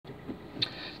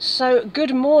So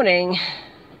good morning.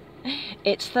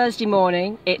 It's Thursday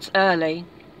morning, it's early,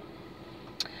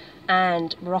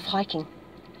 and we're off hiking.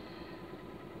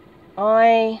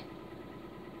 I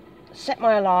set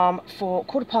my alarm for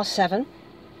 7:15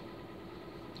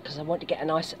 because I want to get a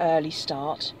nice early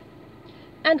start,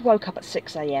 and woke up at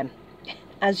 6 AM,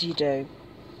 as you do.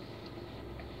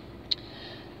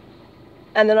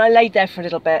 And then I laid there for a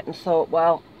little bit and thought,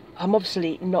 well, I'm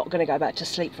obviously not going to go back to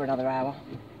sleep for another hour.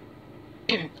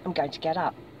 I'm going to get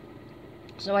up.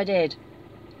 So I did.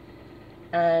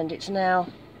 And it's now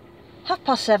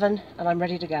 7:30 and I'm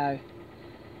ready to go.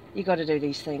 You got to do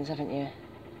these things, haven't you?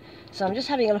 So I'm just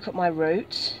having a look at my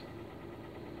route.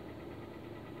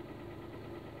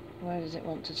 Where does it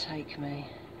want to take me?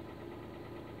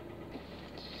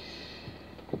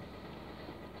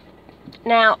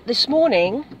 Now, this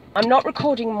morning, I'm not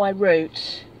recording my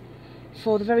route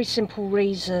for the very simple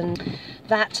reason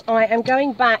that I am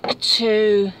going back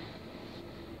to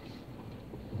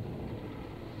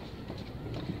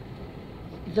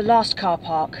the last car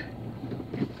park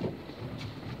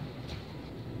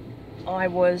I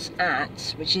was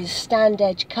at, which is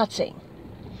Standedge cutting.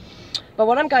 But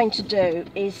what I'm going to do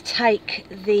is take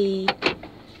the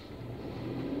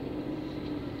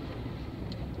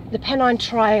Pennine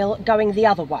Trail going the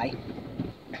other way.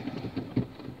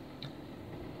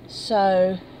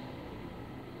 So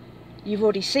you've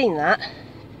already seen that,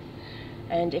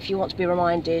 and if you want to be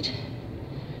reminded,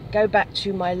 go back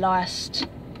to my last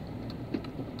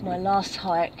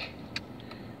hike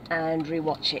and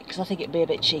rewatch it, because I think it'd be a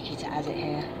bit cheeky to add it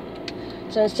here.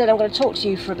 So instead I'm going to talk to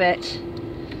you for a bit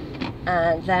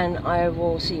and then I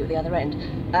will see you at the other end.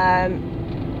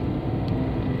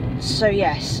 So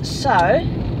yes, so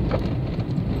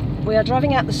we are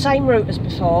driving out the same route as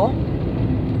before.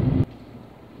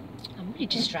 I'm really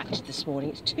distracted this morning,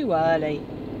 it's too early.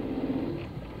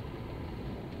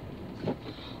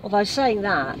 Although saying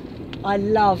that, I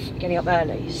love getting up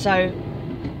early. So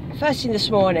first thing this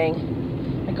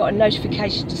morning, I got a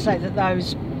notification to say that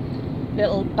those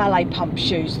little ballet pump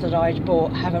shoes that I'd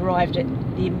bought have arrived at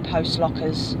the impost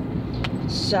lockers.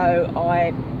 So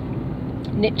I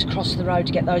nipped across the road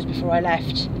to get those before I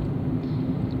left.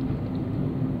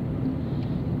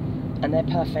 And they're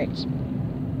perfect.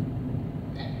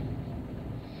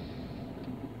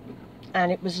 And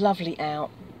it was lovely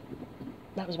out.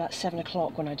 That was about 7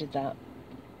 o'clock when I did that.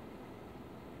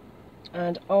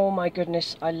 And oh my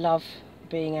goodness, I love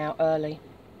being out early.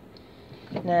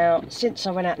 Now, since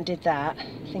I went out and did that,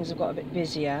 things have got a bit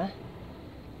busier.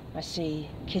 I see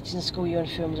kids in school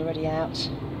uniforms already out.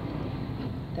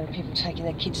 There are people taking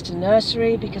their kids to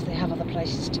nursery because they have other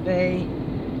places to be.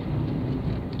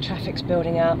 The traffic's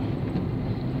building up.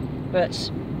 But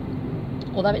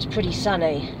although it's pretty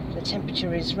sunny, the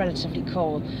temperature is relatively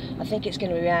cool. I think it's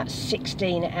going to be about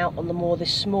 16 out on the moor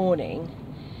this morning.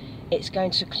 It's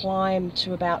going to climb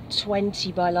to about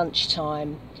 20 by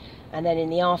lunchtime, and then in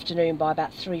the afternoon by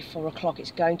about 3-4 o'clock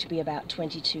it's going to be about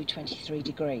 22-23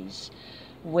 degrees,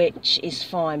 which is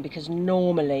fine because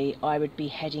normally I would be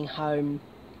heading home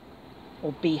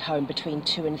or be home between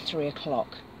 2 and 3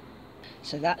 o'clock.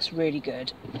 So that's really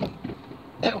good,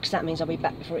 because that means I'll be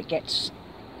back before it gets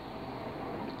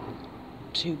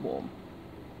too warm.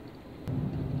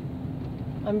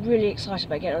 I'm really excited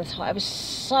about getting on this hike. I was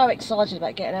so excited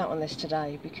about getting out on this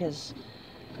today because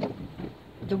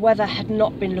the weather had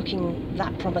not been looking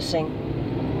that promising.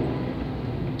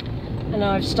 And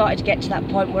I've started to get to that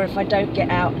point where if I don't get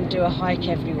out and do a hike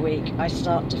every week, I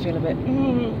start to feel a bit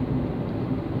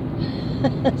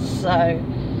So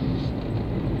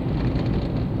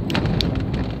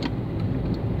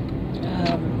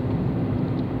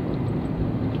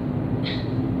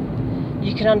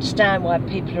you can understand why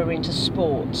people who are into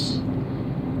sports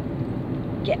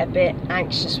get a bit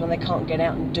anxious when they can't get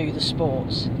out and do the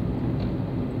sports.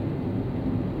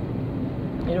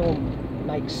 It all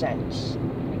makes sense.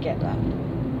 I get that.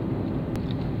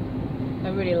 I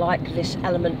really like this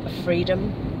element of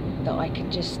freedom, that I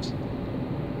can just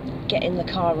get in the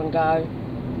car and go.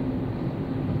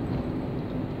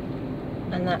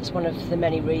 And that's one of the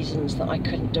many reasons that I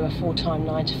couldn't do a full-time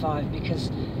 9 to 5,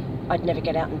 because I'd never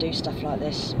get out and do stuff like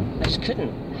this. I just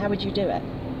couldn't. How would you do it?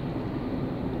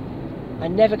 I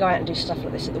never go out and do stuff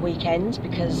like this at the weekends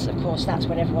because, of course, that's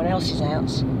when everyone else is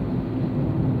out.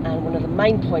 And one of the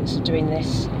main points of doing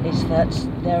this is that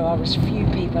there are as few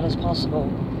people as possible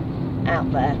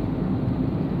out there.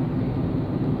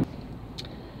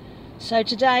 So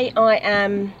today I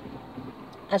am,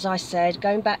 as I said,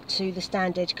 going back to the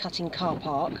Standedge cutting car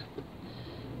park,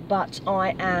 but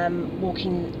I am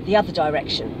walking the other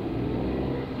direction,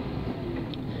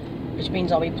 which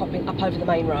means I'll be popping up over the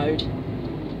main road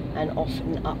and off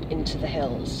and up into the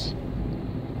hills.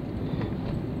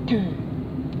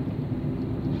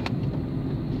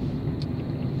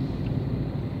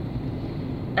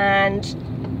 And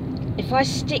if I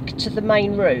stick to the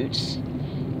main route,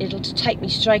 it'll take me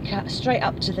straight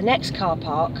up to the next car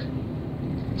park.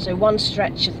 So one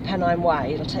stretch of the Pennine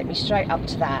Way, it'll take me straight up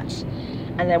to that.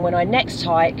 And then when I next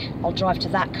hike, I'll drive to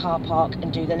that car park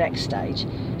and do the next stage.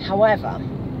 However,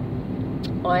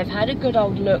 I've had a good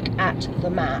old look at the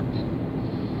map,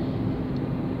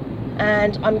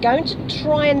 and I'm going to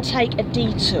try and take a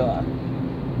detour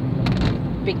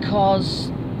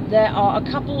because there are a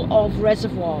couple of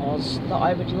reservoirs that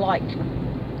I would like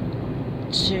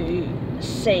to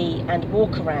see and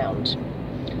walk around.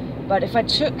 But if I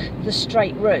took the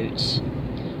straight route,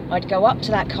 I'd go up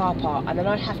to that car park and then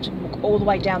I'd have to walk all the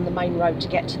way down the main road to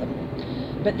get to them.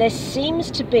 But there seems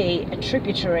to be a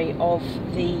tributary of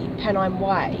the Pennine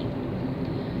Way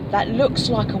that looks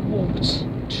like a walked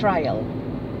trail,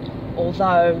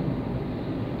 although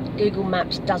Google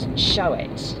Maps doesn't show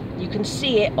it. You can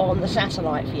see it on the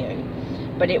satellite view,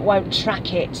 but it won't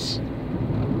track it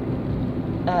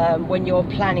when you're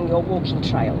planning your walking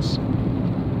trails.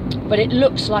 But it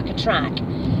looks like a track,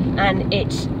 and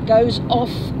it goes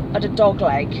off at a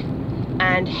dogleg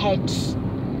and heads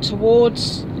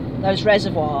towards those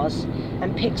reservoirs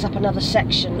and picks up another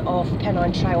section of the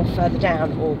Pennine Trail further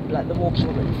down, or like the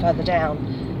walking route further down,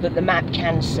 that the map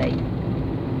can see.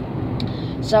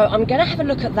 So I'm going to have a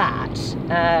look at that,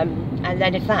 and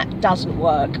then if that doesn't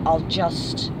work, I'll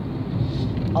just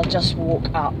walk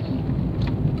up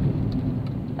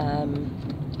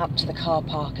up to the car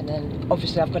park, and then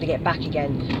obviously I've got to get back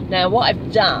again. Now what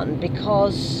I've done,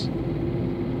 because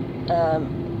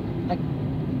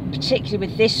particularly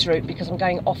with this route, because I'm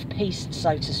going off-piste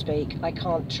so to speak, I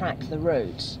can't track the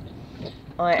route.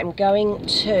 I am going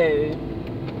to,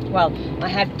 well, I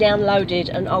have downloaded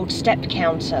an old step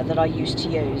counter that I used to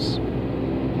use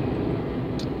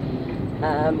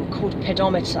called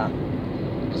Pedometer,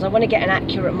 because I want to get an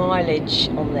accurate mileage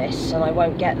on this, and I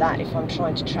won't get that if I'm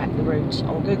trying to track the route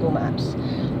on Google Maps.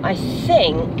 I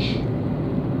think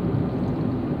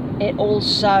it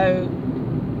also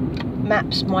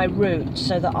maps my route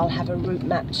so that I'll have a route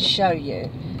map to show you,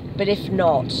 but if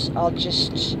not, I'll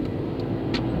just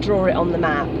draw it on the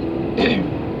map.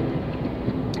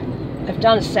 I've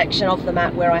done a section of the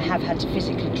map where I have had to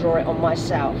physically draw it on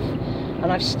myself,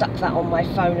 and I've stuck that on my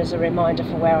phone as a reminder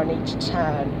for where I need to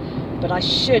turn, but I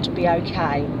should be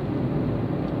okay.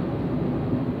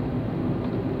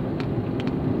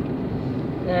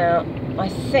 Now I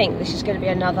think this is going to be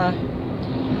another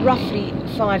roughly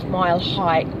 5-mile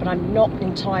hike, but I'm not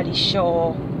entirely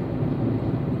sure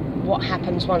what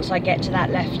happens once I get to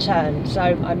that left turn, so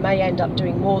I may end up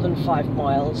doing more than 5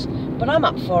 miles, but I'm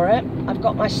up for it. I've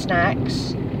got my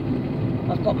snacks,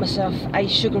 I've got myself a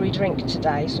sugary drink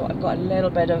today, so I've got a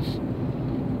little bit of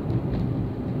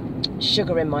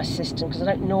sugar in my system because I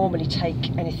don't normally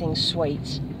take anything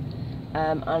sweet,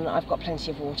 and I've got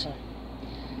plenty of water,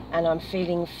 and I'm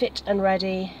feeling fit and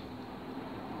ready.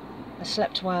 I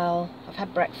slept well, I've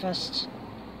had breakfast,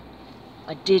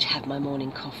 I did have my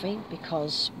morning coffee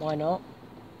because why not,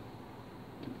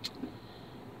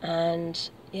 and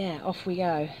yeah, off we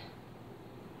go.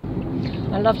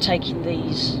 I love taking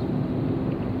these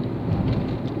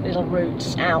little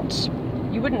routes out.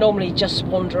 You wouldn't normally just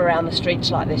wander around the streets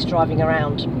like this driving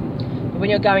around, but when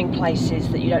you're going places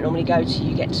that you don't normally go to,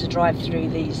 you get to drive through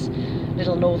these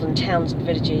little northern towns and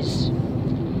villages.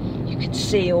 You can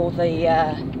see all the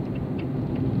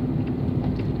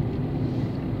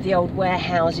old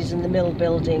warehouses and the mill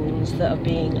buildings that are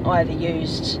being either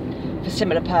used for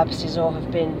similar purposes or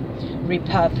have been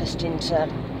repurposed into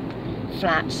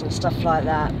flats and stuff like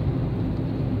that.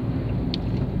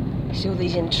 You see all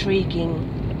these intriguing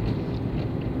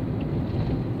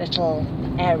little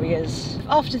areas.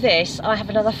 After this, I have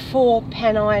another 4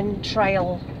 Pennine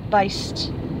Trail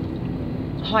based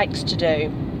hikes to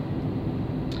do,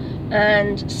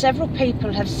 and several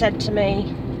people have said to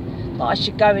me that I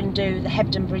should go and do the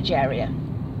Hebden Bridge area.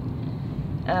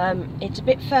 It's a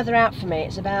bit further out for me,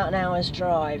 it's about an hour's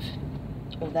drive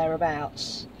or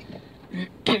thereabouts,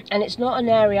 and it's not an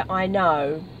area I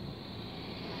know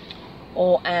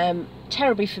or am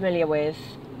terribly familiar with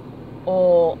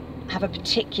or have a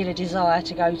particular desire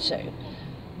to go to,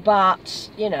 but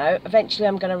you know, eventually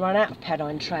I'm going to run out of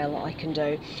Pennine Trail that I can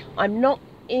do. I'm not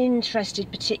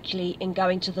interested particularly in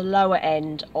going to the lower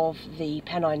end of the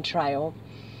Pennine Trail,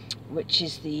 which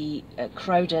is the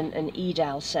Crowden and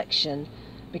Edale section,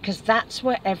 because that's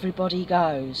where everybody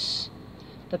goes.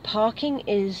 The parking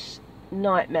is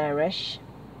nightmarish,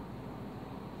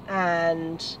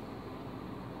 and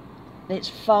it's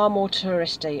far more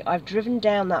touristy. I've driven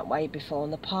down that way before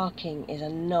and the parking is a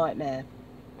nightmare.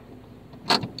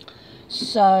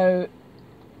 So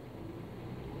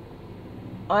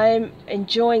I'm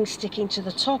enjoying sticking to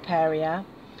the top area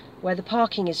where the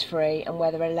parking is free and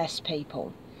where there are less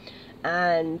people.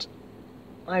 And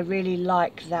I really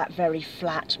like that very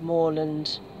flat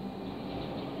moorland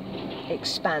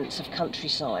expanse of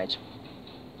countryside.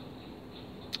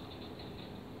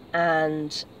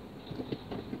 And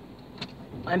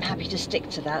I'm happy to stick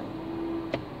to that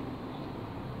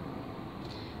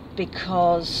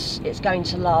because it's going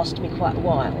to last me quite a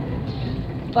while.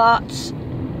 But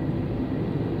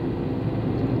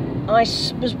I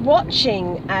was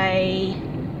watching I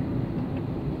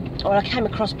came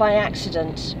across by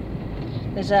accident.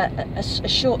 There's a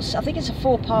short, I think it's a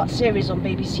 4-part series on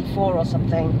BBC 4 or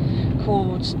something,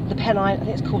 called the Pennine. I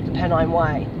think it's called the Pennine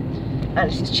Way, and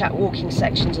it's this chap walking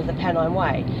sections of the Pennine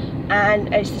Way,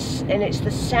 and it's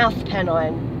the South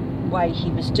Pennine Way he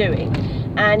was doing,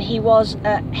 and he was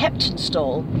at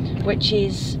Heptonstall, which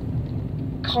is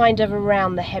kind of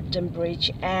around the Hebden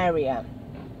Bridge area,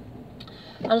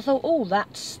 and I thought, oh,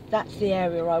 that's the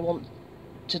area I want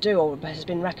to do, or has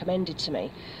been recommended to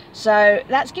me. So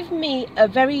that's given me a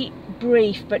very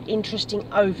brief but interesting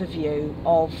overview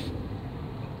of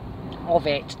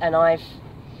it, and I've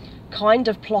kind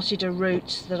of plotted a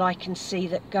route that I can see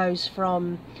that goes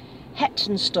from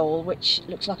Heptonstall, which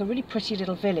looks like a really pretty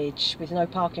little village with no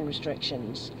parking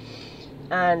restrictions,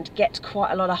 and gets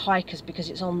quite a lot of hikers because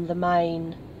it's on the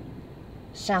main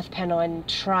South Pennine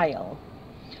Trail.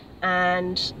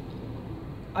 And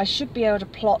I should be able to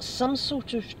plot some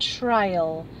sort of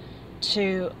trail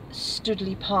to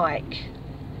Studley Pike,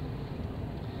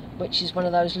 which is one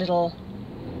of those little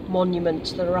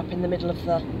monuments that are up in the middle of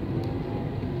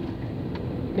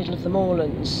the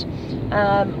moorlands.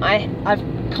 I've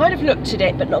kind of looked at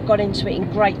it but not got into it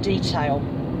in great detail.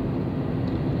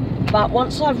 But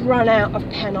once I've run out of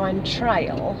Pennine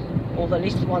Trail, or at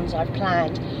least the ones I've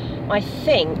planned, I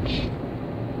think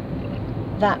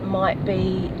that might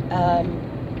be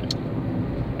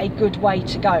a good way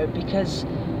to go, because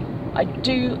I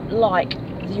do like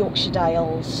the Yorkshire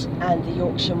Dales and the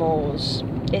Yorkshire Moors.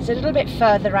 It's a little bit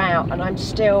further out, and I'm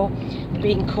still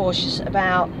being cautious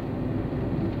about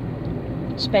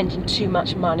spending too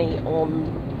much money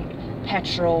on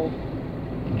petrol,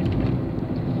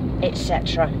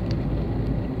 etc.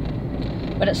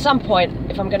 But at some point,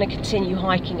 if I'm going to continue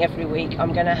hiking every week,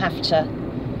 I'm going to have to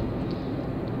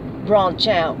branch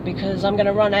out, because I'm going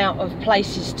to run out of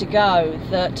places to go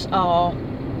that are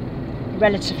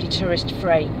relatively tourist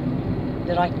free,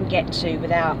 that I can get to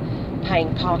without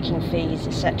paying parking fees,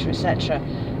 etc, etc.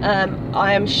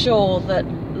 I am sure that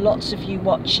lots of you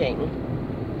watching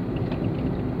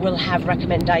will have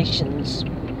recommendations,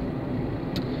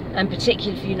 and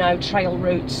particularly if you know trail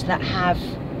routes that have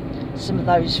some of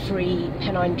those free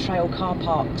Pennine Trail car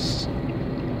parks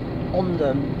on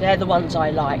them. They're the ones I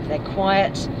like. They're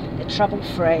quiet, they're trouble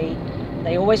free,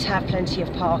 they always have plenty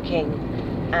of parking,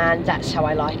 and that's how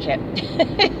I like it.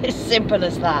 As simple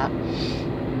as that.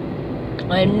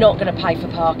 I am not going to pay for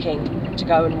parking to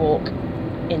go and walk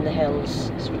in the hills.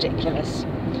 It's ridiculous.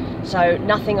 So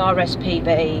nothing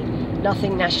RSPB,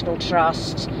 nothing National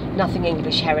Trust, nothing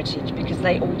English Heritage, because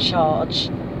they all charge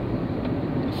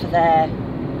for their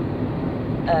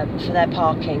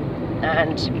parking.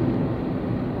 And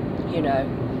you know,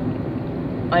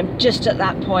 I'm just at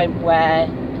that point where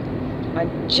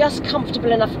I'm just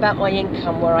comfortable enough about my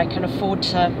income where I can afford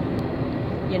to,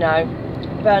 you know,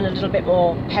 burn a little bit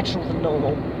more petrol than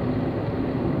normal,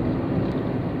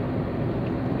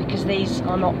 because these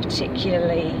are not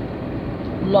particularly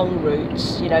long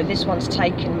routes. You know, this one's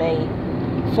taken me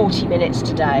 40 minutes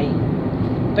today,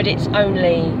 but it's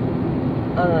only,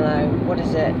 I don't know, what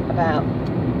is it, about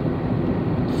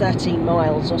 13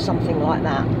 miles or something like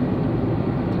that.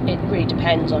 It really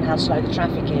depends on how slow the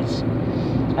traffic is.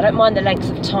 I don't mind the length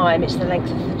of time, it's the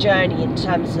length of the journey in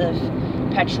terms of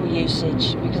petrol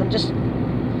usage, because I'm just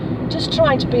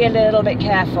trying to be a little bit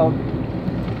careful.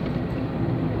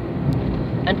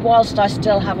 And whilst I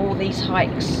still have all these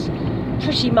hikes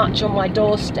pretty much on my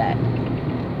doorstep,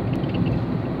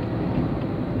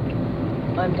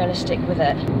 I'm going to stick with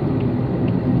it.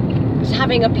 Because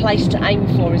having a place to aim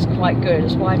for is quite good.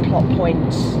 That's why I plot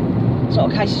points. It's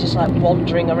not a case of just like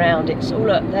wandering around. It's, oh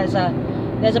look, there's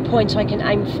a point I can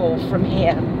aim for from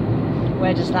here.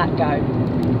 Where does that go?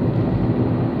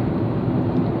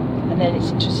 And then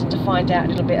it's interesting to find out a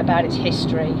little bit about its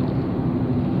history.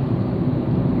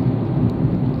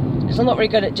 Because I'm not very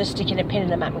good at just sticking a pin in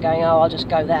the map and going, oh, I'll just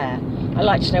go there. I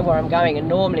like to know where I'm going, and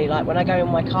normally, like when I go on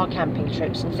my car camping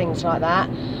trips and things like that,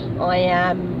 I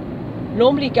am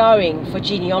normally going for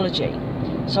genealogy.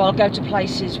 So I'll go to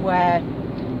places where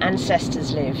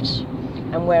ancestors lived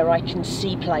and where I can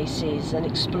see places and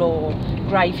explore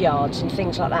graveyards and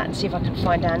things like that and see if I can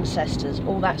find ancestors,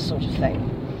 all that sort of thing.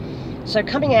 So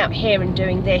coming out here and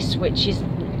doing this, which is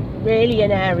really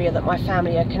an area that my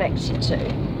family are connected to,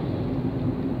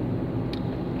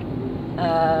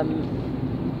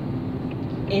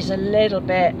 is a little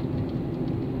bit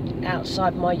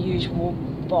outside my usual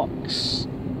box.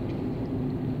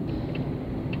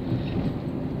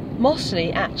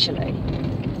 Mossley actually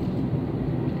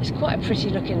is quite a pretty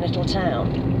looking little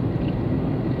town.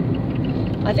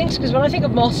 I think it's because when I think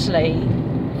of Mossley,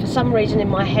 for some reason in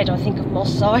my head I think of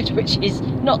Moss Side, which is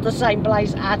not the same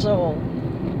place at all.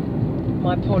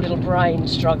 My poor little brain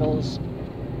struggles.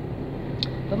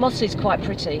 But Mossley's quite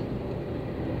pretty.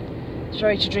 It's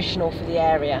very traditional for the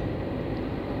area.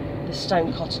 The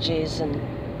stone cottages and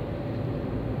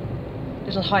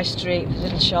little high street with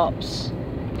little shops.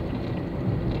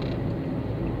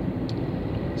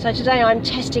 So today I'm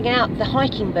testing out the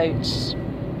hiking boots.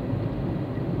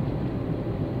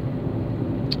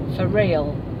 For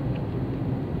real.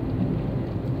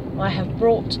 I have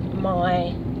brought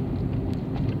my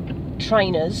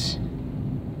trainers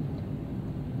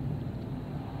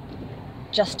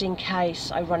just in case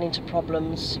I run into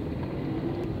problems,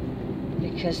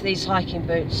 because these hiking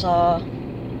boots are,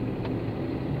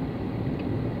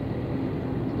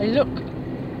 they look,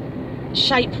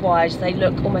 shape-wise, they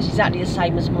look almost exactly the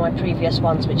same as my previous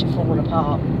ones, which have fallen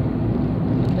apart.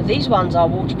 But these ones are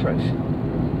waterproof,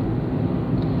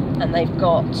 and they've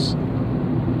got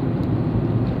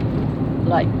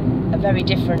like a very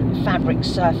different fabric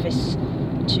surface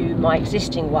to my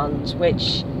existing ones,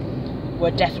 which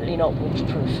were definitely not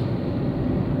waterproof.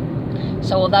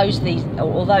 So although these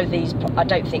I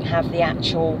don't think have the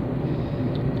actual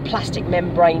plastic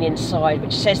membrane inside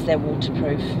which says they're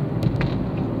waterproof,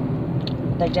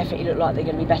 they definitely look like they're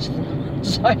going to be better than the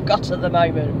ones I've got at the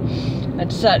moment,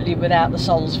 and certainly without the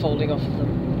soles falling off of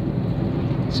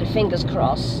them. So fingers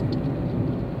crossed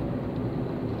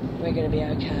we're going to be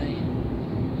okay.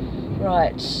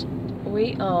 Right,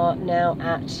 we are now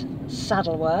at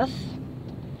Saddleworth,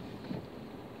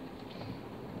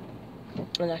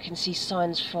 and I can see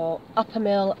signs for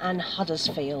Uppermill and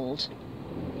Huddersfield.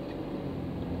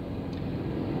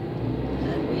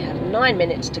 And we have 9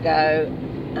 minutes to go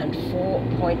and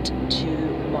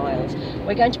 4.2 miles.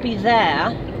 We're going to be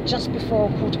there just before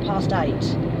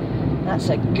 8:15. That's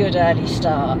a good early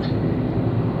start.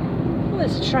 Oh,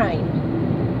 there's a train.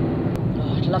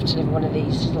 Oh, I'd love to live in one of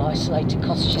these little isolated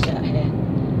cottages out here.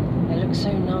 They look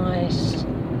so nice.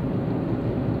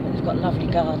 And they've got lovely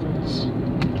gardens.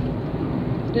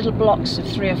 Little blocks of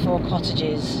 3 or 4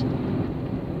 cottages.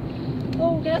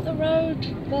 Oh, get out the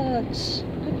road, birds.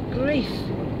 Good grief.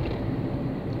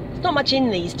 There's not much in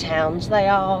these towns. They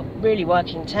are really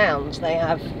working towns.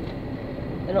 They're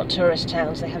not tourist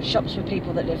towns. They have shops for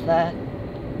people that live there,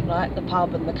 like the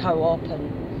pub and the co-op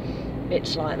and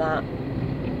bits like that.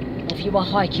 If you were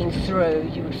hiking through,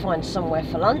 you would find somewhere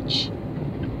for lunch,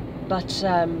 but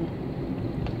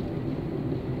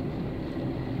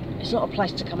it's not a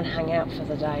place to come and hang out for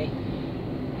the day.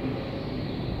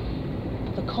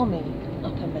 The Commie,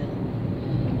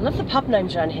 Uppermill. I love the pub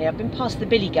names around here. I've been past the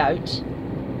Billy Goat.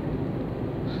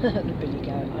 The Billy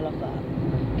Goat, I love that.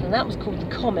 And that was called the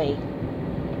Commie.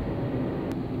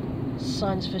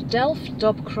 Signs for Delft,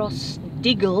 Dobcross,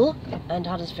 Diggle and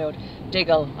Huddersfield.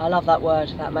 Diggle, I love that word.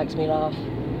 That makes me laugh.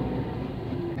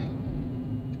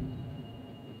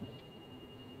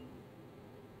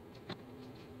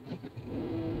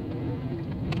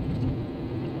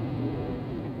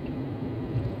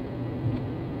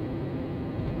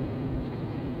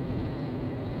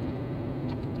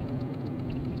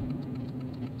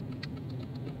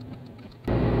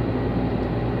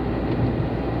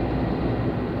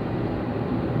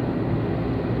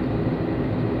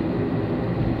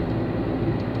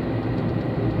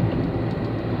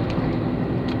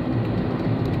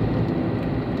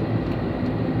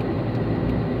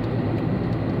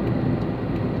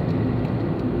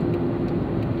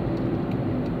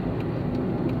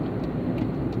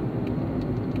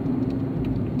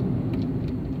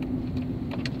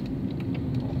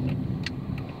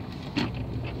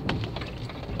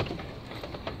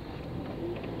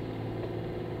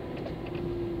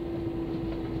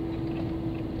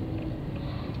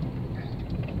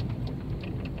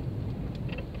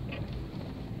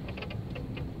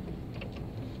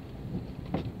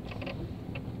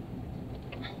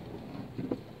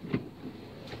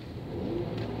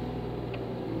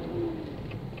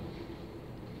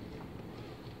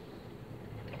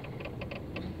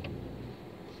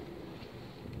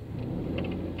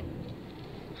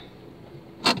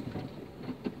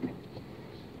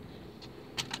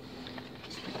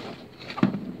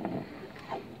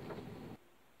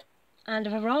 and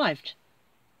have arrived.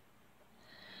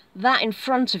 That in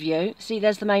front of you, see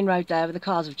there's the main road there where the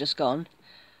cars have just gone.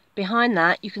 Behind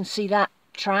that you can see that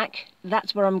track,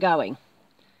 that's where I'm going.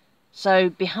 So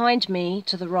behind me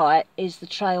to the right is the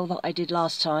trail that I did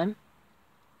last time,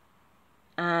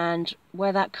 and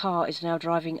where that car is now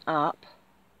driving up,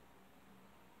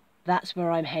 that's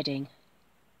where I'm heading.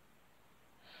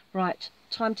 Right,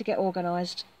 time to get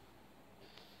organised.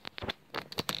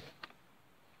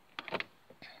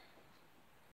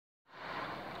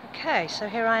 Okay, so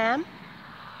here I am.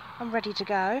 I'm ready to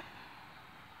go.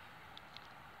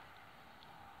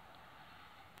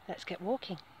 Let's get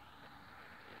walking.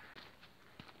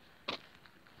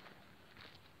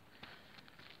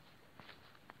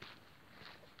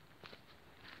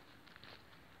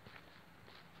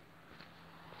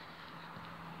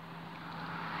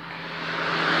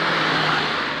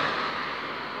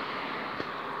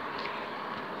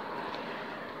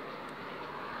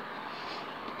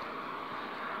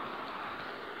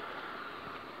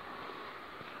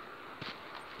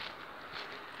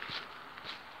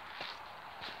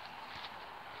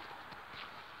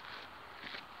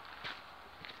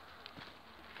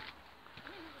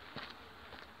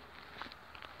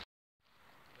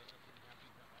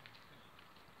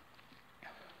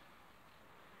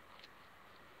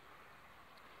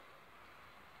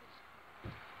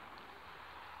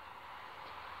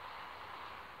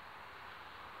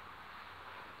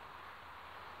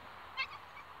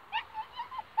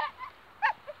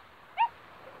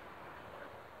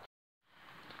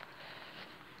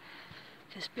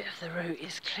 This bit of the route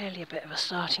is clearly a bit of a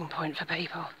starting point for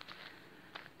people.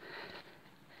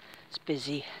 It's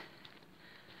busy.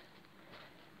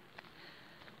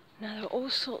 Now there are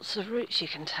all sorts of routes you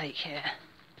can take here.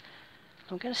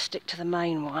 I'm going to stick to the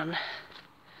main one.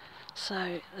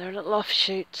 So there are little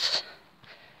offshoots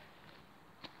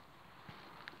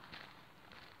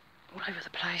all over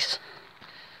the place.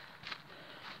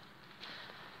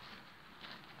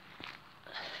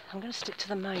 I'm going to stick to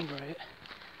the main route.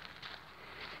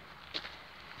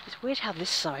 It's weird how this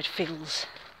side feels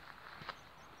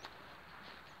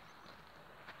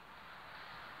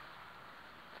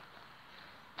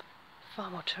far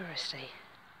more touristy,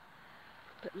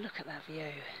 but look at that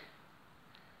view.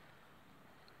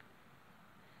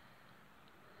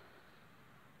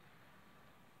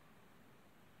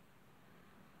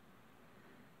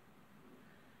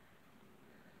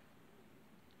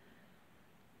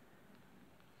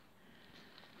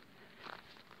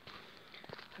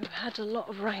 We've had a lot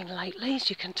of rain lately, as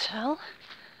you can tell.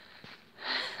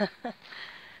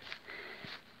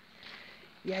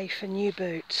 Yay for new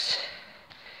boots.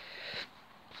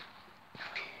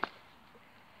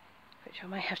 Which I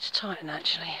may have to tighten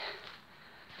actually.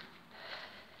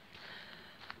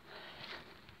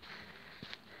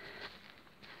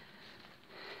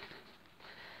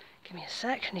 Give me a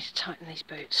sec, I need to tighten these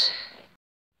boots.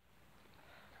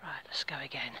 Right, let's go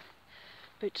again.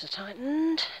 Boots are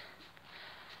tightened.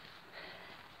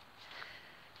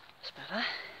 That's better.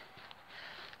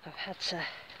 I've had to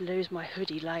lose my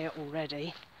hoodie layer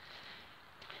already.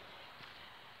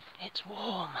 It's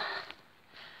warm.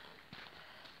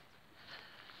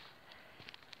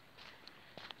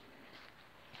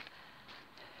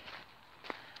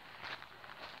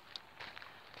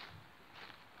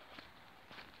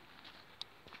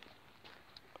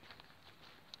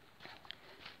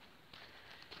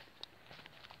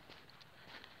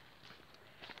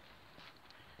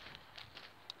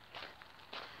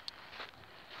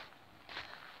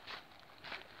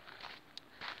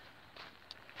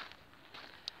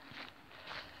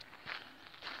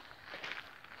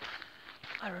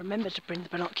 I remembered to bring the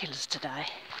binoculars today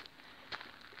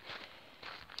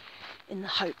in the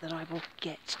hope that I will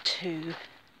get to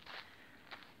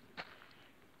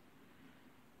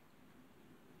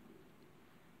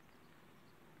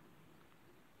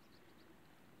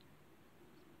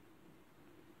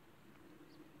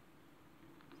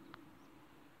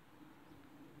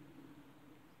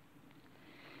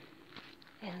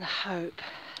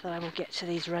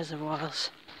these reservoirs.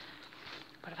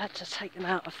 But I've had to take them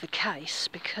out of the case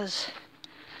because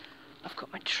I've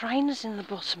got my trainers in the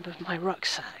bottom of my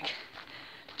rucksack,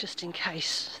 just in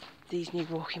case these new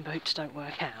walking boots don't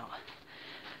work out.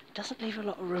 It doesn't leave a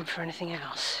lot of room for anything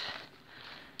else.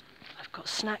 I've got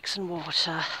snacks and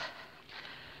water,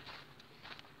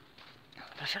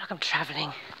 but I feel like I'm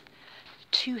travelling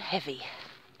too heavy.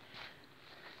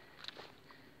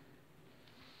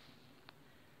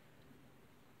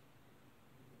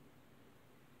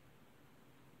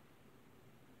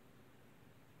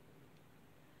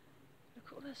 Look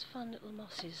at all those fun little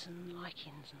mosses and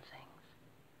lichens and things.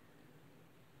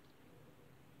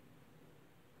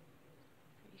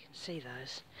 can see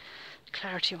those. The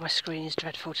clarity on my screen is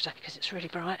dreadful today because it's really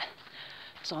bright,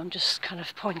 so I'm just kind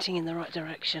of pointing in the right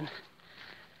direction.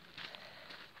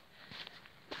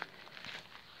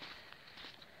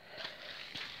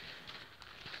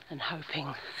 And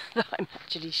hoping that I'm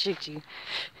actually shooting in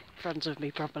front of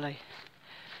me properly.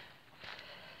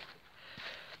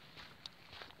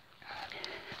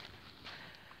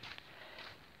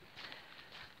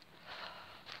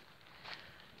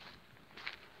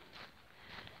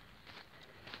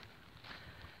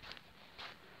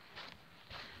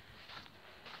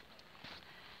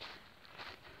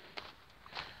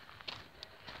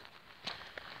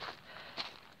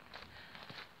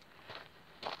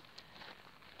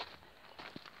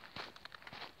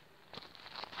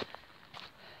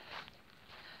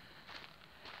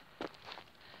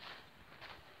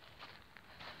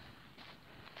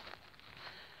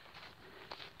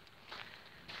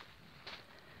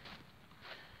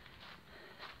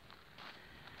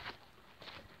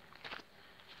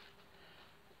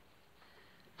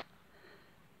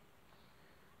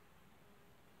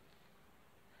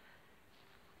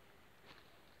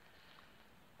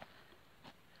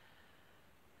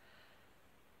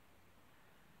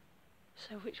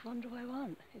 So which one do I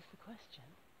want, is the question.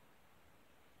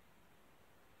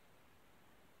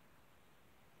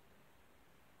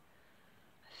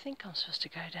 I think I'm supposed to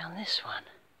go down this one,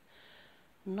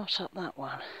 not up that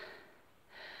one.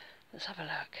 Let's have a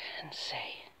look and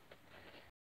see.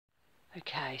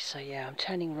 Okay, so yeah, I'm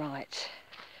turning right.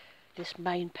 This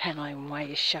main Pennine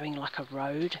Way is showing like a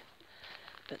road,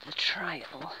 but the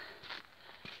trail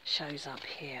shows up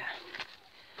here.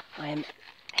 I am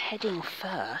heading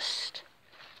first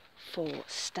for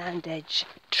Standedge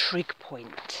Trig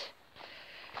Point,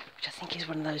 which I think is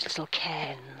one of those little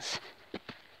cairns.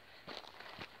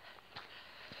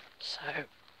 So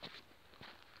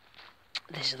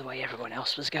this is the way everyone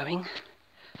else was going. And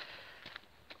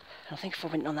I think if I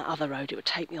went on that other road it would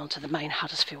take me onto the main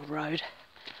Huddersfield Road,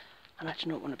 and I do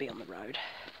not want to be on the road.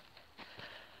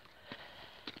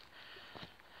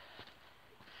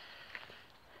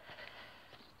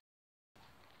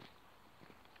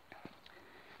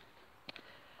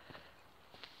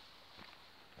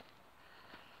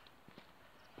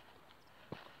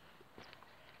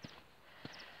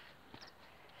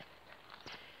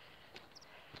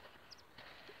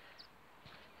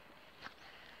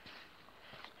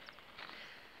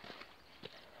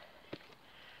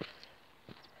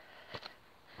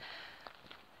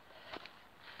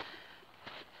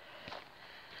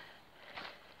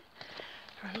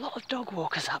 There are a lot of dog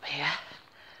walkers up here,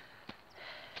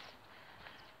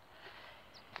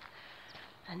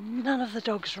 and none of the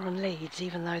dogs are on leads,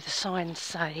 even though the signs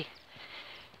say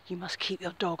you must keep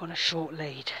your dog on a short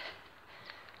lead.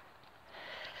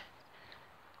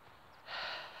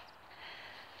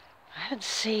 I haven't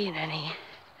seen any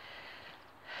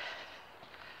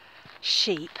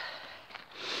sheep.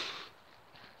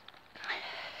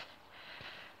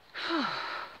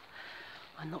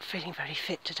 I'm not feeling very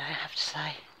fit today, I have to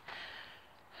say.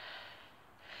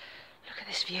 Look at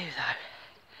this view though.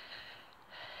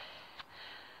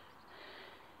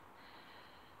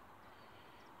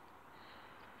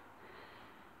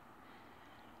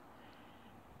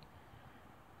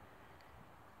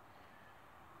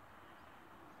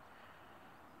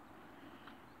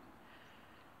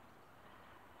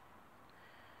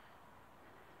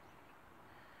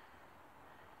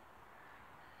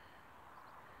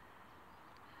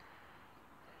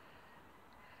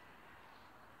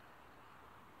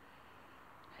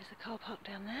 There's the car park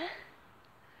down there.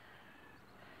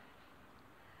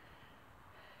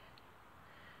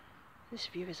 This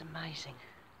view is amazing.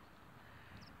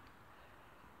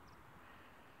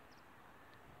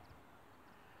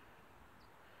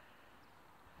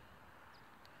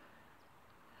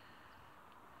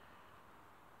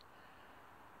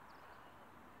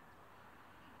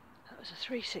 That was a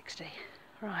 360.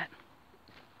 Right.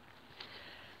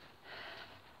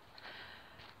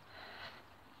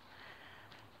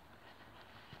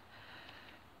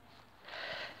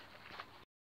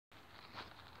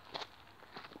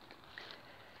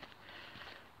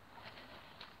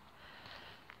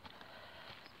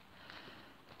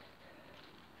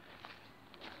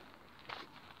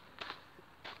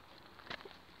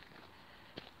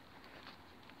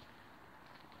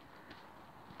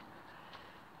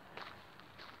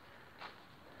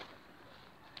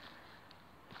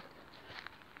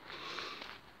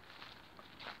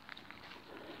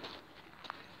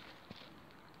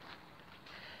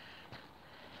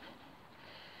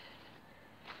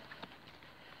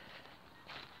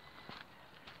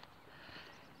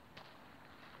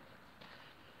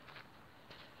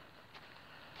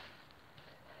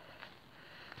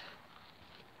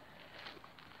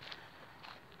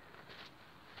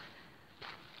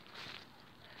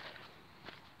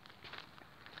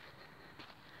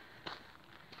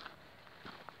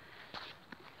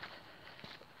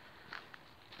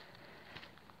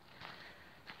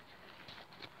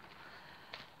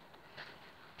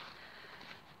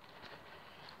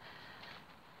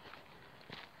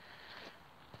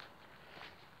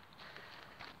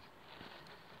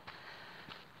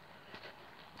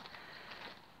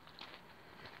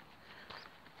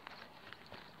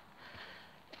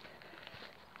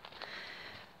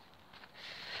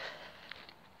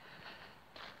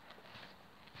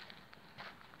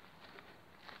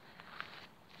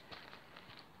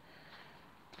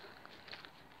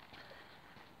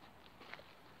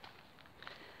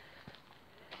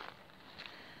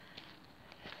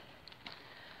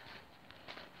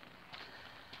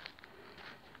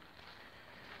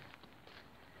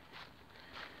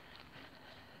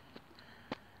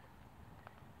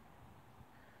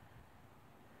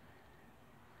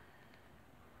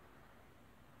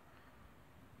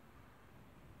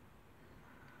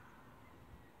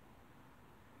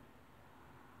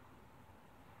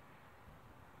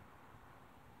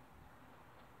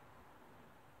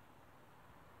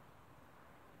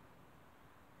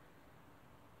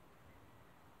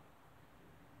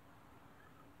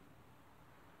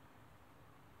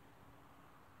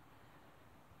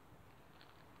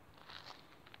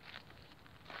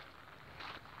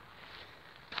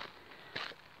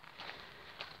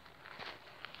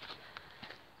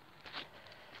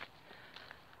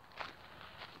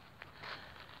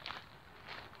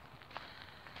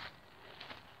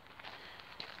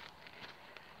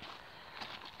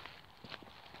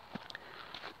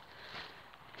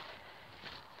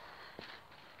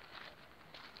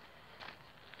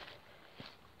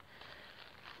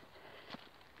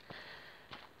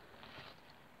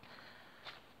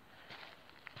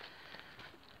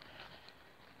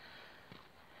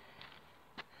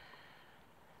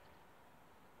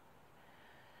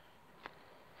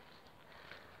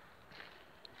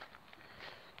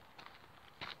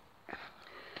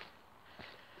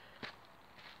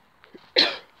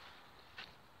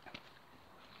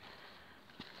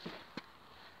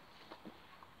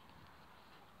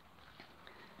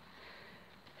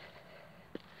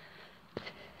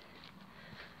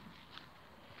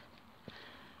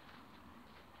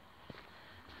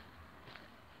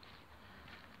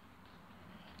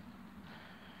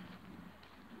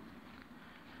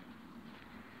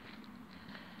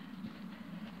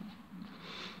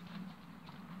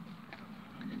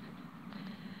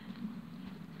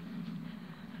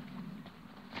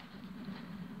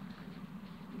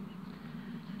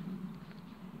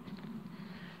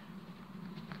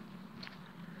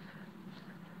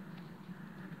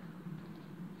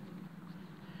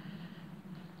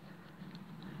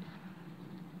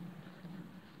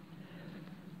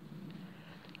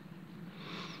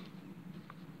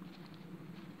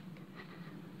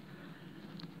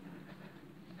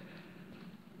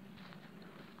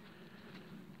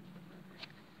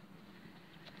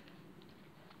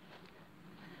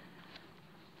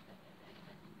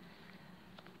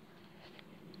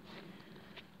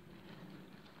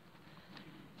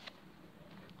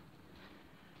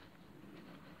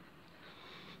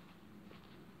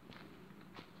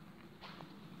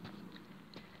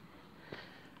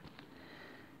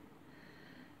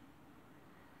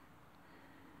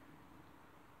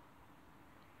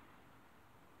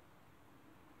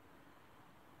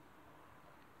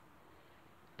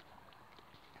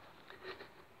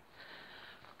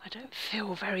 don't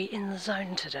feel very in the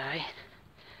zone today.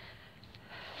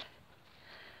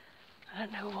 I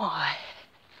don't know why.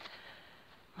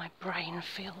 My brain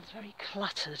feels very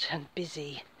cluttered and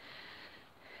busy.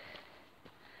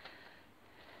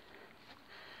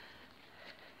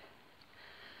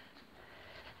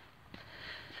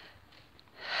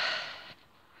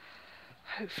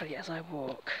 Hopefully as I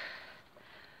walk,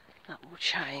 that will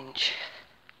change.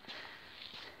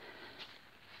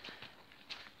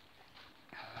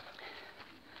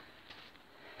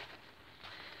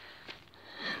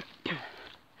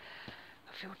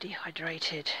 I feel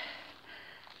dehydrated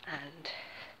and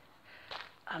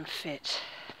unfit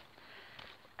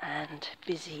and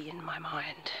busy in my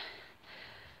mind.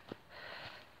 I'm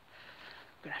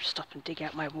going to have to stop and dig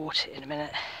out my water in a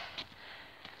minute.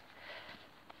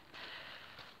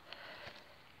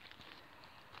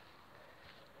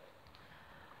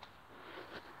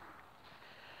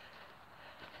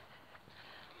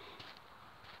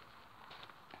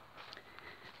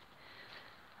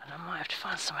 And I might have to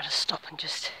find somewhere to stop and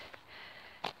just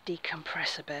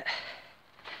decompress a bit.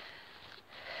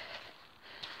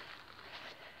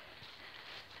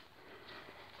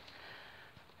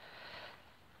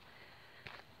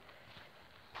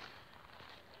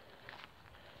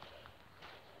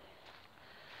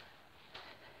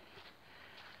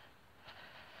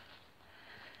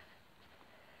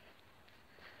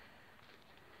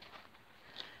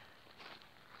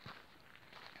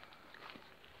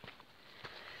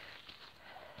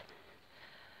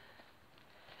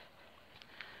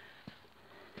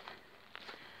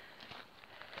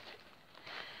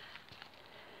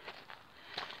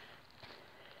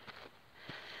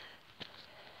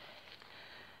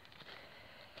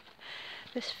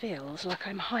 This feels like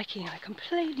I'm hiking in a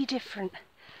completely different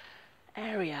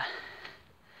area.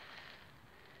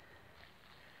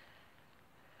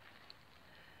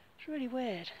 It's really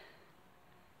weird.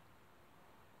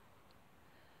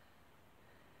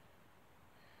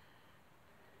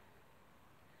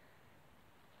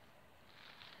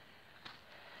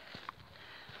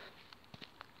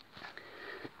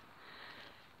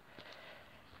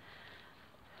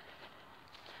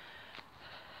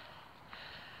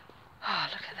 Oh,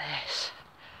 look at this.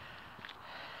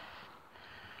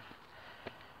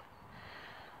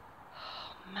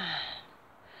 Oh, man.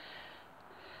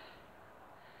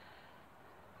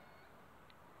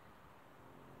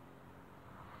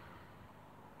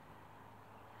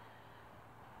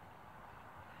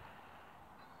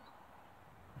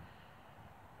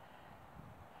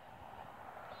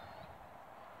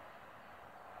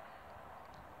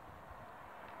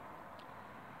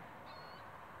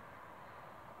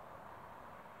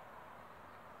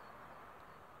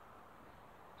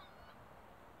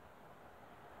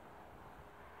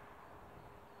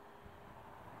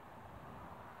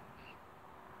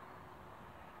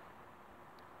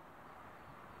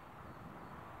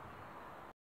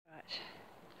 Right,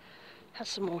 have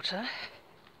some water,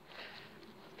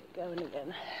 get going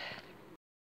again.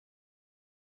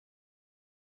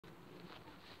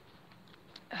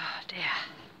 Oh dear.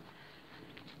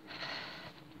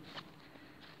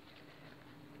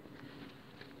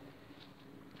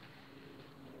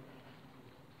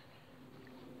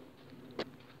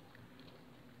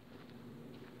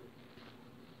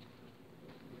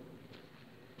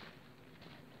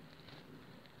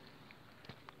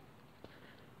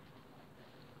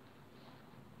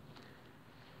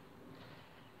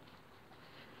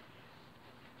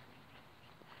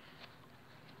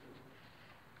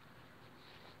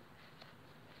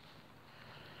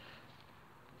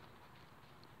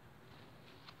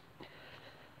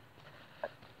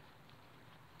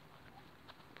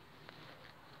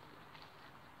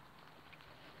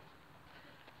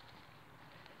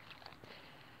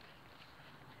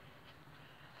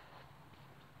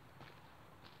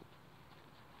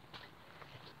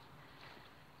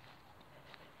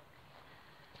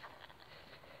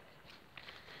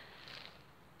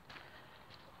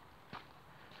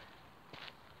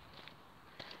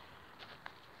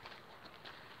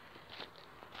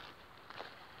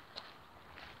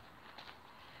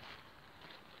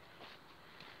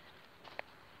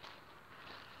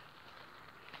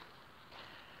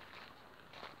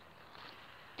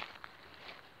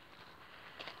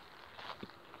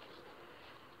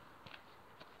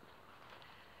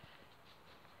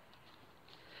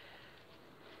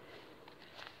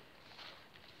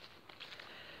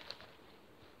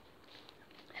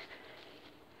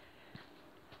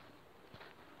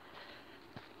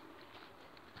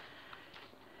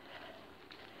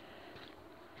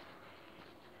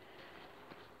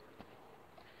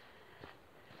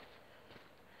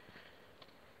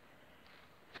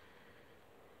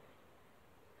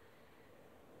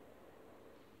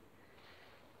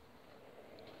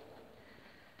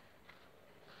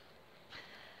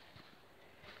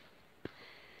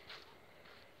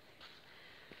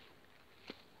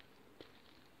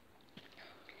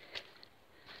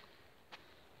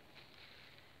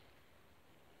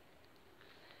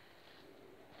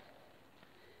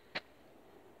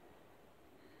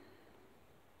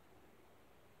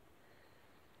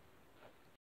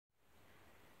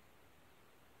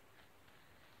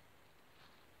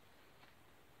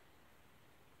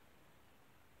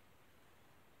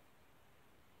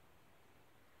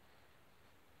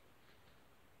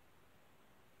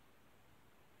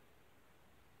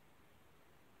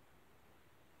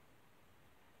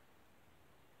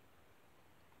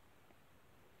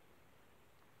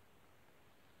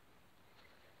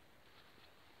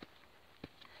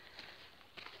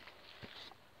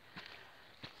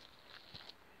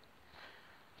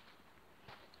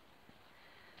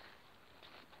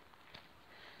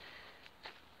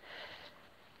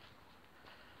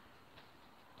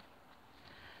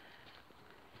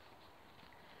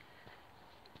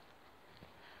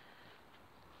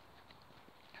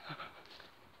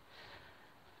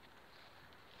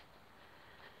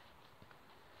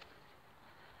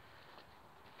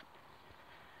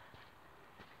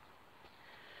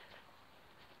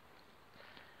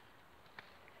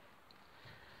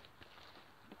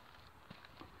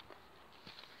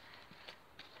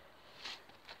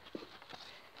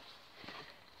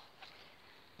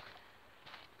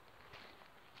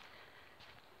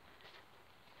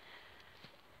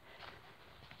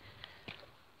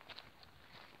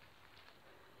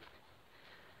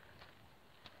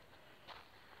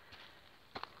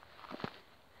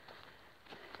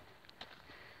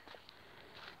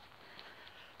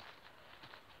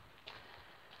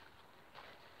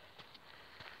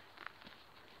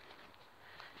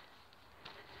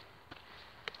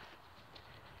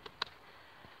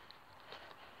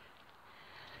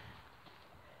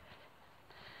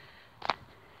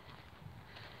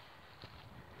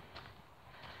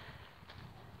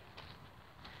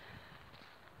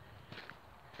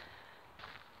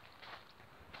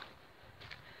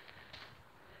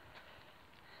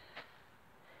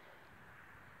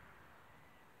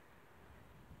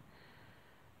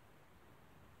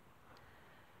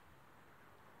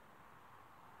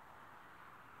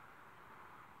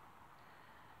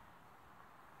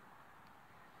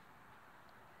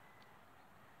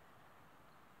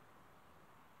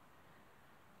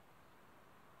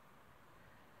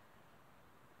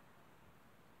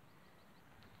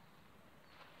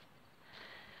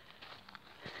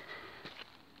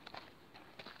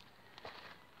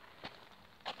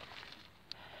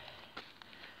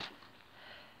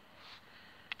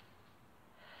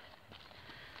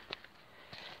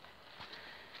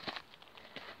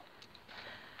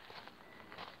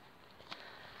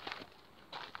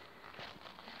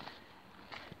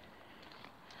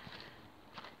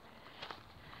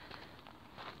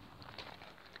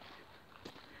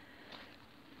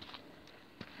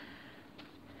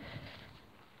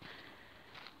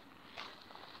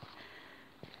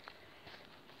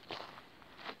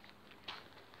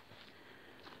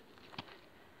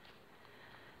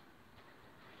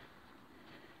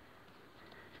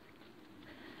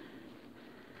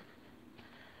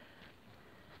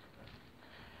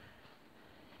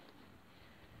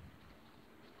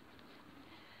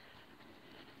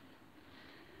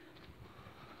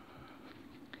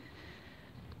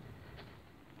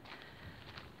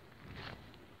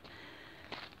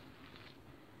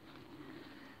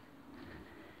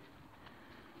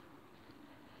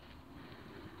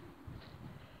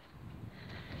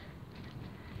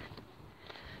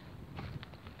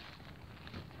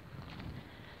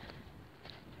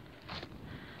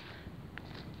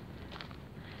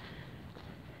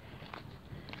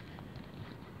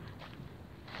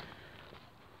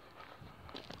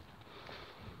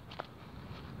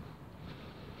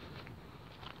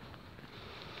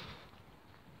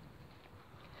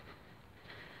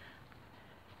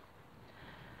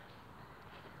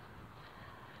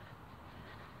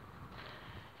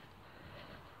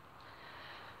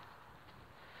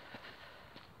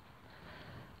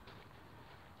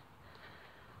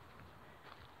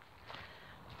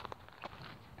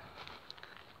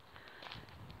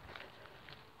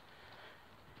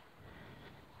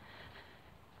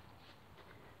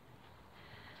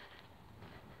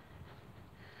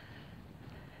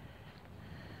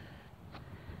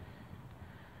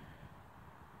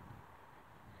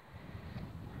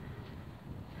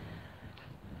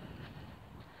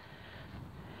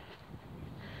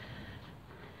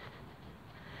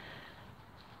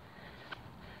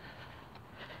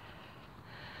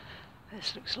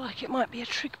 This looks like it might be a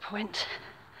trig point.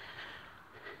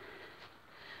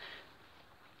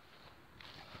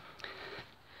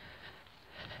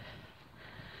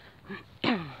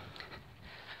 Let's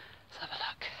have a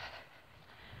look.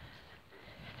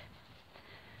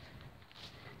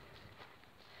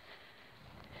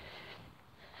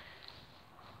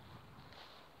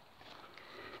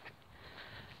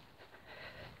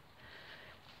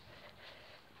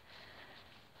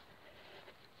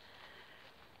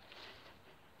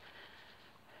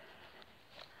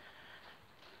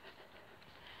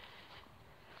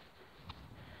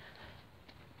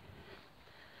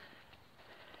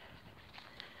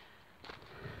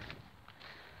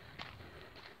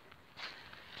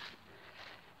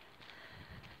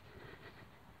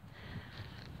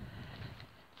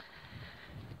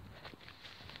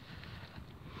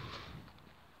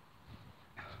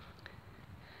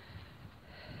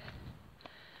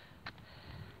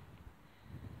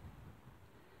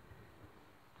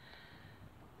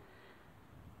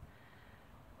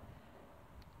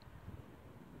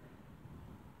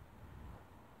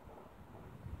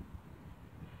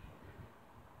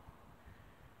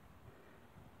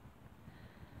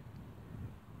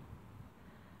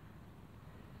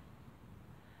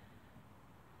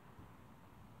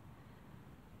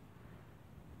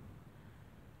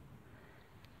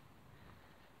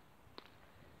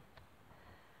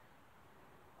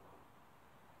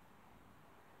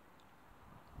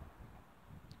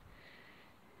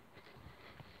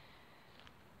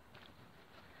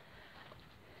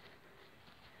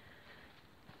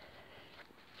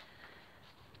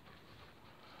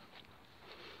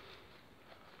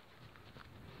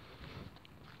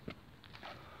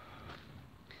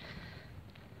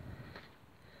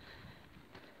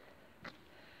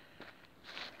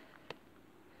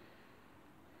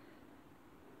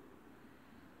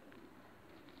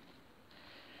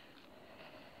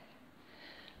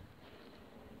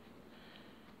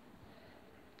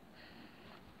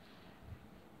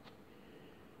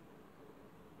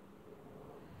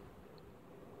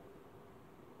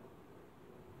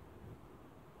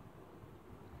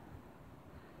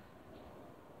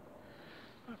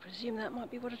 I presume that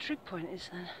might be what a trig point is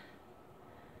then.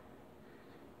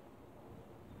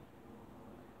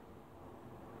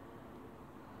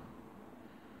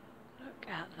 Look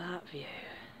at that view.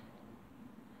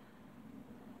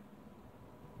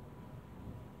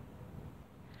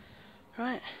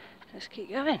 Right, let's keep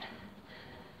going.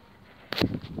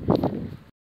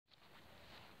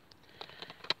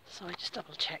 So I just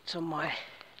double checked on my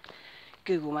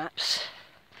Google Maps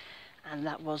and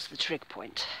that was the trig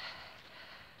point.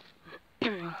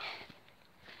 I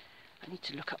need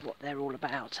to look up what they're all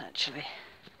about actually.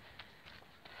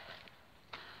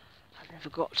 I've never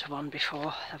got to one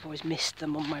before, I've always missed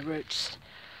them on my routes.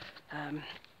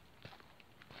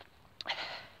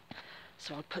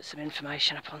 So I'll put some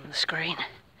information up on the screen.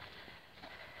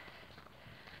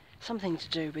 Something to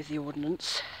do with the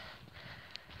ordnance.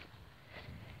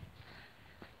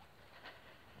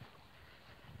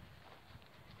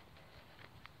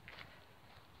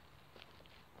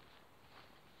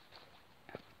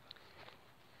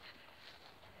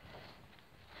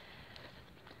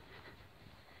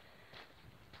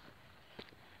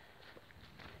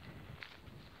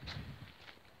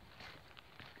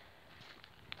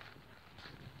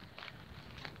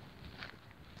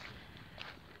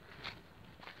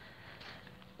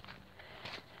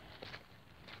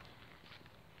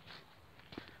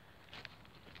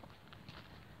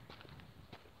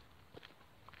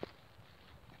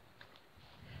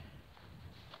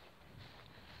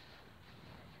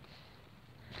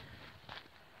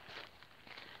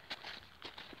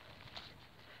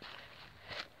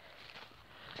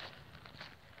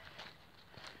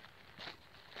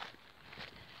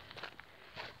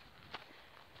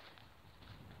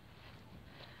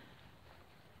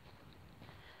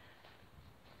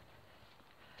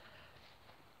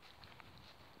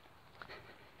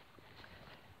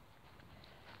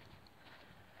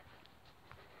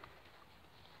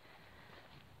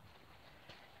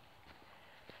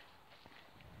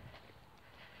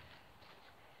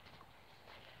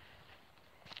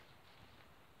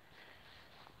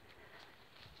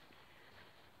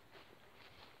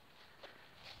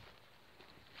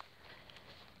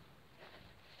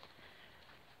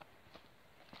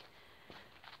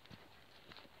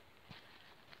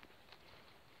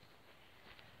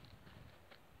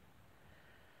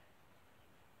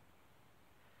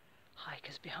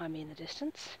 Hikers behind me in the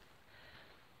distance.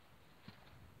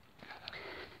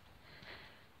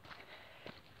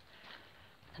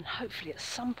 And hopefully at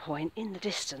some point in the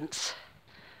distance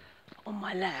on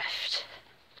my left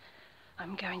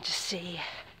I'm going to see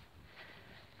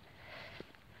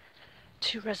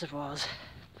 2 reservoirs,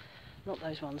 not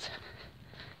those ones,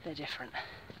 they're different,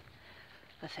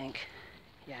 I think.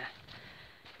 Yeah,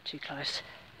 too close.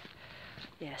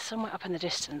 Yeah, somewhere up in the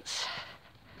distance,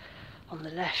 on the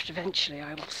left, eventually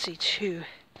I will see 2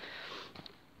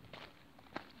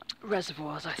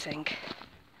 reservoirs, I think,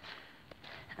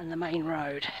 and the main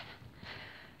road,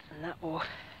 and that will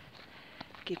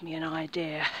give me an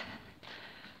idea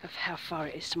of how far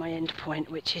it is to my end point,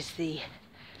 which is the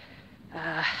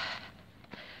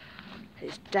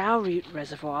it's Dowry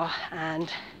Reservoir,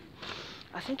 and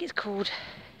I think it's called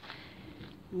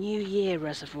New Year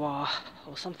Reservoir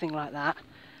or something like that.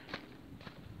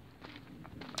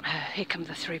 Here come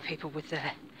the 3 people with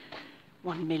their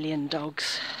 1 million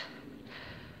dogs.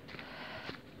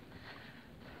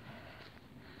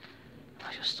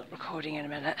 I shall stop recording in a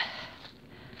minute.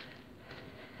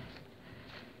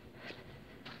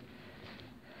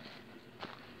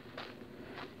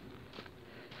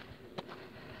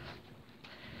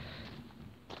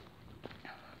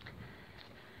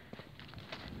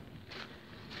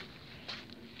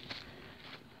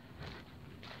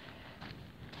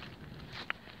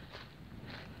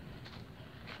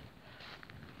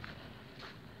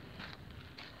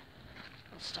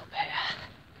 Stop here.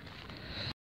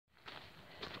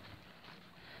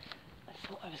 I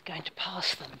thought I was going to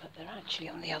pass them, but they're actually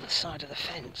on the other side of the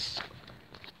fence.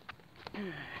 There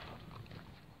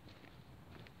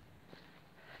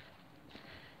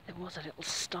was a little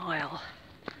stile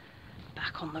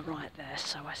back on the right there,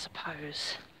 so I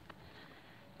suppose...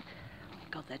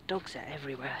 God, there are dogs out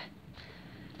everywhere.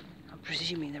 I'm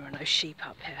presuming there are no sheep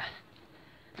up here,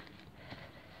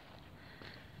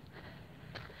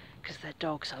 because their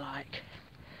dogs are like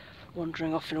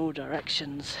wandering off in all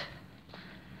directions.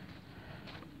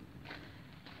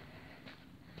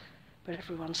 But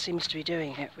everyone seems to be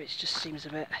doing it, which just seems a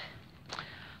bit,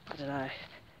 I don't know.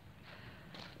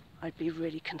 I'd be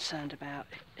really concerned about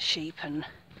sheep and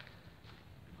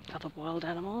other wild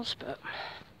animals, but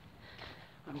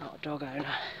I'm not a dog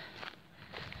owner.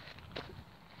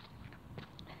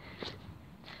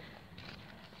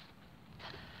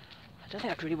 I don't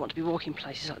think I'd really want to be walking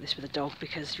places like this with a dog,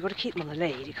 because you've got to keep them on the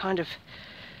lead. It kind of,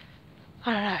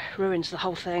 I don't know, ruins the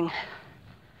whole thing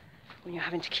when you're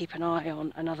having to keep an eye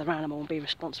on another animal and be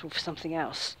responsible for something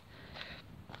else.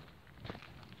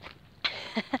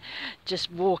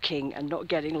 Just walking and not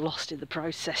getting lost in the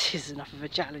process is enough of a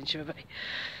challenge for me.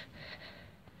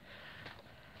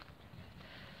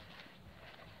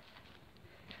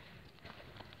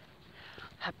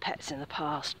 I've had pets in the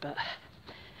past, but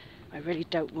I really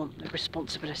don't want the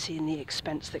responsibility and the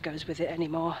expense that goes with it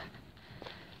anymore.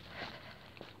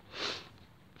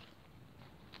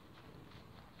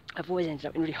 I've always ended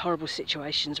up in really horrible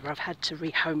situations where I've had to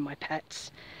rehome my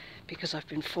pets because I've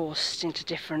been forced into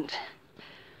different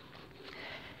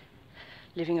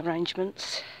living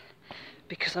arrangements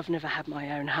because I've never had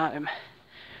my own home.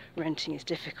 Renting is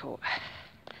difficult,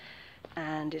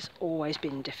 and it's always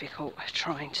been difficult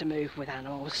trying to move with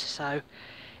animals, so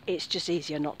it's just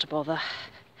easier not to bother.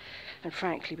 And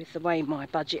frankly, with the way my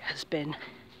budget has been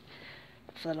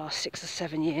for the last 6 or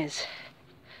 7 years,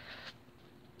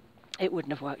 it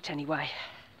wouldn't have worked anyway.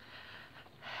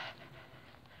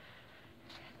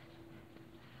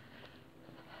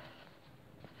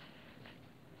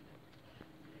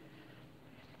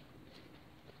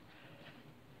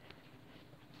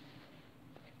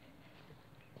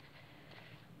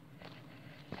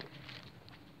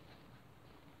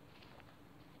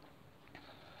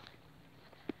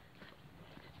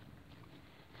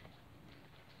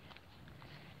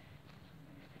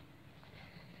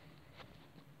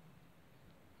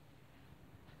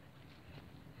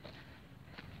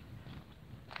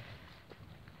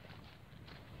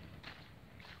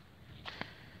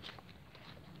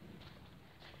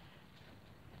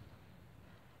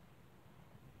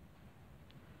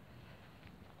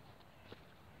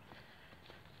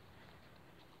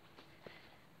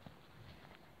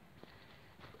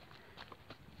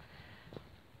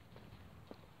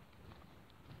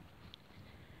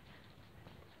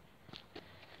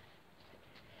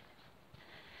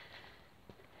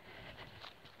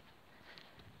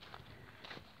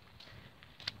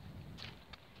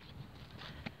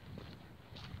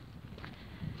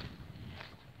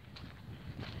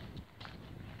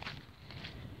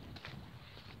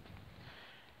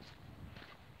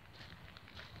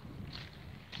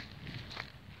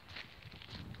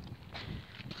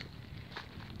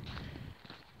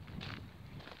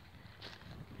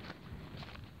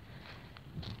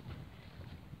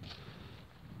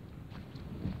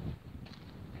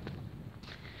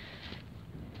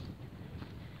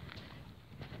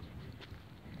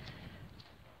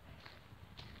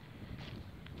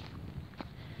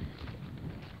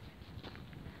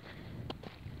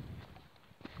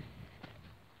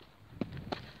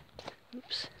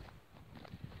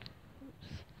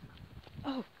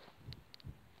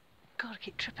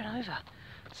 tripping over.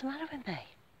 What's the matter with me?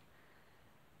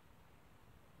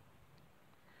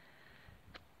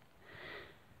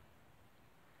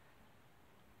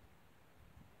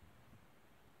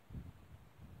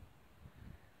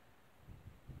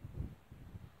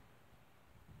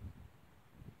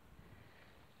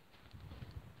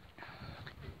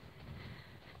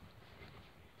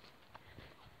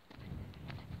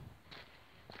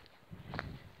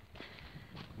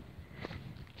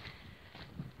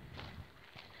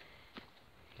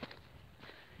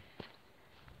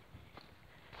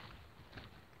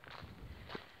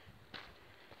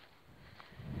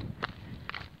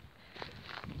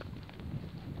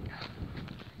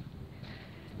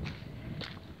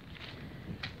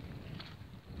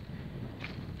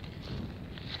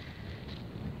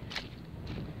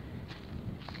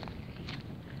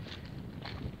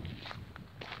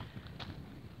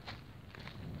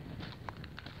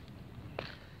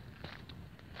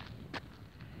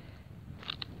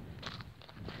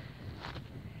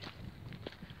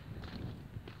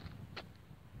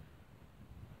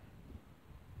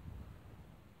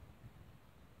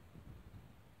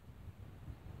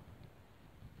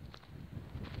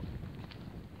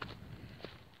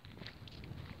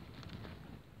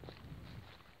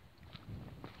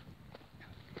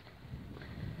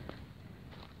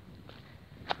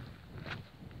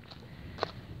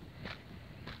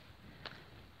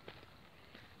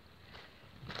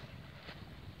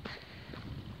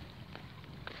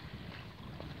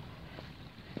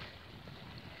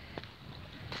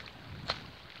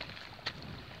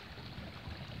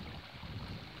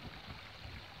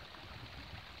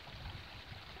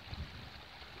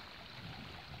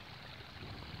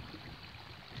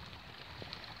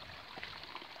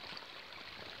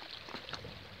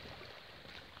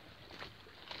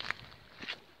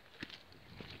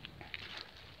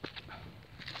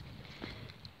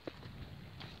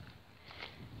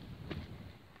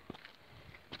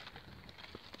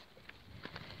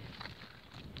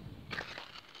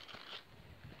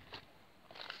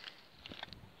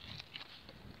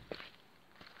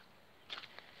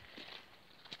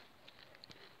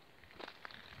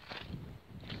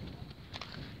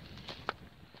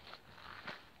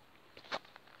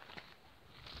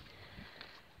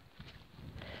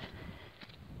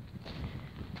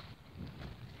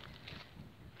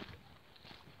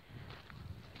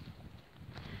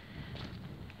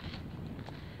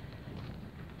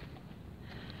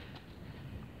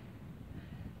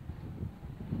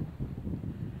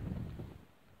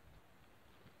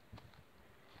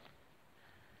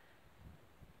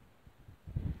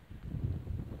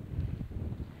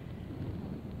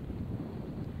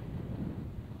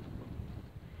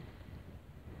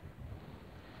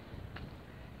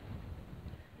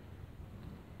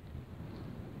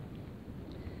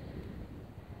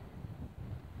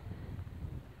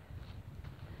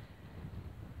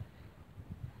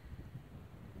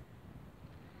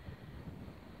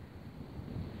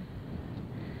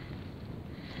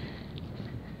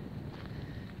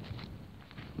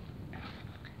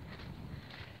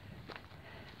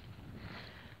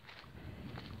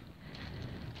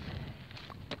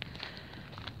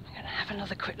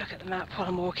 Another quick look at the map while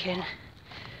I'm walking,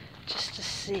 just to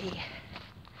see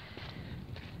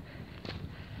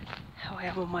how I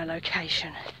am on my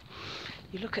location.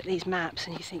 You look at these maps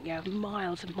and you think you have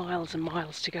miles and miles and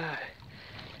miles to go,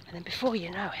 and then before you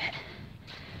know it,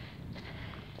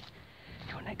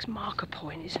 your next marker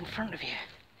point is in front of you.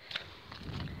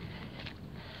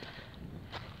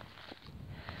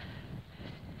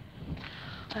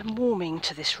 I'm warming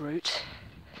to this route.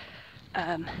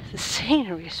 The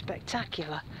scenery is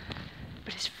spectacular,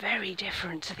 but it's very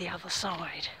different to the other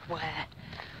side, where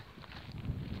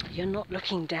you're not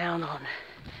looking down on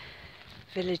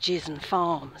villages and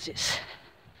farms. It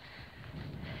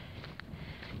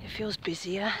feels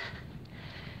busier,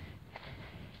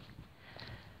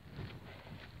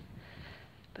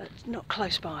 but not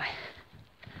close by.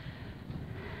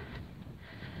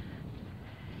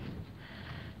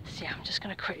 So yeah, I'm just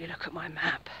going to quickly look at my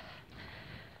map.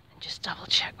 Just double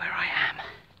check where I am.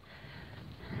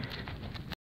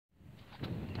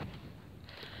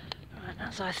 Right,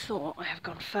 as I thought, I have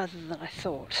gone further than I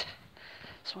thought.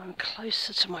 So I'm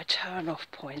closer to my turn-off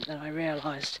point than I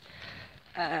realised.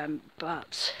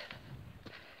 But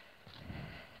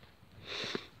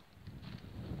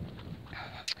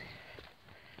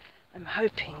I'm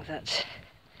hoping that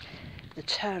the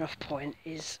turn-off point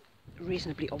is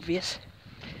reasonably obvious.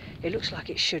 It looks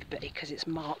like it should be because it's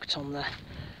marked on the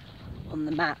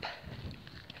map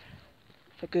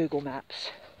for Google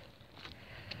Maps,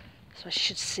 so I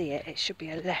should see it. It should be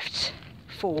a left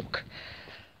fork.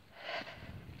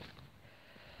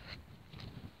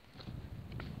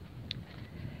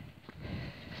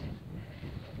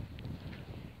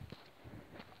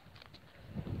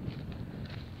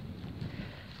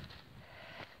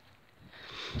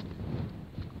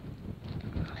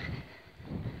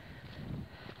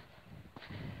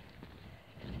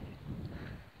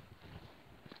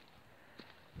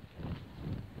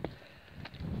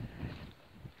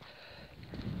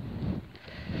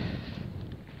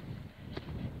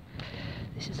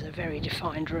 a very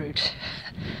defined route.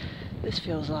 This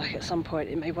feels like at some point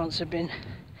it may once have been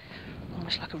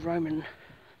almost like a Roman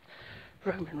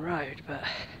road, but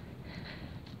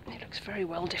it looks very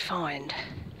well defined.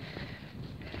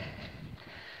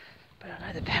 But I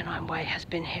know the Pennine Way has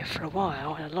been here for a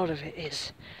while, and a lot of it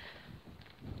is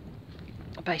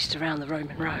based around the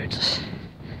Roman roads.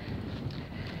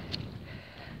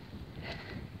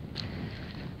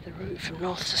 The route from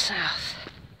north to south,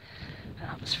 and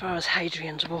up as far as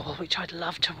Hadrian's Wall, which I'd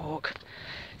love to walk.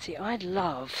 See, I'd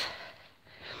love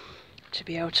to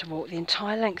be able to walk the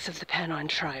entire length of the Pennine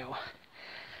Trail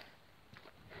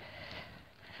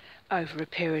over a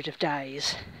period of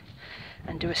days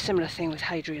and do a similar thing with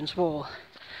Hadrian's Wall,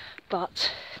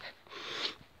 but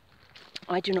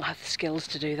I do not have the skills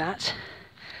to do that.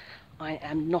 I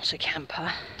am not a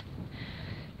camper,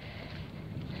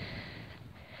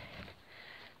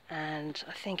 and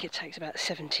I think it takes about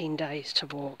 17 days to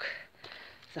walk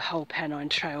the whole Pennine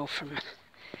Trail from,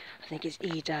 I think it's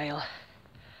Edale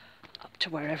up to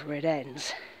wherever it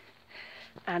ends,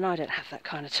 and I don't have that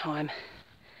kind of time.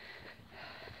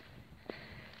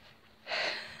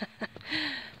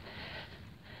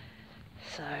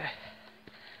 So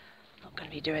I'm not going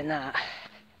to be doing that,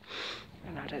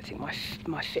 and I don't think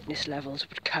my fitness levels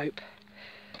would cope.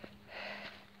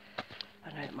 I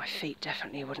know that my feet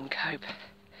definitely wouldn't cope.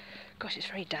 Gosh, it's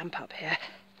very damp up here.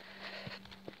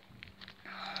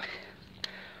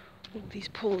 All these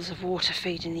pools of water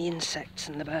feeding the insects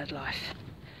and the bird life.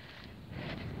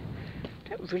 I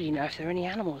don't really know if there are any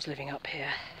animals living up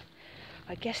here.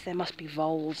 I guess there must be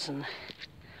voles and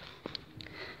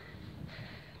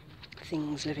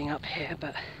things living up here,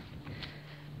 but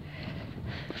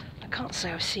I can't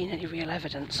say I've seen any real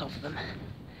evidence of them.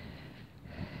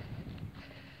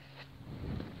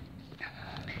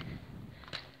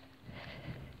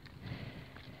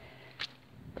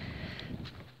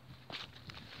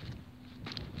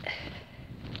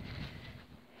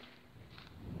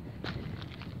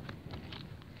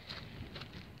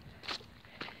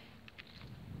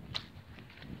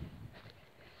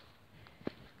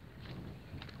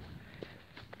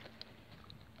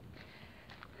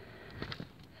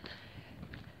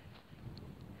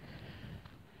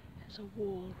 There's a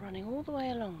wall running all the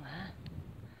way along there.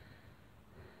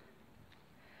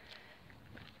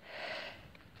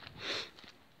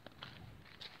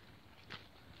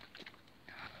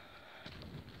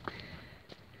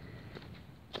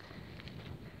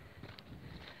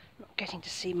 Not getting to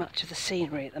see much of the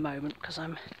scenery at the moment because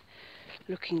I'm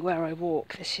looking where I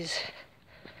walk. It's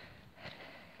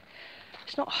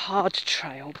not a hard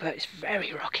trail, but it's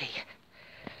very rocky.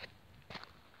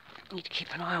 You need to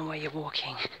keep an eye on where you're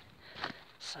walking.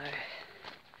 So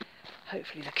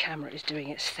hopefully the camera is doing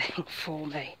its thing for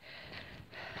me,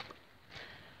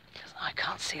 because I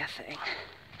can't see a thing.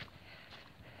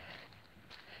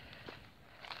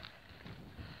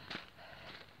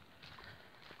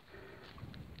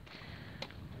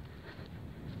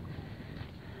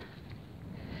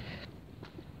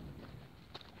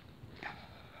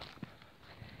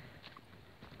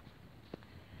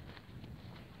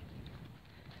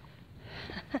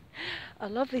 I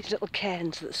love these little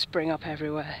cairns that spring up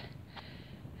everywhere.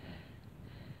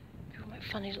 People make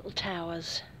funny little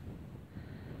towers.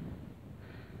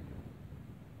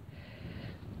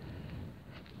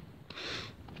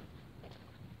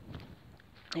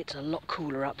 It's a lot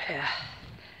cooler up here,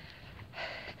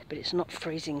 but it's not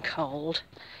freezing cold,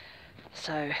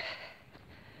 so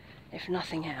if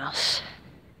nothing else,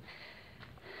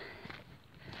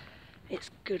 it's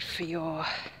good for your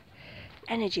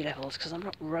energy levels because I'm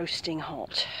not roasting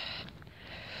hot.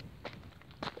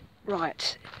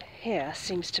 Right, here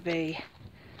seems to be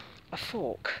a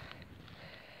fork,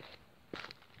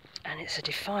 and it's a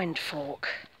defined fork.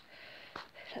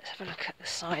 Let's have a look at the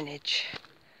signage,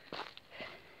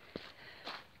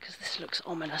 because this looks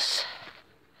ominous.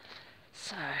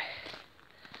 So,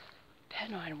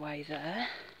 Pennine Way there,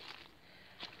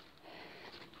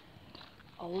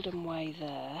 Oldham Way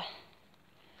there,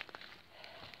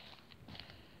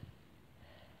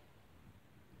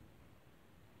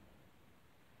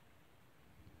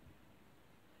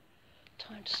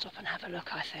 time to stop and have a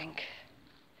look, I think.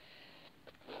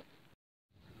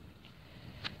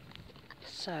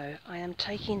 So I am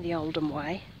taking the Oldham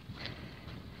Way,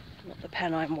 not the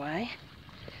Pennine Way,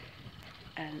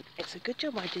 and it's a good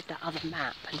job I did that other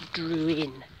map and drew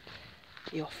in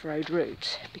the off-road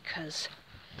route, because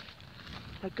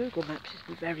my Google Maps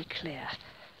is very clear.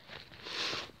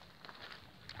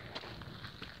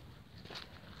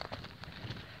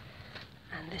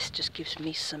 And this just gives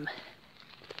me some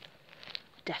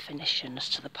definition as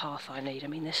to the path I need. I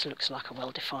mean, this looks like a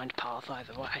well-defined path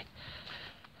either way.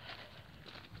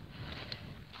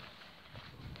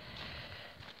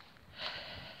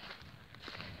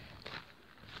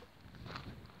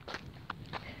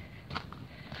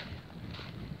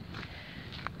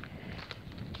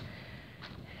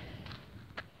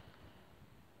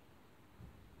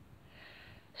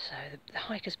 So the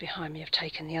hikers behind me have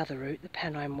taken the other route, the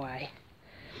Pennine Way.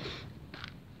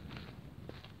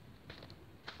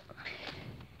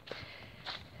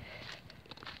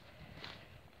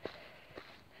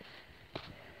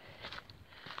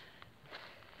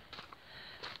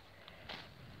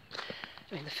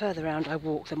 I mean, the further round I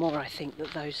walk, the more I think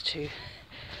that those two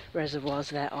reservoirs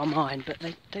there are mine, but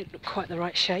they don't look quite the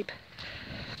right shape.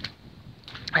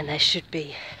 And there should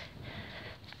be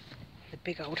the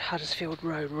big old Huddersfield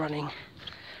Road running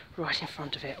right in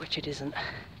front of it, which it isn't.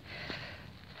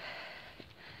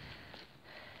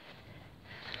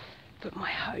 But my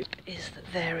hope is that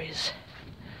there is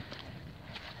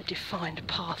a defined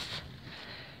path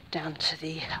down to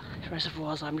the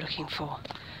reservoirs I'm looking for.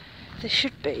 There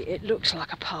should be. It looks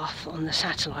like a path on the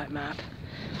satellite map,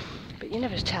 but you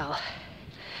never tell.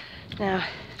 Now,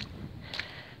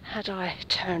 had I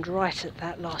turned right at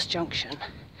that last junction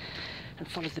and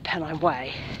followed the Pennine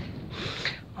Way,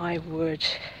 I would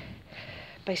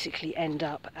basically end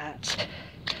up at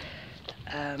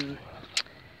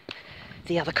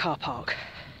the other car park.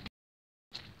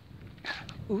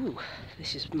 Ooh,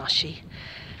 this is mushy.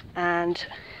 And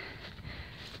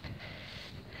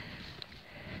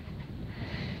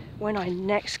when I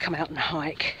next come out and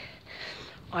hike,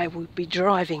 I will be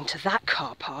driving to that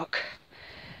car park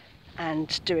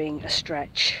and doing a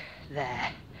stretch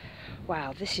there.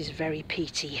 Wow, this is very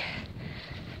peaty.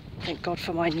 Thank God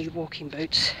for my new walking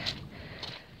boots.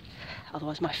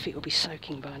 Otherwise my feet will be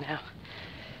soaking by now.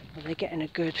 Well, they're getting a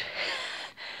good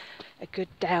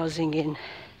dousing in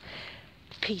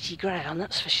peaty ground,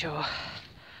 that's for sure.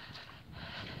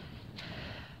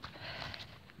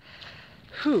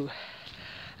 Whew.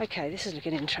 Okay, this is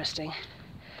looking interesting.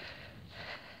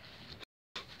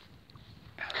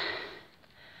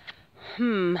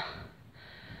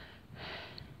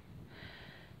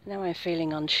 Now I'm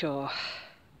feeling unsure.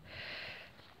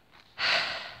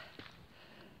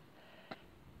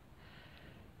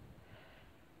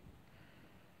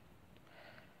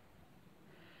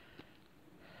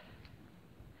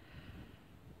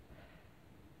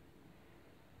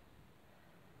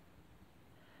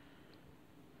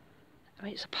 I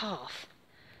mean, it's a path.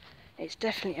 It's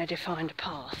definitely a defined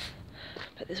path,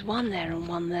 but there's one there and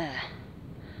one there.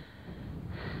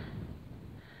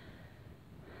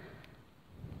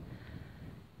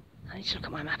 I need to look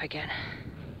at my map again.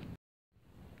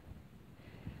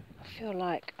 I feel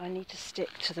like I need to stick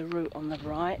to the route on the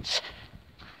right.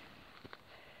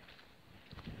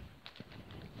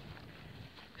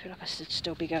 I feel like I should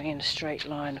still be going in a straight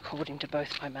line according to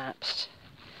both my maps.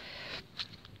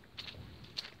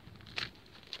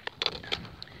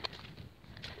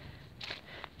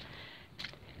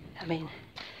 I mean,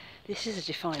 this is a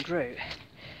defined route.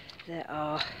 There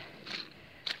are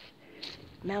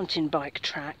mountain bike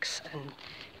tracks and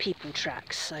people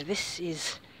tracks, so this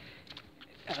is,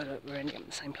 oh look, we're ending up in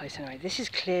the same place anyway. This is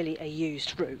clearly a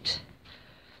used route,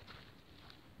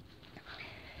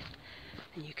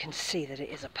 and you can see that it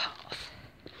is a path.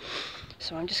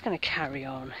 So I'm just going to carry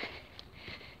on.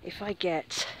 If I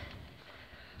get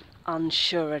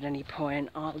unsure at any point,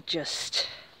 I'll just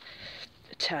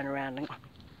turn around and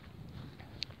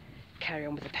carry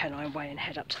on with the Pennine Way and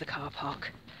head up to the car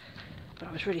park. But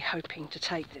I was really hoping to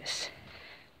take this.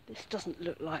 This doesn't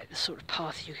look like the sort of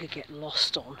path you could get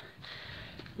lost on.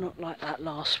 Not like that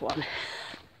last one.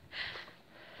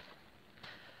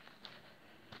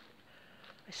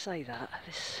 I say that,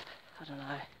 I don't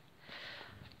know.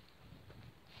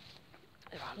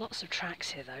 There are lots of tracks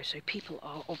here though, so people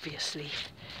are obviously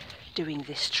doing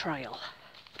this trail.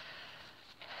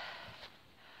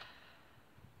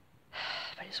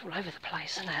 But it's all over the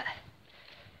place, isn't it?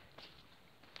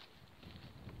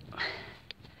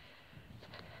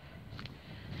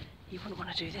 You wouldn't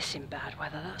want to do this in bad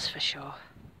weather, that's for sure.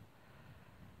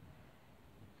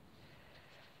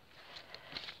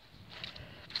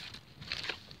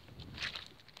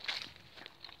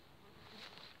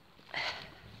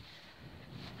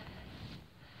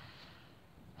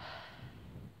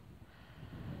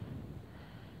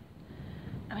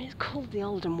 I mean, it's called the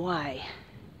Oldham Way.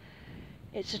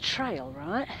 It's a trail,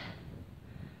 right?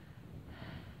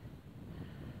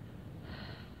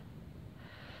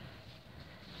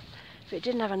 If it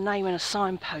didn't have a name and a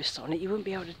signpost on it, you wouldn't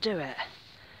be able to do it.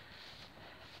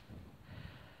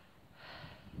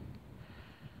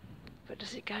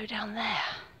 does it go down there?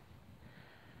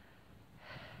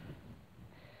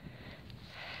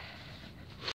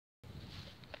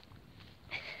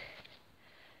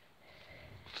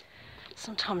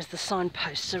 Sometimes the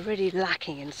signposts are really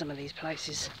lacking in some of these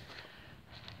places.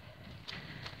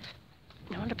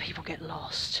 No wonder people get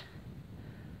lost.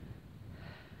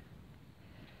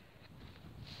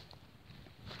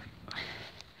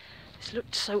 This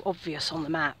looked so obvious on the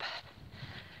map.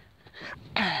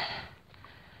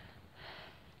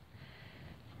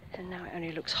 And now it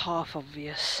only looks half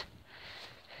obvious.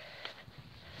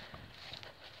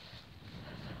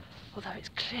 Although it's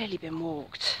clearly been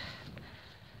walked.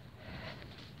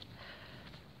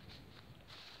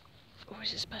 Or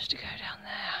is it supposed to go down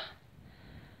there?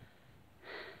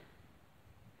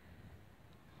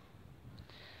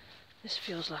 This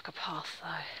feels like a path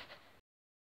though.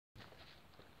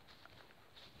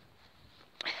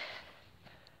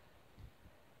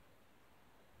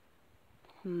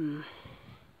 I'm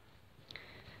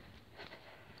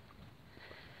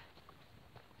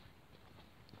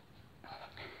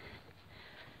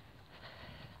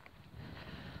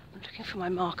looking for my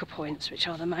marker points, which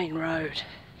are the main road.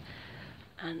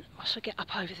 And once I get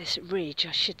up over this ridge,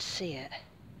 I should see it.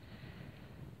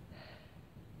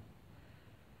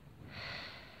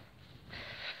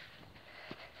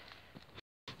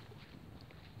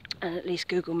 And at least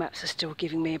Google Maps are still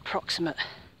giving me approximate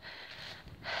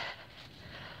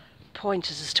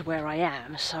pointers as to where I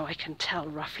am, so I can tell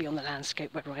roughly on the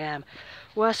landscape where I am.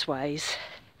 Worst ways,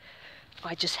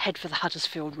 I just head for the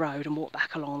Huddersfield Road and walk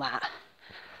back along that.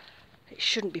 It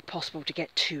shouldn't be possible to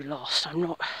get too lost. I'm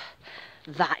not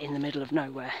that in the middle of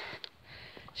nowhere.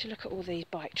 So look at all these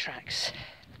bike tracks.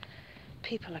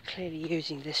 People are clearly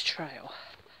using this trail.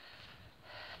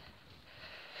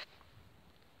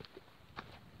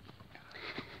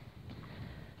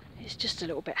 It's just a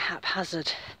little bit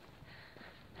haphazard.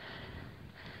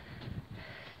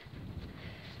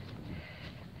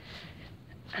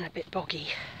 And a bit boggy.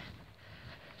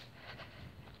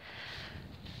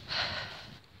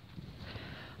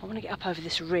 I want to get up over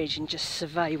this ridge and just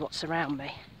survey what's around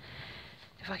me.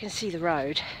 If I can see the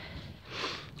road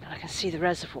and I can see the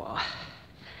reservoir,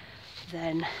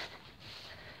 then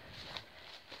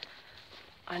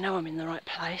I know I'm in the right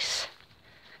place.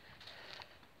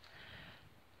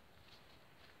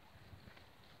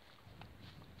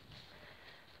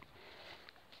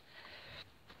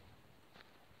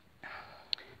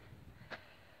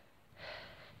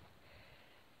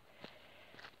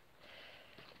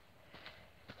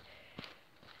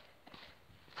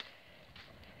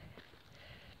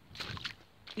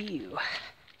 Ew.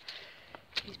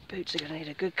 These boots are going to need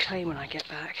a good clean when I get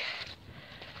back.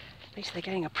 At least they're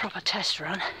getting a proper test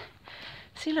run.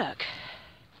 See, look.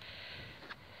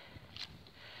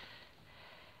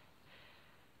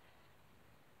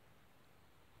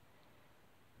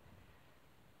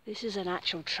 This is an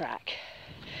actual track.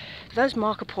 Those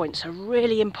marker points are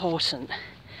really important,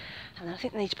 and I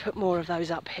think they need to put more of those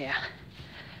up here.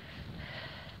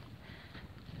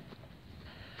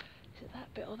 Is it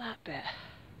that bit or that bit?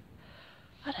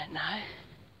 I don't know.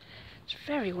 It's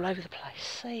very all over the place.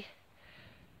 See?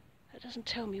 That doesn't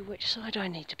tell me which side I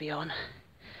need to be on.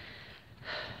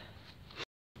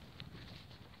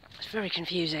 It's very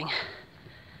confusing.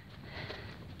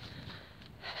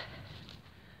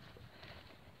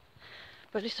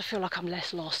 But at least I feel like I'm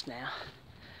less lost now.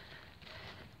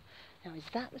 Now, is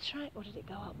that the track or did it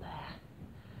go up there?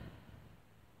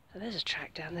 So there's a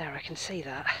track down there, I can see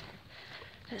that.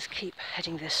 Let's keep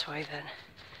heading this way then.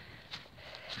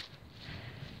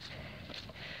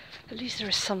 At least there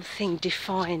is something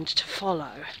defined to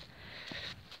follow.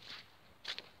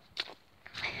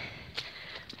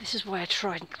 This is why I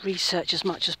try and research as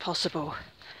much as possible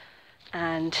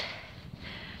and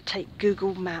take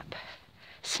Google Map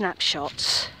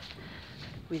snapshots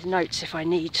with notes if I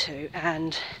need to,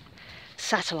 and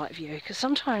satellite view, because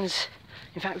sometimes,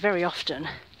 in fact very often,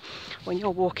 when you're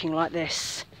walking like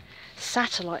this,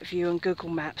 satellite view on Google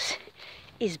Maps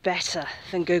is better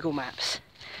than Google Maps,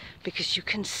 because you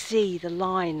can see the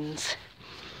lines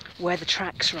where the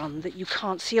tracks run that you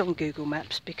can't see on Google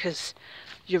Maps because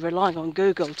you're relying on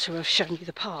Google to have shown you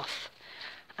the path,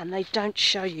 and they don't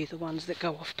show you the ones that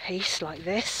go off piste like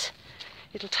this.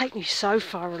 It'll take me so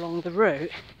far along the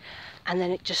route and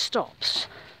then it just stops.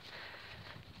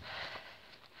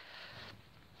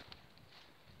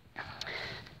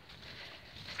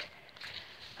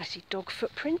 I see dog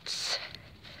footprints.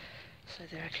 So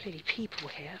there are clearly people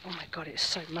here. Oh my god, it's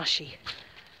so mushy.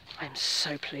 I'm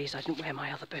so pleased I didn't wear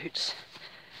my other boots.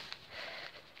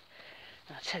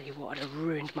 And I tell you what, I'd have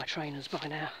ruined my trainers by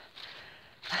now.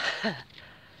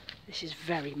 This is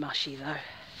very mushy though.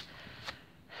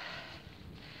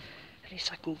 At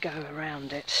least I can go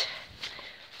around it.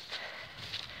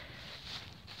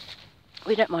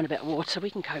 We don't mind a bit of water, we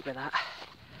can cope with that.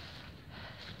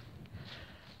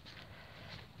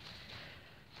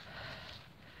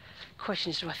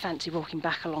 Question is, do I fancy walking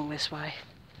back along this way?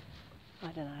 I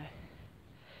don't know.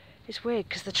 It's weird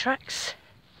because the tracks,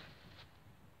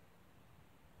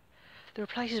 there are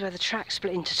places where the tracks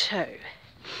split into two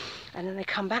and then they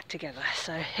come back together,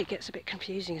 so it gets a bit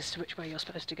confusing as to which way you're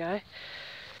supposed to go.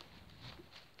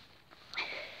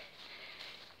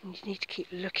 And you need to keep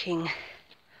looking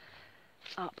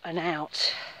up and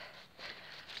out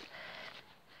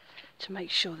to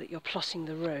make sure that you're plotting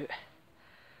the route.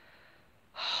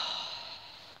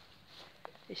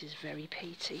 This is very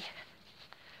peaty.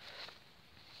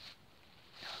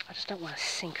 I just don't want to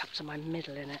sink up to my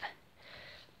middle in it.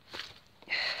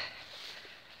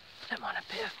 I don't want a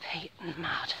bit of peat and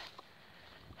mud.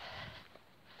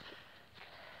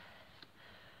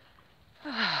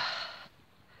 I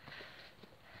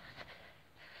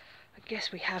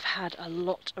guess we have had a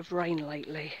lot of rain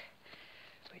lately,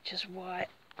 which is why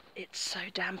it's so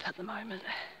damp at the moment.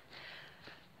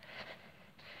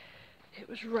 It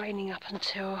was raining up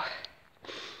until, I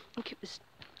think it was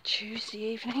Tuesday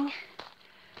evening,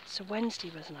 so Wednesday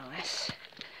was nice,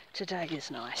 today is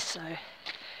nice, so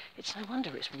it's no wonder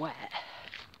it's wet.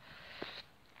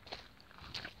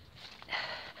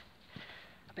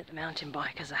 I bet the mountain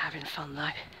bikers are having fun though,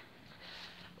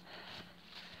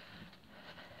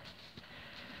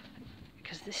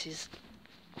 because this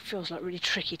feels like really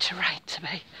tricky terrain to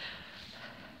me.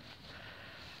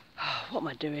 Oh, what am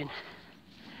I doing?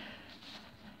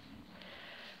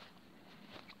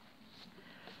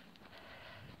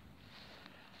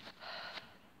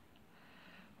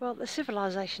 Well, there's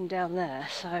civilization down there,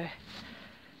 so,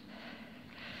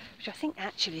 which I think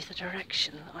actually is the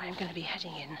direction that I am going to be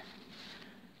heading in.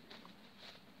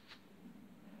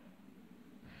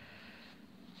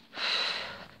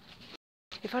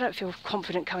 If I don't feel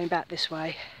confident coming back this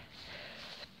way,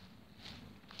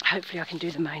 hopefully I can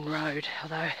do the main road,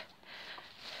 although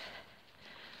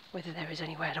whether there is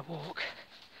anywhere to walk,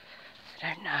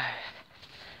 I don't know.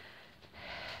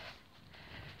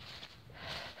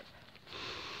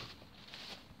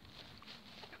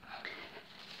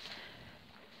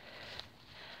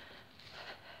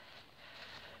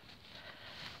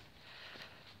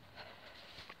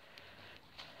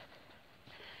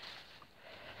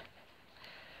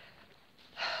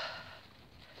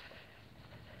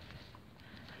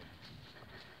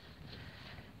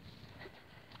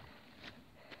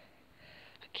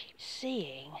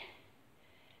 Seeing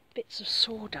bits of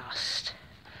sawdust.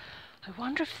 I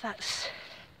wonder if that's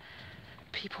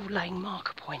people laying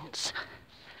marker points.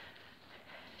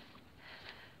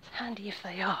 It's handy if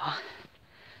they are.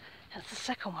 That's the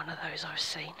second one of those I've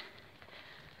seen.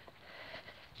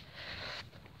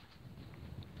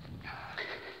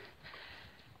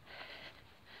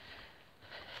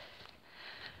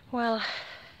 Well,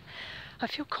 I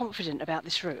feel confident about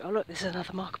this route. Oh look, there's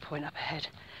another marker point up ahead.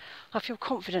 I feel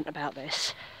confident about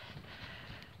this.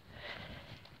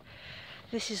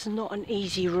 This is not an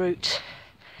easy route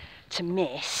to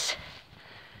miss.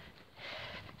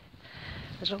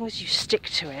 As long as you stick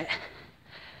to it,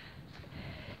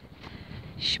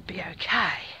 you should be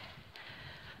okay.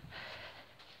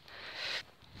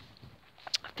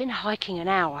 I've been hiking an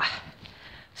hour,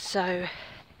 so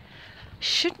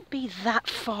shouldn't be that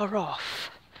far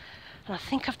off. And I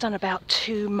think I've done about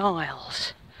 2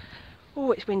 miles.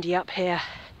 Oh, it's windy up here.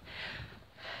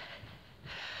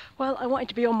 Well, I wanted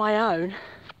to be on my own.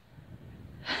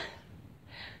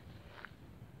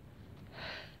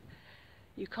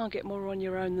 You can't get more on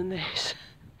your own than this.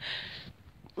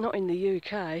 Not in the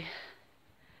UK.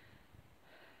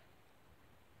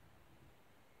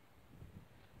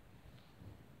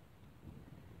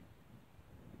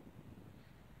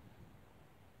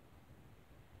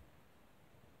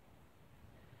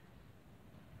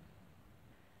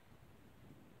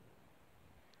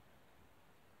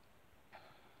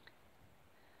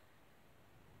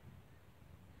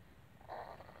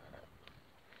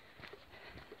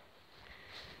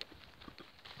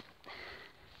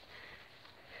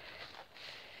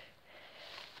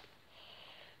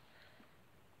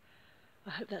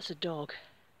 I hope that's a dog.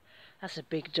 That's a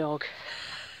big dog.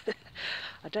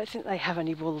 I don't think they have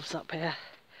any wolves up here.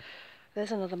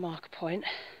 There's another marker point.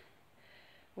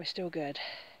 We're still good.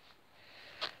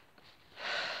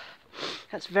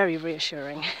 That's very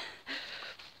reassuring.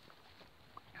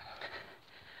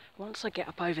 Once I get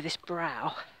up over this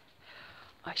brow,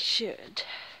 I should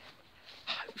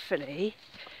hopefully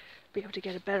be able to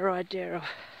get a better idea of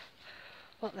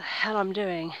what the hell I'm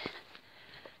doing.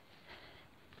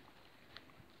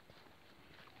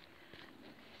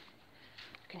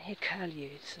 I can hear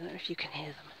curlews, I don't know if you can hear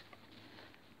them.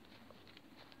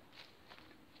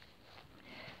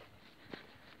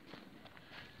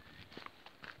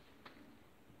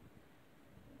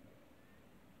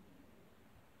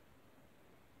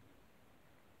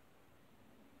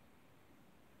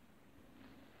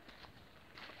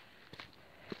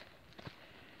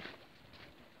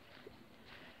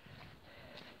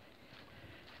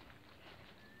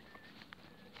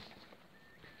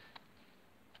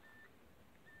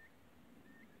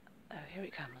 Oh, here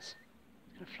it comes.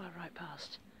 It's going to fly right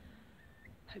past.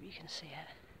 Hope you can see it.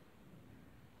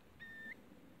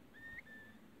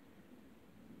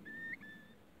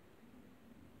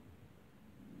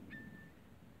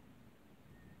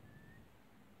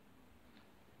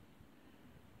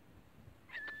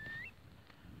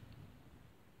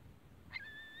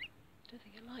 I don't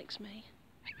think it likes me.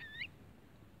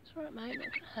 It's alright, mate, I'm not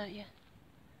going to hurt you.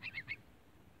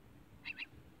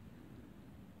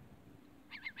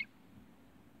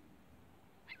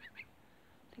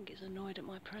 I think it's annoyed at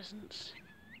my presence.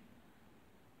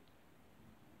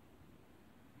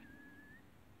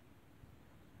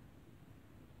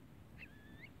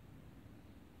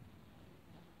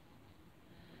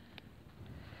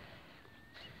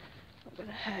 Not going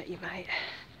to hurt you, mate.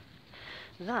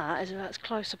 That is about as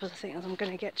close up as I think as I'm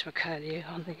going to get to a curlew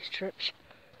on these trips.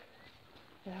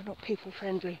 They're not people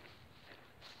friendly.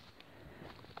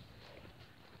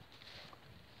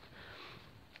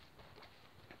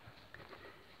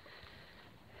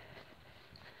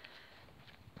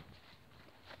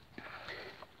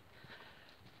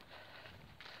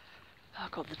 Oh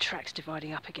god, the track's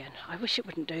dividing up again. I wish it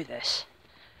wouldn't do this.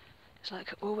 It's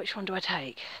like, well, which one do I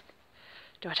take?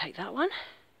 Do I take that one?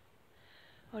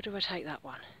 Or do I take that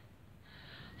one?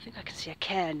 I think I can see a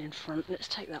cairn in front. Let's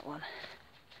take that one.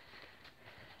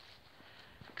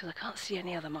 Because I can't see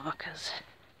any other markers.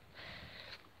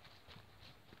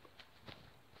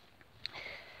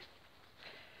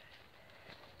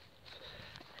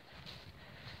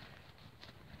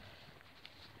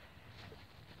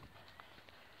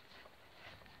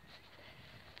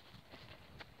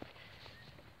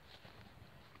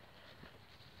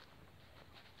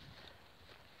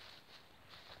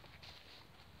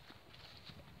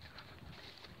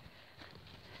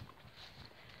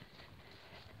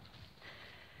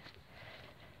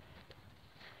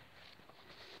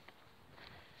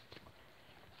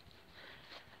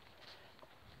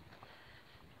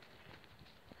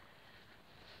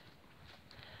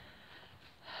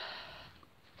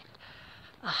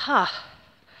 Aha!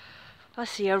 I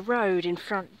see a road in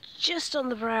front, just on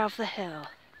the brow of the hill.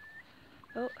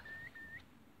 Oh,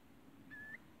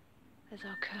 there's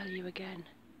our curlew again.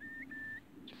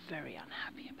 He's very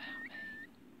unhappy about me.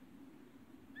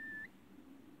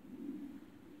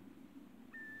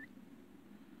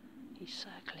 He's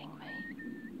circling me.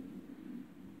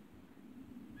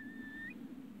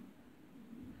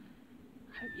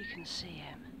 I hope you can see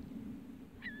him.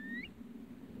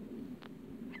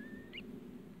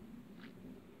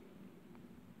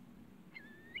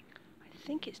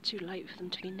 I think it's too late for them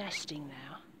to be nesting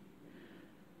now,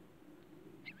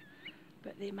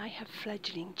 but they may have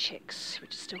fledgling chicks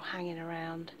which are still hanging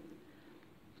around.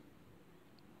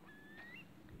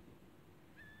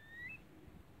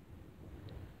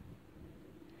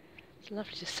 It's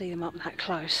lovely to see them up that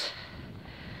close.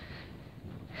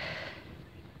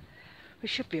 We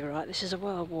should be alright. This is a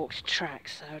well walked track,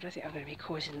 so I don't think I'm going to be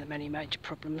causing them any major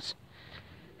problems.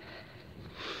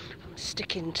 I'm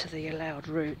sticking to the allowed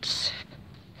routes.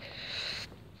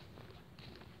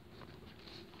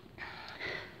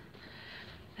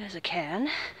 There's a cairn.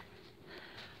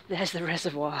 There's the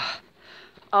reservoir.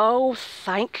 Oh,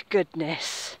 thank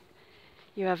goodness.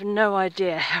 You have no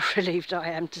idea how relieved I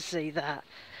am to see that.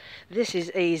 This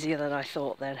is easier than I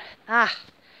thought then. Ah,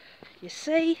 you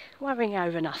see, worrying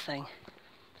over nothing.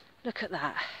 Look at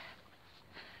that.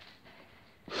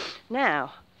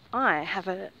 Now, I have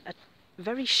a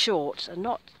very short and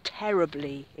not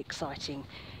terribly exciting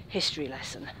history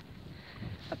lesson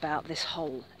about this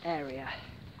whole area.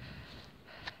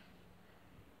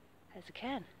 There's a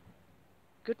cairn.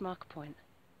 Good marker point.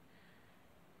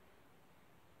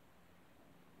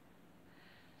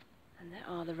 And there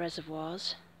are the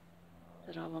reservoirs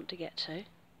that I want to get to.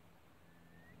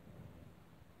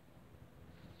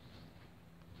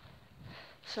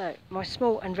 So, my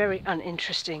small and very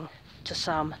uninteresting to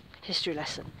some history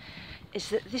lesson is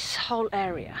that this whole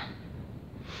area,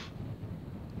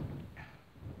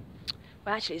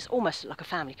 well actually it's almost like a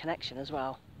family connection as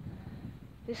well.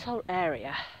 This whole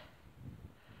area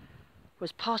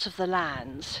was part of the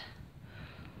lands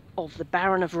of the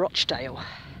Baron of Rochdale.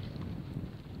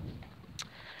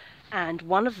 And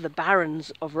one of the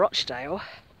barons of Rochdale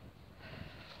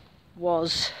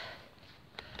was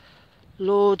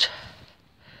Lord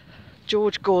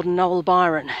George Gordon Noel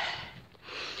Byron.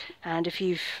 And if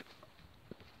you've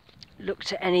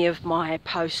looked at any of my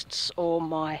posts or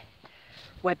my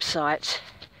website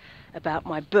about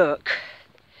my book,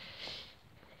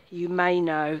 you may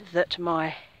know that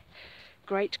my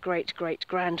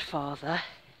great-great-great-grandfather,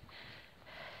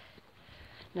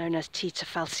 known as Tita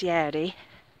Falsieri,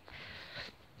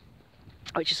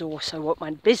 which is also what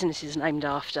my business is named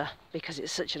after because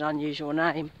it's such an unusual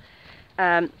name,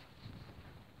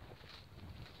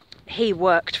 he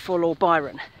worked for Lord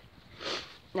Byron.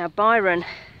 Now Byron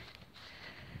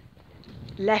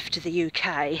left the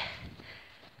UK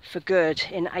for good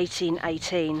in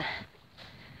 1818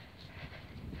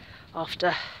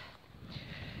 after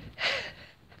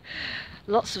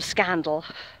lots of scandal,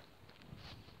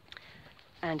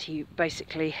 and he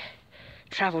basically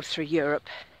travelled through Europe,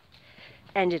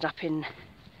 ended up in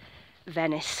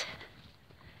Venice.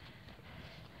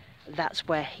 That's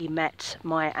where he met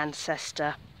my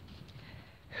ancestor,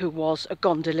 who was a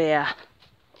gondolier,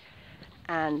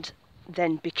 and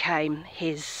then became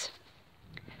his,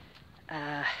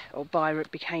 Byron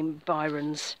became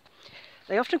Byron's.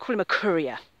 They often call him a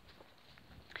courier,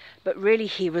 but really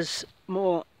he was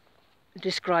more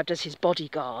described as his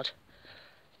bodyguard,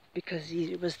 because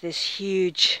he was this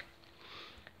huge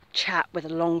chap with a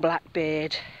long black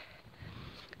beard.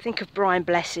 Think of Brian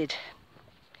Blessed,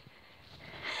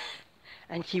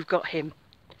 and you've got him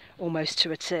almost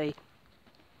to a T.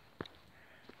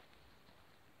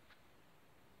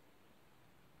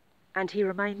 And he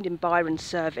remained in Byron's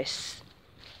service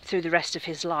through the rest of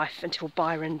his life until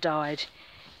Byron died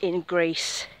in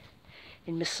Greece,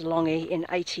 in Missolonghi, in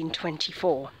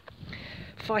 1824,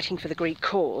 fighting for the Greek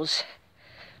cause,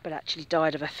 but actually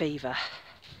died of a fever,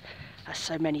 as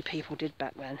so many people did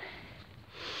back then.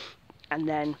 And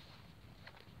then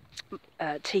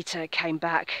Tita came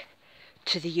back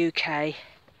to the UK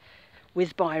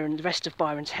with Byron, the rest of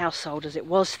Byron's household as it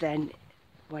was then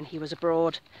when he was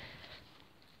abroad,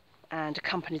 and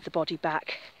accompanied the body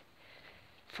back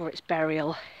for its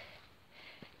burial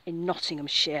in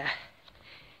Nottinghamshire,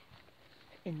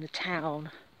 in the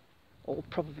town, or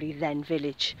probably then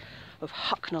village, of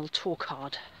Hucknall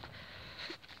Torkard.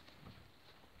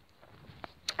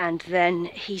 And then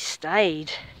he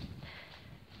stayed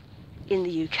in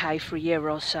the UK for a year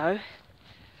or so,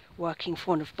 working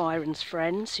for one of Byron's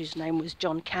friends, whose name was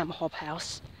John Cam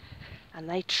Hobhouse, and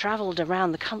they travelled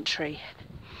around the country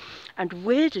and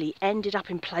weirdly ended up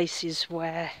in places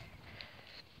where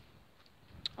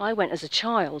I went as a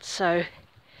child. So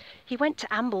he went to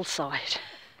Ambleside,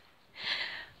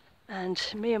 and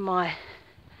me and my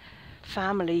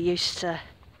family used to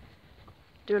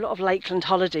do a lot of Lakeland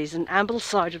holidays, and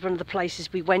Ambleside was one of the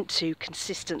places we went to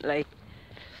consistently.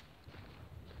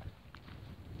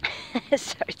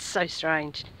 So it's so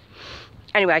strange.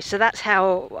 Anyway, so that's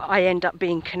how I end up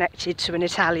being connected to an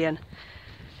Italian,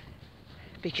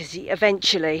 because he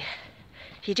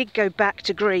did go back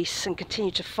to Greece and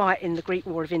continue to fight in the Greek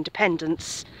War of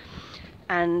Independence,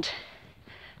 and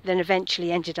then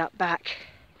eventually ended up back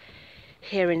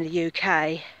here in the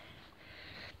UK.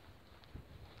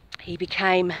 He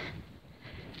became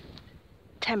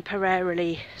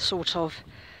temporarily sort of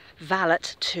valet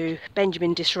to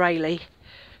Benjamin Disraeli,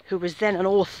 who was then an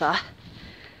author,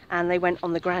 and they went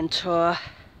on the Grand Tour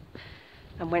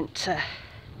and went to,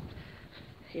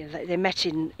 they met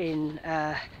in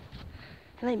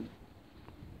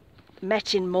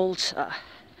Malta,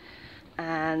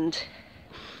 and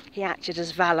he acted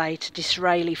as valet to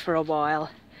Disraeli for a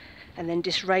while, and then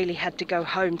Disraeli had to go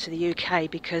home to the UK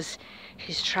because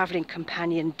his travelling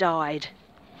companion died.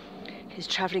 His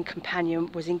travelling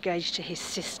companion was engaged to his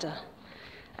sister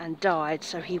and died,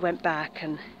 so he went back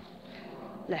and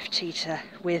left Tita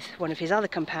with one of his other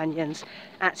companions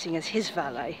acting as his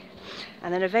valet.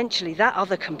 And then eventually that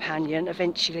other companion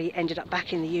ended up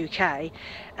back in the UK,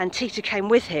 and Tita came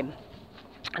with him.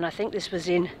 And I think this was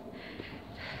in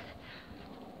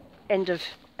end of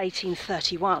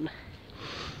 1831.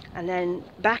 And then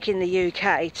back in the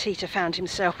UK, Tita found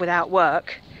himself without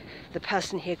work. The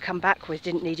person he had come back with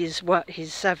didn't need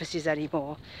his services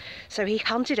anymore. So he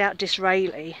hunted out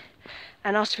Disraeli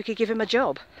and asked if he could give him a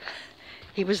job.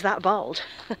 He was that bold.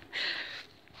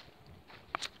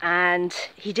 And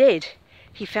he did.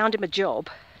 He found him a job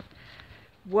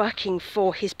working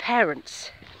for his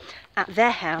parents at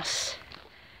their house,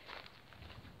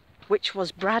 which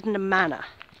was Bradnam Manor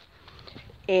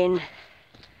in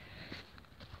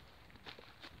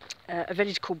a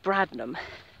village called Bradnam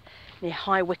near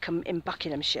High Wycombe in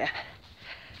Buckinghamshire,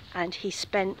 and he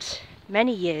spent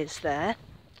many years there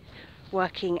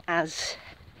working as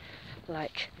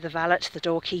like the valet, the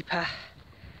doorkeeper,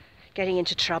 getting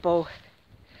into trouble.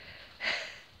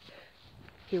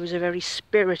 He was a very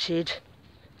spirited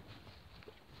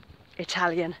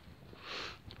Italian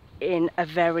in a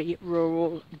very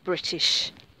rural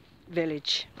British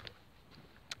village.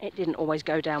 It didn't always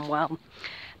go down well,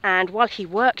 and while he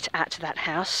worked at that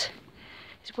house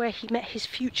is where he met his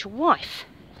future wife,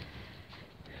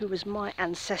 who was my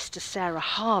ancestor Sarah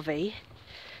Harvey,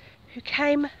 who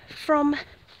came from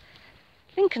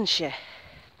Lincolnshire.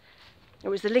 It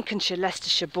was the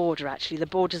Lincolnshire-Leicestershire border actually. The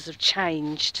borders have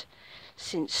changed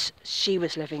since she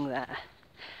was living there,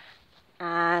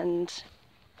 and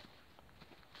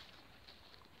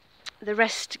the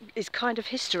rest is kind of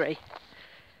history.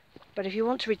 But if you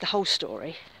want to read the whole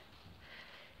story,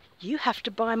 you have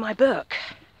to buy my book.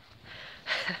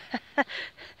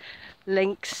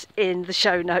 Links in the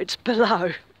show notes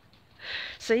below.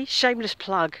 See, shameless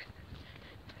plug.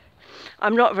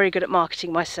 I'm not very good at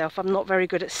marketing myself. I'm not very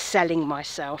good at selling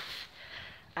myself.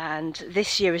 And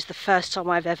this year is the first time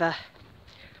I've ever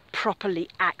properly,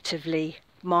 actively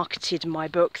marketed my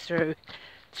book through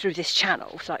this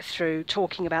channel, like through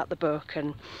talking about the book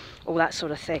and all that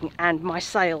sort of thing. And my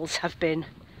sales have been,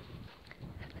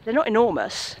 they're not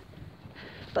enormous,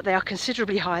 but they are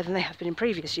considerably higher than they have been in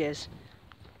previous years,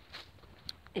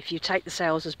 if you take the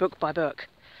sales as book by book.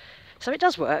 So it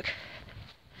does work,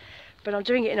 but I'm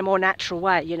doing it in a more natural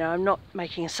way. You know, I'm not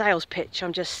making a sales pitch.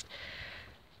 I'm just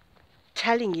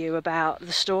telling you about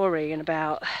the story and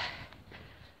about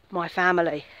my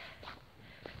family.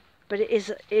 But it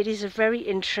is a very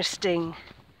interesting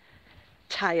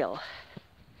tale,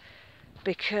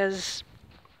 because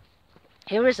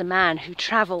here is a man who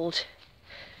travelled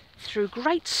through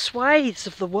great swathes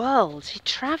of the world. He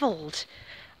travelled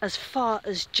as far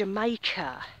as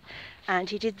Jamaica, and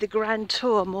he did the Grand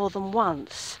Tour more than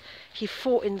once. He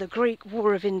fought in the Greek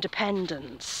War of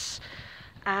Independence,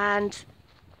 and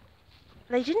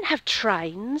they didn't have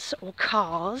trains or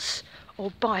cars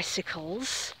or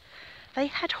bicycles. They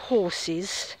had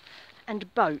horses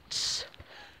and boats.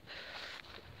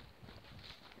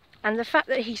 And the fact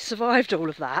that he survived all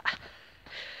of that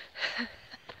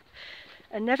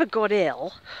and never got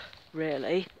ill,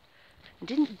 really, and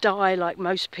didn't die like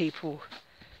most people,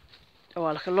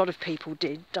 or like a lot of people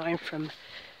did, dying from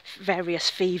various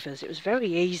fevers. It was very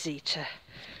easy to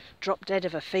drop dead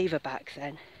of a fever back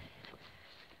then.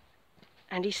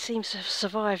 And he seems to have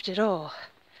survived it all.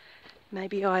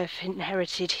 Maybe I've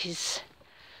inherited his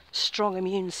strong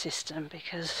immune system,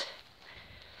 because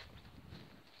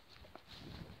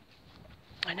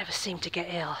I never seem to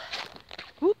get ill.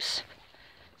 Oops.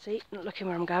 See, not looking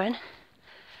where I'm going.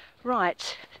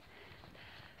 Right.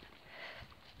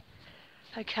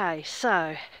 Okay,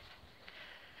 so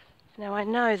now I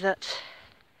know that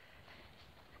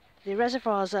the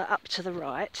reservoirs are up to the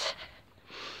right,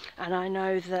 and I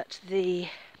know that the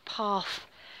path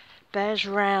bears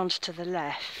round to the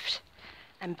left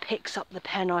and picks up the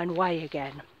Pennine Way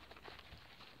again,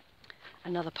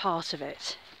 another part of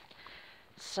it.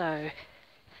 So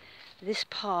this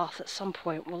path at some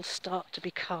point will start to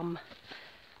become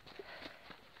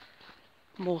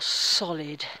more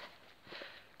solid,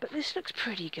 but this looks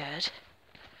pretty good.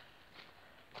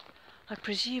 I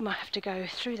presume I have to go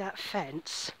through that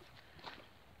fence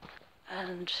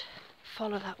and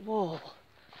follow that wall,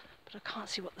 but I can't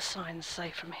see what the signs say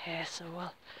from here, so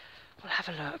we'll have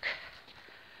a look.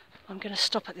 I'm going to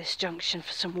stop at this junction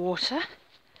for some water.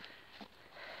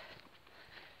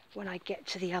 When I get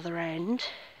to the other end,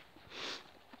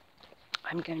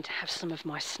 I'm going to have some of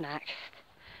my snack.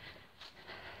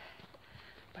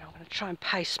 But I'm going to try and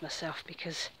pace myself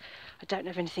because I don't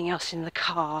have anything else in the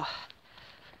car.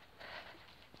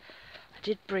 I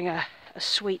did bring a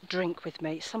sweet drink with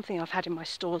me. It's something I've had in my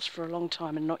stores for a long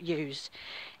time and not used.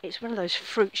 It's one of those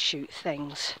fruit shoot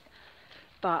things,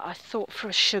 but I thought for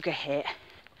a sugar hit,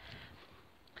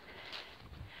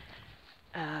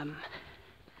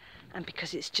 and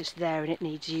because it's just there and it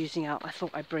needs using up, I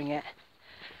thought I'd bring it.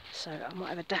 So I might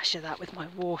have a dash of that with my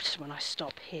water when I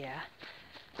stop here.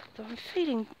 Though I'm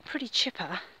feeling pretty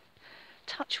chipper.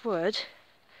 Touch wood,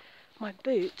 my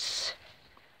boots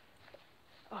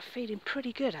are feeling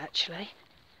pretty good actually.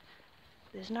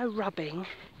 There's no rubbing.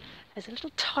 There's a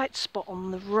little tight spot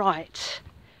on the right,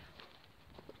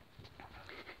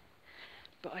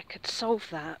 but I could solve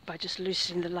that by just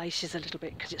loosening the laces a little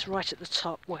bit, because it's right at the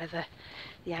top where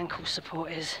the ankle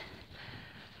support is.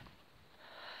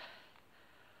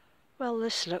 Well,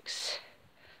 this looks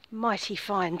mighty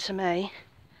fine to me.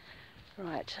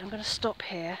 Right, I'm going to stop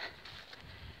here.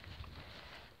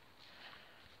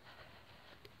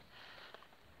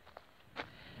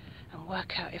 And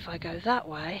work out if I go that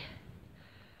way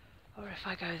or if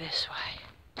I go this way.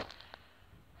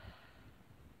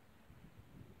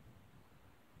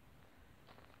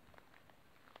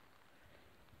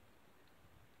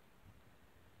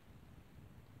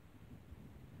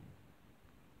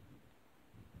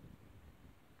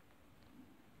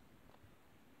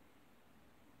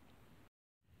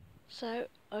 So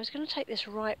I was going to take this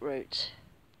right route,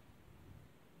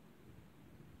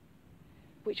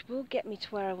 which will get me to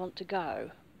where I want to go,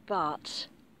 but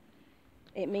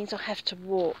it means I have to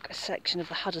walk a section of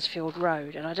the Huddersfield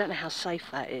Road, and I don't know how safe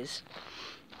that is.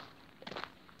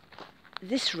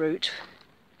 This route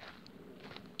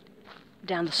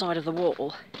down the side of the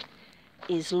wall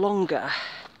is longer,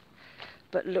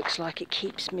 but looks like it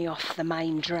keeps me off the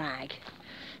main drag.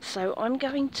 So I'm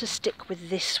going to stick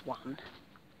with this one.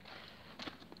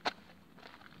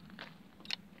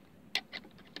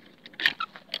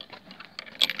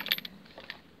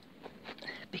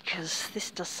 Because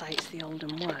this does say it's the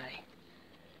Oldham Way.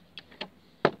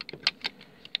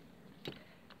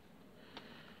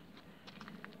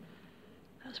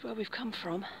 That's where we've come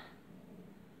from.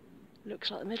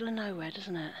 Looks like the middle of nowhere,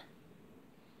 doesn't it?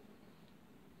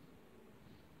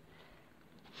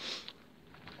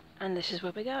 And this is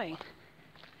where we're going.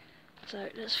 So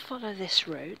let's follow this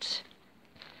route.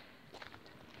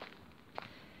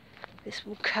 This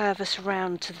will curve us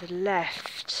round to the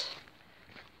left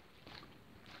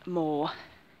more,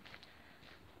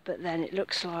 but then it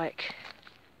looks like,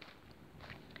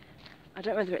 I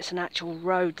don't know whether it's an actual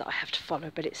road that I have to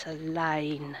follow, but it's a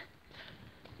lane,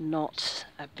 not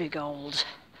a big old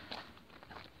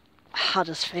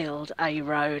Huddersfield A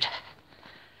road.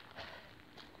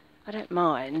 I don't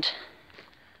mind.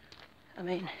 I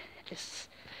mean, it's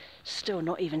still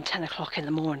not even 10 o'clock in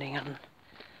the morning and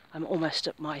I'm almost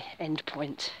at my end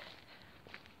point.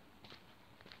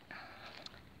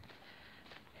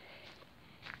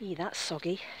 Eee, that's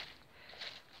soggy.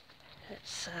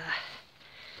 Let's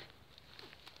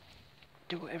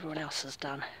do what everyone else has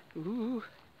done. Ooh,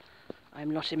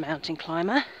 I'm not a mountain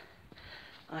climber.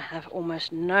 I have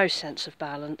almost no sense of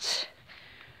balance,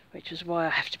 which is why I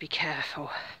have to be careful,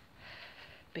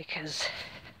 because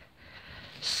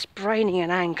spraining an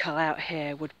ankle out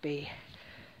here would be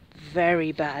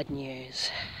very bad news.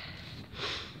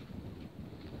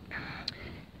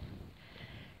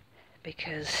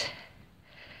 Because,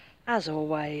 as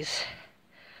always,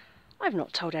 I've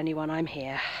not told anyone I'm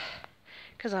here,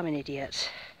 because I'm an idiot.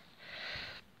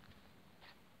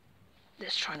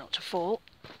 Let's try not to fall.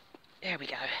 There we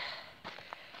go.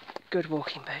 Good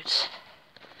walking boots.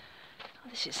 Oh,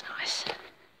 this is nice.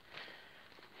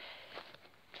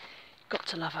 Got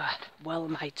to love a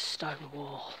well-made stone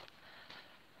wall.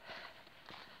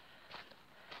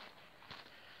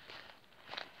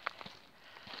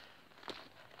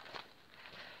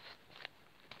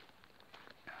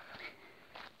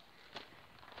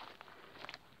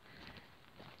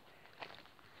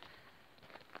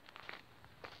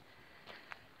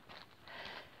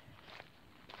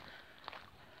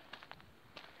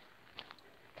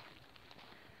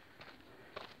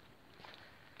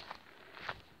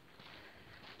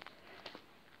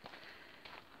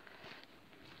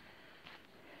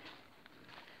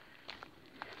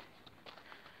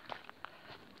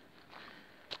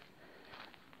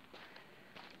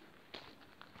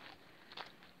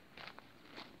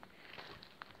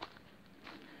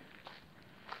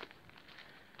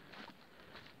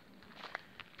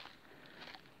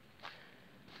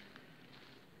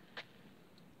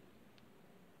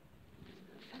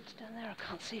 Down there I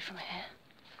can't see from here.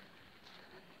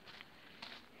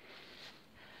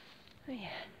 Oh yeah,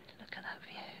 look at that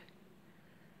view.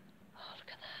 Oh, look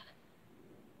at that.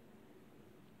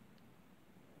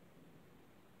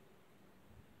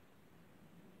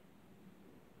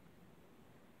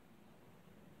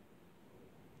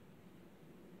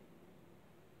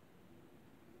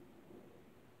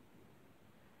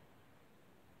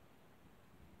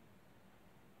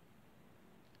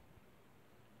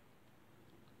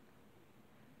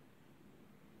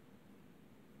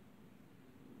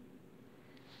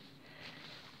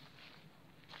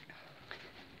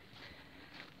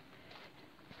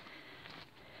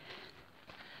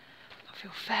 I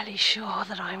feel fairly sure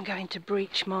that I'm going to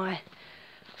breach my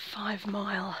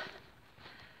 5-mile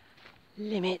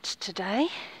limit today,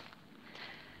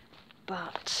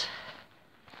 but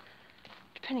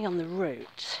depending on the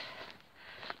route,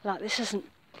 like this hasn't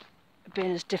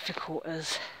been as difficult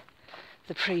as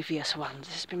the previous ones.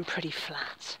 It's been pretty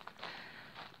flat,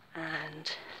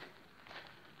 and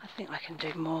I think I can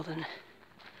do more than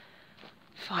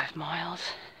 5 miles.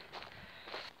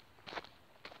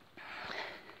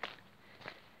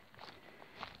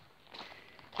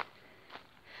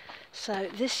 So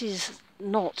this is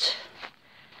not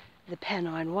the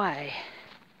Pennine Way.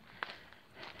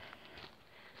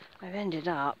 I've ended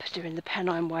up doing the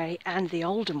Pennine Way and the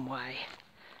Oldham Way.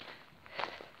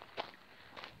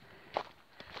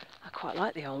 I quite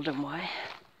like the Oldham Way.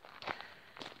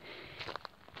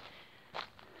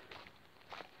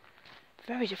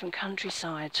 Very different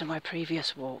countryside to my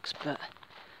previous walks,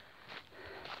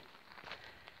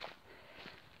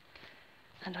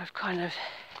 and I've kind of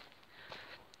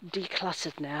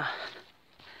decluttered now.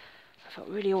 I felt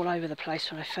really all over the place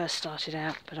when I first started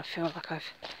out, but I feel like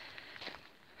I've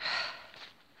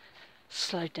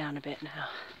slowed down a bit now.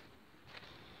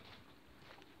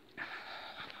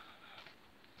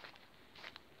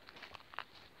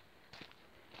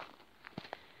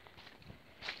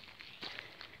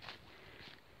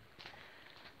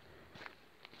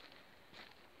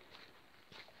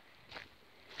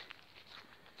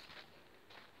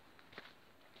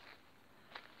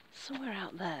 Somewhere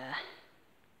out there.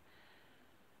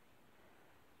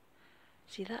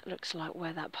 See, that looks like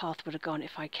where that path would have gone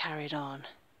if I carried on.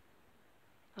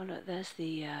 Oh look, there's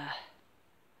the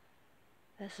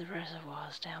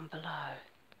reservoirs down below.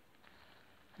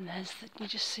 And you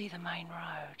just see the main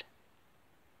road.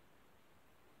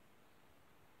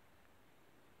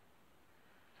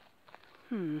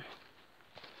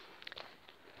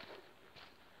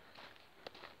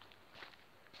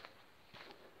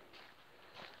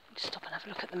 Stop and have a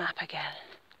look at the map again.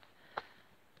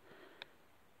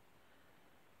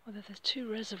 Well, there's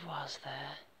 2 reservoirs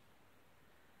there.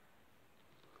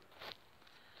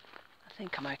 I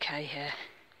think I'm okay here.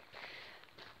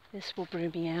 This will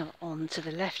bring me out onto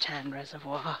the left-hand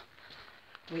reservoir,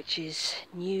 which is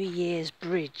New Year's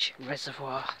Bridge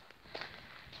Reservoir.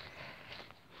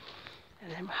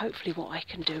 And then hopefully what I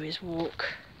can do is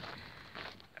walk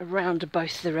around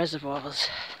both the reservoirs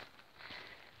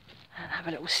and have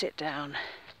a little sit down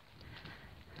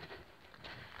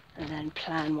and then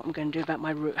plan what I'm going to do about my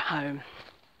route home.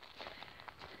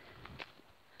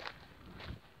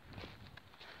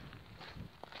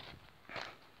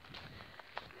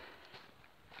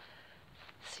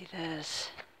 See, there's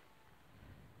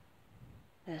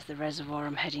the reservoir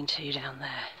I'm heading to down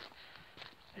there.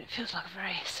 But it feels like a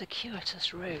very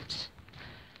circuitous route.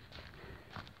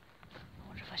 I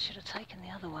wonder if I should have taken the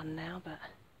other one now, but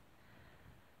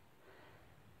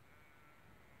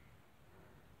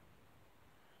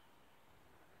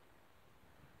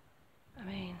I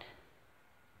mean,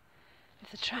 if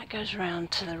the track goes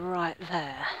round to the right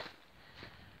there,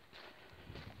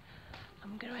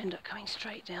 I'm going to end up coming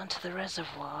straight down to the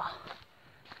reservoir.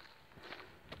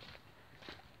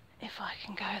 If I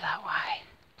can go that way.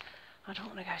 I don't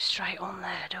want to go straight on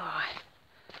there, do I?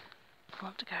 I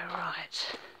want to go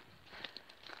right.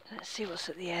 Let's see what's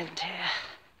at the end here.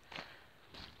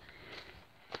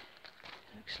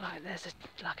 Looks like there's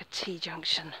like a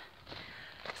T-junction.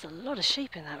 There's a lot of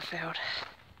sheep in that field.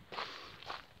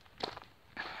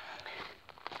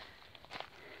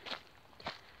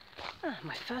 Ah,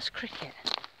 my first cricket.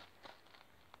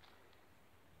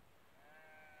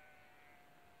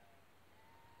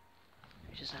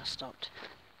 Which has now stopped.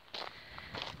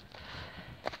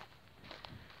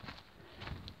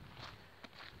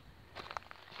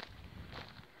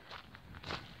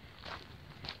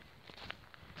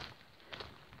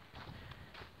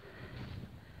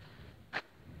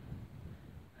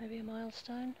 Maybe a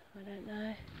milestone? I don't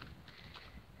know.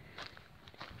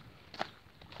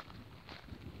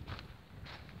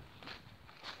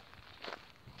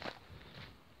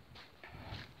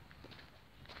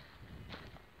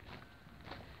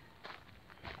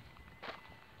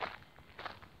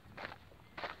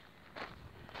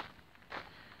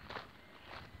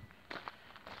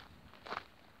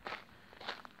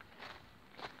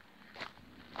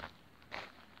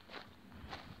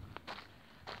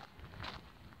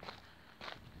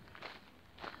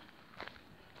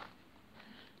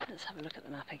 Let's have a look at the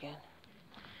map again.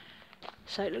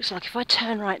 So it looks like if I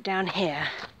turn right down here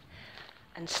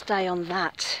and stay on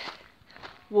that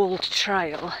walled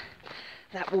trail,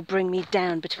 that will bring me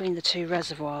down between the 2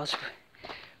 reservoirs,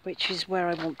 which is where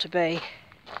I want to be.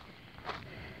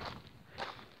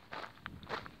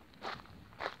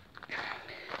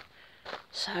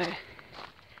 So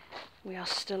we are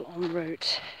still en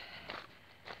route.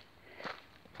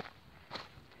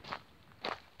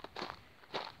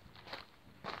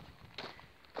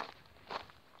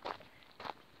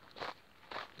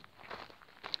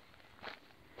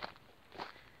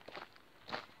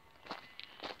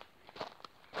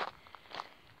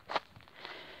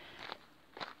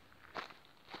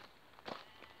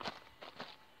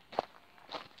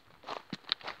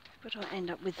 what do I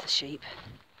end up with the sheep?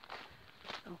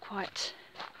 I'm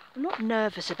not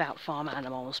nervous about farm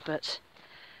animals, but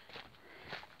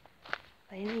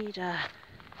they need a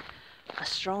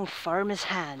strong farmer's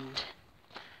hand,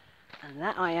 and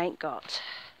that I ain't got,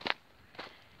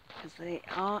 because they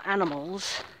are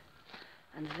animals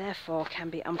and therefore can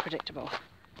be unpredictable.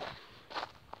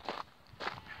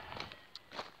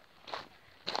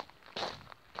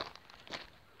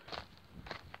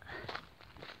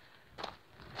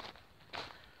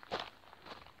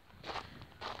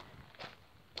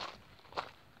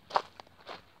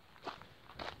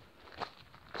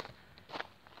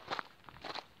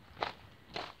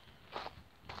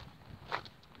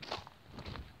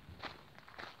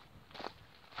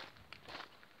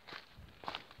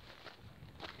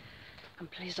 I'm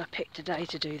pleased I picked today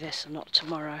to do this and not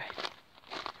tomorrow.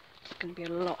 It's going to be a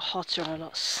lot hotter and a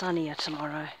lot sunnier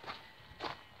tomorrow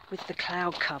with the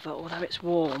cloud cover, although it's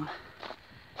warm.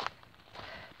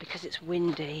 Because it's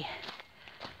windy,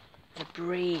 the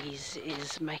breeze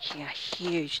is making a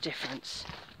huge difference.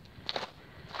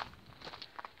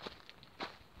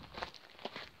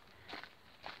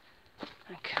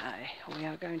 Okay, we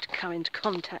are going to come into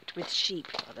contact with sheep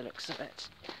by the looks of it.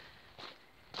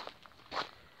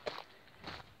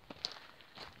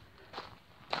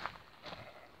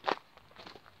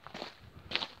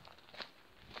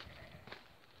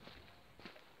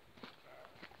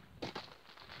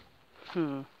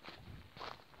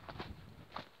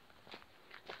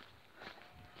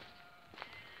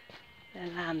 Their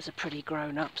lambs are pretty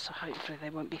grown up, so hopefully they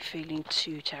won't be feeling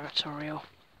too territorial.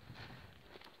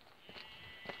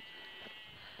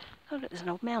 Oh look, there's an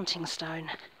old mounting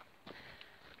stone.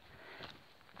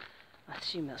 I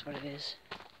assume that's what it is,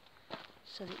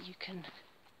 so that you can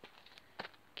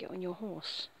get on your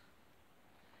horse.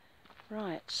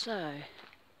 Right, so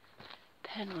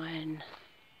Pennine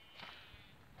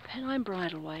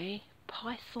Bridleway,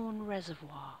 Python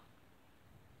Reservoir.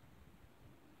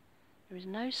 There is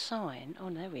no sign. Oh,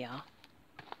 there we are.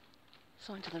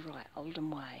 Sign to the right, Oldham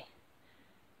Way.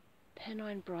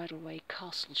 Pennine Bridleway,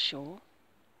 Castleshaw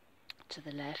to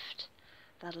the left.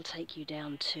 That'll take you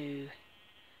down to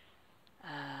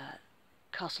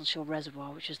Castleshaw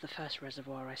Reservoir, which is the first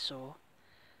reservoir I saw.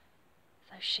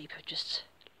 Those sheep have just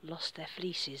lost their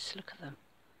fleeces. Look at them.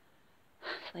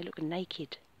 They look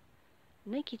naked.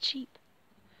 Naked sheep.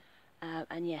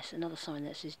 And yes, another sign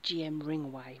that says GM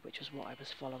Ringway, which was what I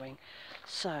was following.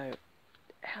 So,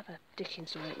 how the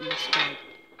dickens do I open this gate?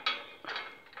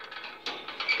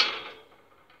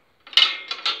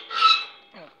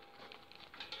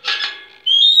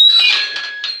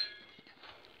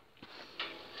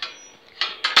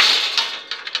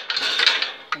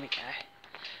 There we go.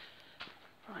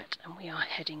 Right, and we are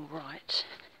heading right,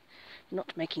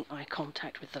 not making eye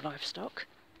contact with the livestock.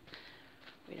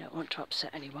 We don't want to upset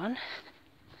anyone.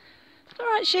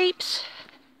 Alright, sheeps.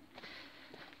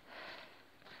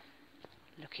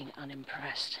 Looking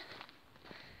unimpressed.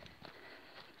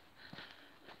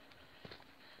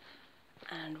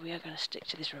 And we are going to stick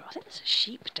to this road. I think there's a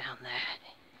sheep down there.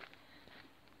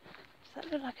 Does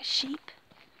that look like a sheep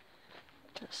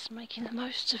that's making the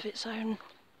most of its own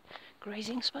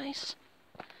grazing space?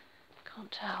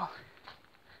 Can't tell.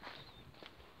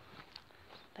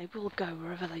 They will go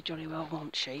wherever they jolly well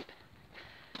want, sheep.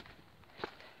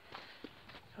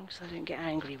 As long as they don't get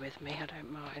angry with me, I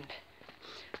don't mind.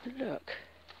 But look.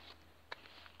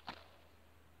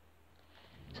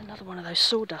 It's another one of those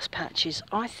sawdust patches.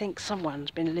 I think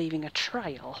someone's been leaving a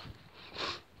trail.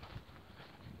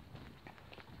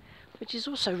 Which is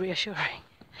also reassuring.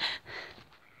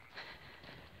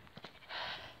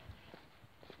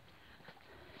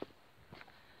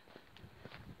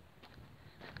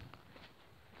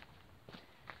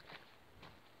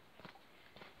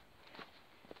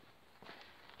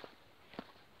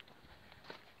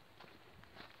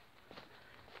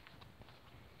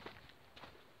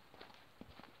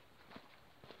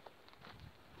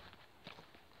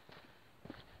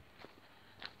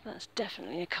 That's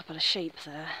definitely a couple of sheep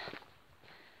there.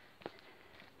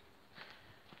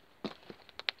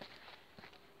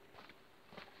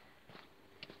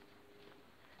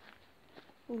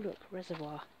 Oh look,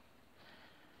 reservoir.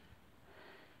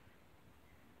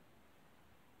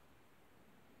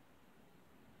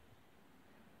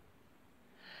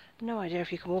 No idea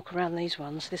if you can walk around these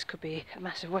ones. This could be a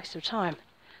massive waste of time.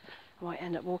 I might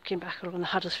end up walking back along the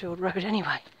Huddersfield Road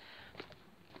anyway.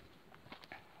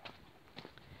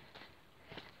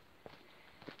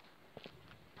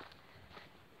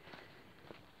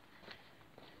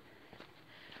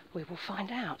 We will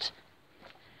find out.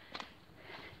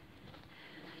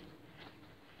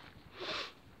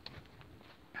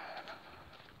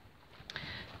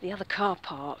 The other car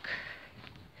park,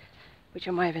 which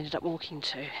I may have ended up walking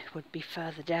to, would be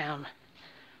further down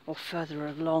or further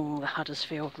along the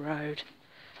Huddersfield Road.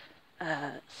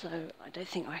 So I don't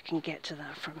think I can get to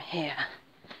that from here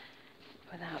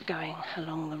without going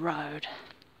along the road.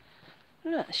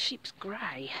 Look, the sheep's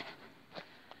grey.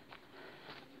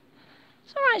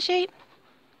 It's alright, sheep.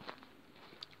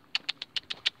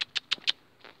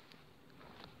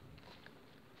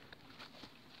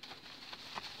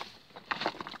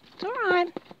 It's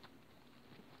alright.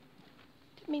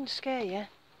 Didn't mean to scare you.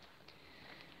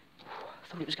 I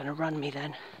thought it was going to run me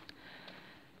then.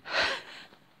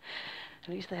 At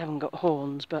least they haven't got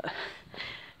horns, but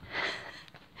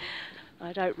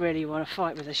I don't really want to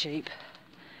fight with a sheep.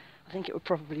 I think it would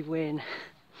probably win.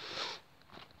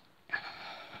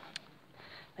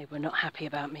 They were not happy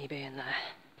about me being there.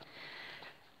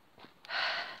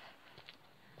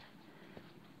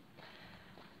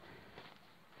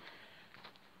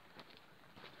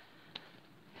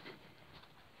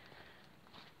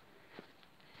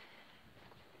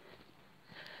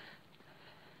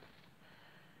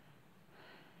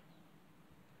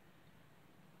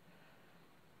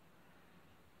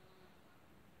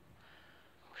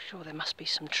 I'm sure there must be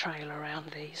some trail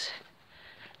around these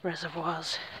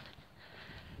reservoirs.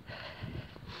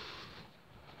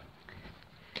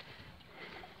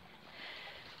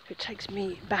 It takes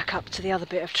me back up to the other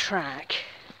bit of track,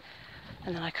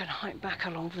 and then I can hike back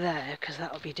along there, because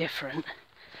that will be different.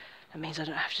 That means I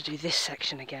don't have to do this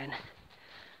section again.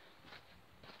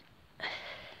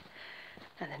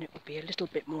 And then it will be a little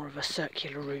bit more of a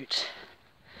circular route.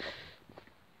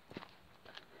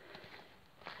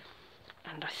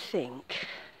 And I think,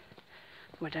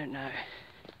 well, I don't know.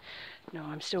 No,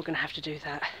 I'm still going to have to do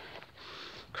that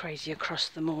crazy across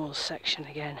the moors section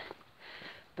again.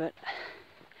 But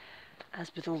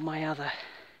as with all my other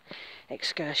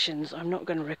excursions, I'm not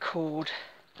going to record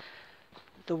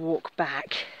the walk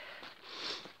back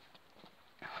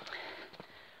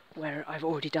where I've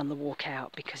already done the walk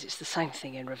out, because it's the same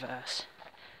thing in reverse.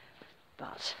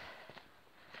 But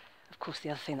of course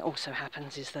the other thing that also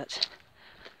happens is that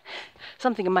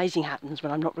something amazing happens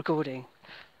when I'm not recording,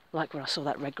 like when I saw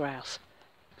that red grouse.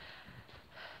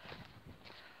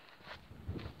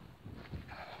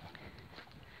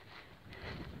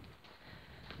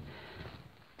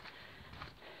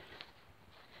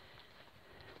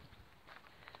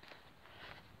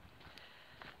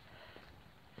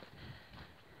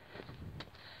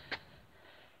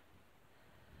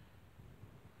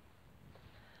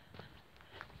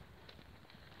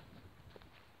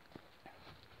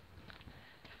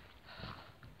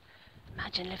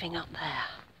 Imagine living up there.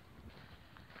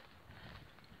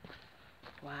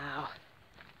 Wow.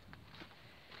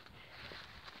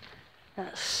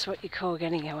 That's what you call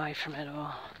getting away from it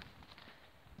all.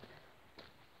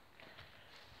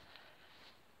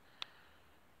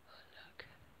 Look.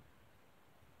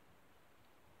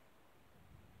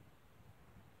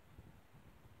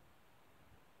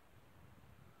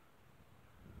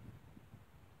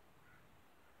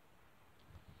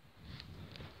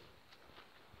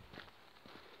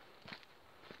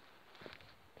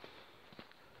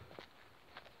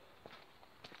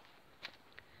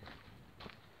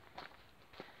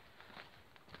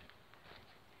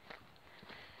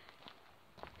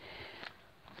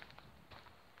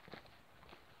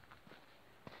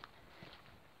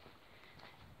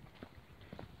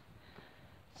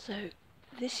 So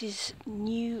this is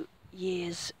New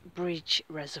Year's Bridge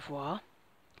Reservoir,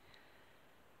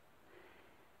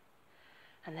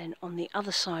 and then on the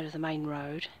other side of the main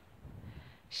road,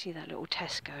 see that little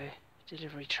Tesco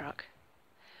delivery truck?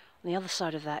 On the other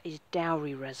side of that is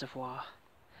Dowry Reservoir,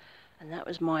 and that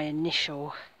was my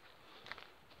initial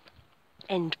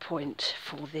end point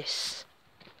for this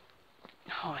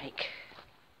hike.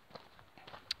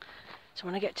 So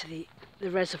when I get to the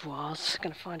reservoirs, I'm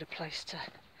going to find a place to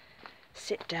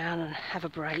sit down and have a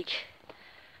break,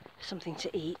 something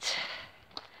to eat,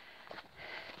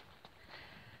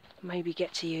 maybe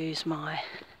get to use my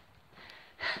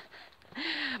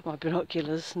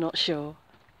binoculars, not sure.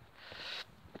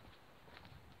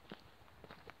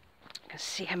 I can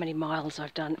see how many miles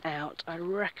I've done out. I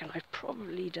reckon I've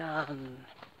probably done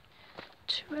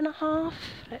 2.5.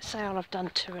 Let's say I'll have done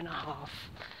 2.5.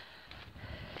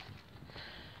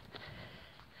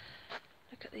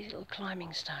 Look at these little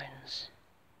climbing stones.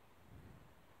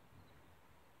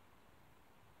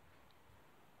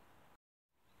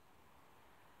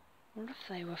 I wonder if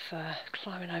they were for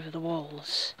climbing over the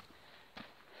walls.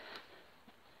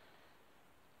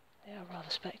 They are rather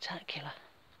spectacular.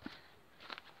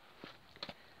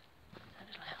 That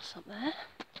little house up there.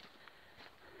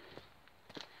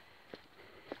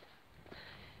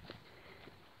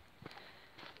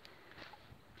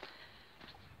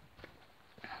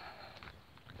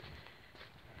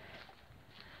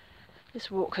 This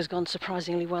walk has gone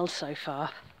surprisingly well so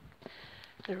far.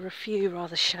 There are a few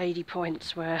rather shady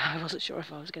points where I wasn't sure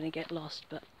if I was going to get lost,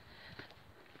 but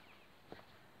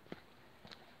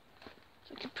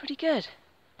it's looking pretty good.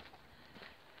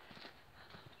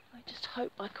 I just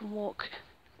hope I can walk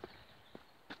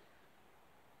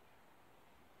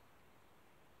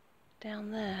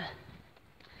down there.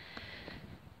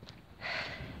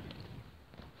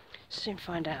 Soon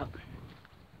find out.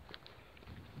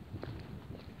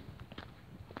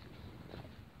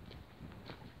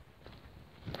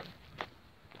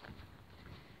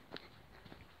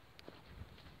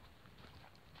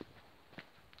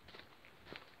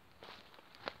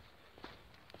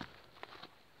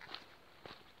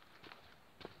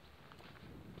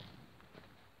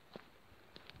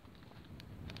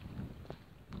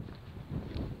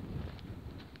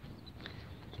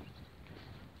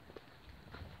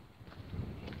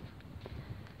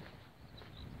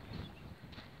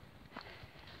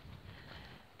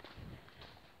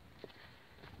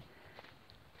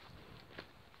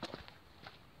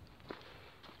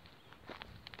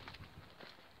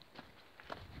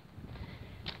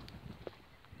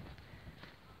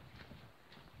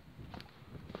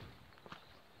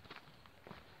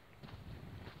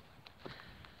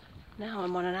 Now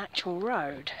I'm on an actual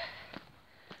road,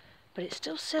 but it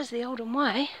still says the Oldham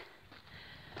Way.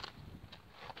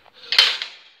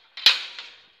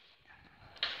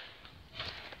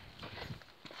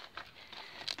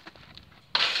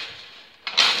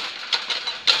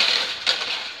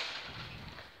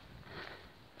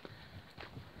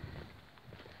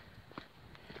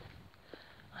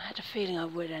 I had a feeling I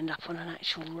would end up on an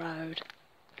actual road.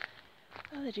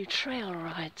 Oh, they do trail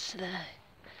rides there.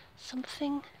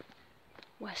 Something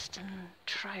Western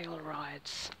trail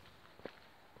rides.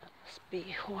 Must be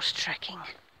horse trekking.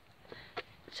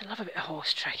 I love a bit of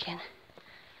horse trekking.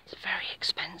 It's very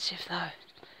expensive though.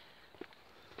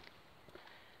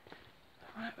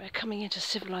 Right, we're coming into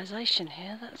civilization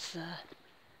here. That's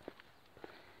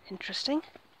interesting.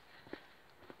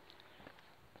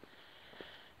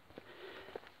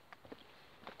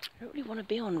 I don't really want to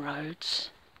be on roads.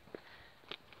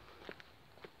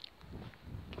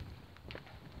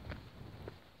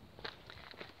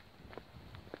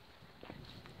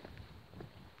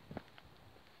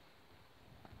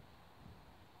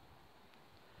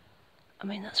 I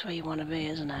mean, that's where you want to be,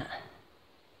 isn't it?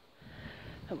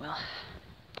 Oh well.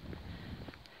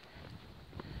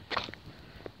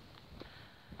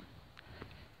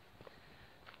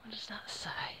 What does that say?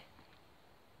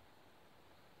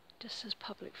 Just says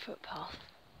public footpath.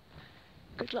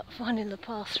 Good luck finding the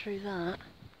path through that.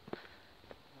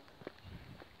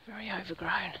 Very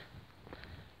overgrown.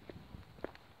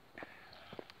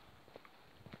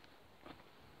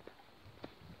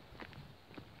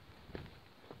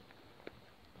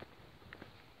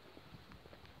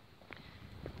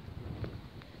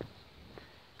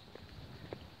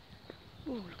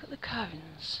 Ooh, look at the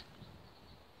cones.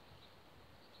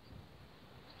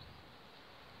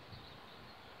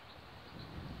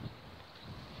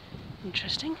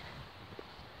 Interesting.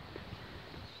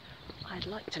 I'd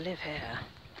like to live here.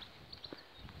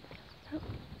 Oh,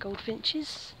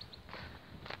 goldfinches.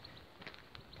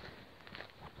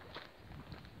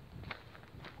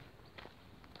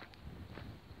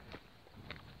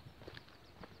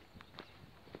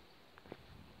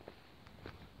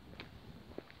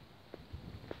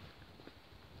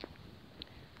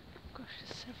 Gosh,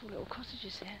 there's several little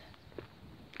cottages here.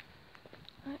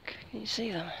 Look, can you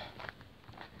see them?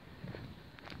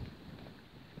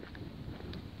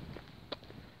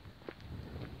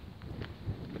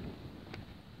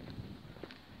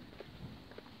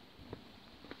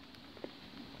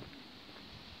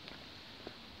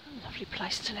 Lovely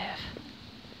place to live.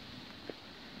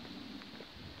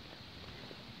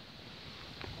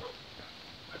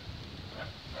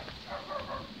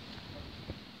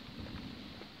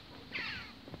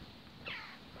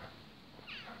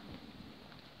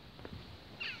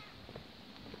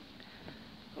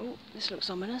 Oh, this looks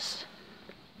ominous.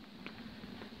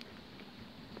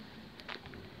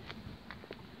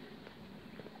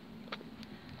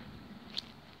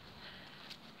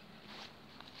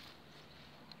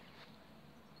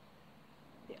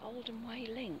 The Oldham Way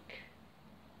link.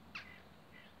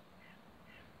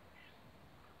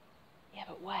 Yeah,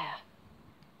 but where?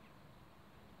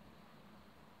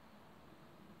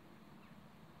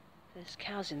 There's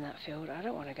cows in that field. I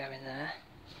don't want to go in there.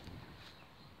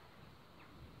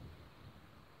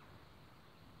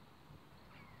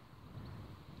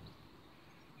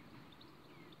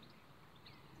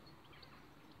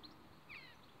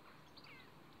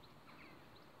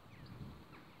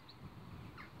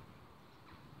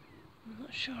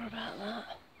 Not sure about that.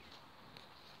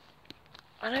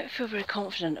 I don't feel very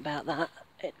confident about that.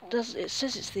 It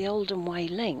says it's the Oldham Way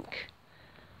link,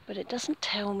 but it doesn't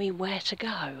tell me where to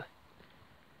go.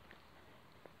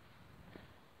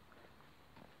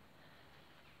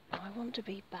 I want to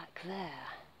be back there,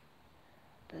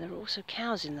 but there are also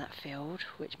cows in that field,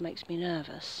 which makes me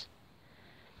nervous.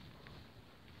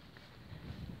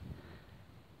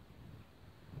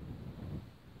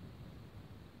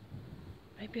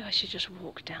 Maybe I should just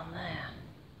walk down there.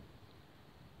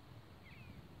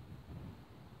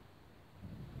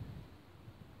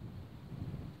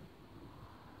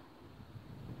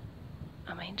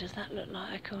 I mean, does that look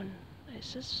like I can... It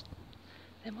says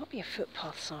there might be a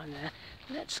footpath sign there.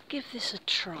 Let's give this a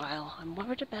trial. I'm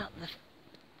worried about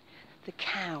the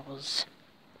cows.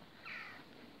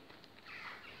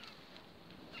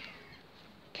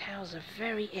 Cows are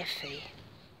very iffy.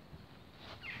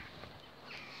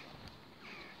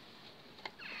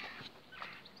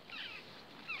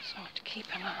 So I have to keep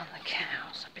an eye on the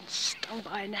cows. I've been stung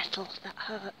by a nettle. That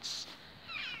hurts.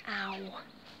 Ow.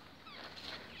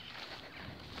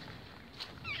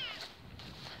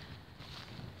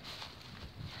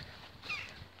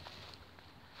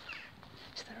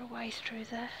 Is there a way through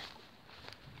there?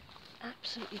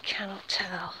 Absolutely cannot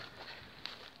tell.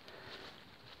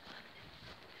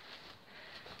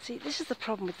 See, this is the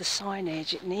problem with the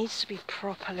signage. It needs to be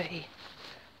properly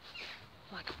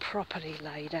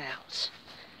laid out.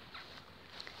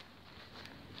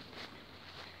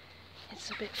 It's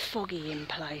a bit foggy in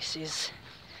places,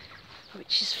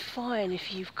 which is fine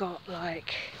if you've got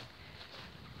like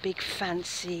big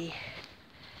fancy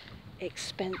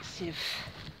expensive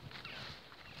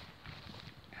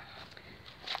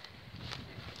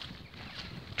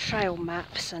trail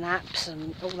maps and apps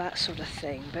and all that sort of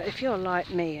thing. But if you're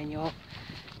like me and you're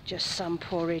just some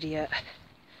poor idiot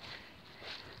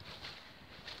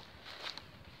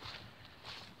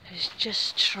who's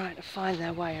just trying to find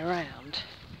their way around,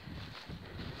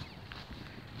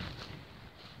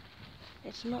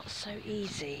 it's not so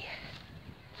easy.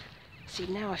 See,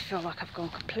 now I feel like I've gone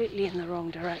completely in the wrong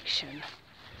direction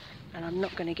and I'm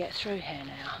not going to get through here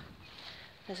now.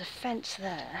 There's a fence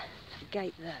there, a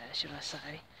gate there should I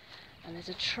say, and there's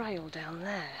a trail down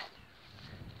there.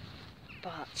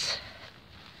 But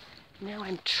now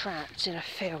I'm trapped in a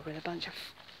field with a bunch of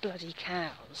bloody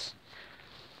cows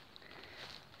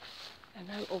and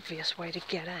no obvious way to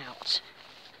get out.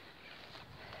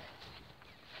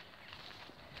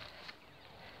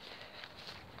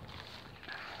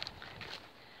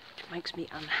 Which makes me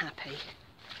unhappy.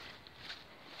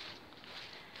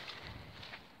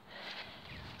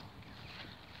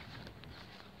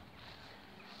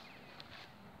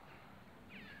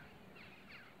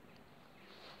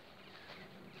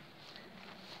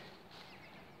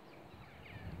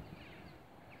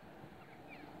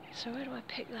 So where do I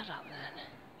pick that up then?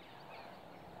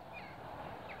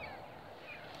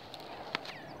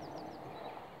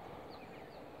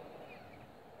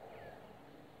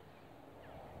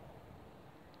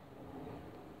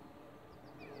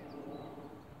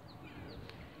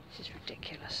 This is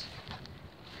ridiculous.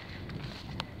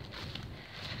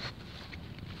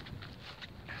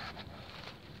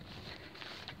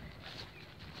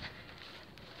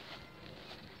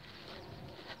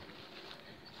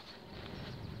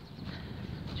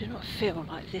 I do not feel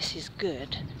like this is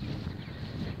good.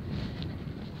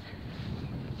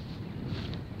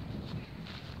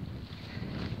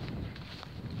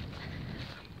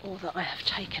 Or that I have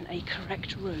taken a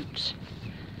correct route.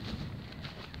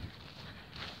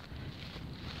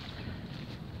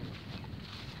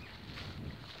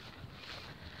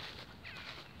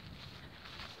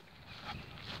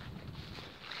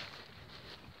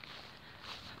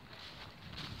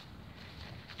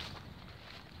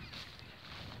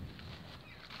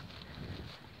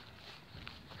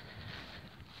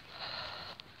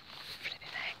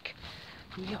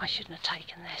 I knew I shouldn't have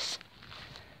taken this.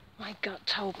 My gut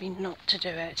told me not to do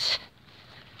it,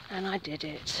 and I did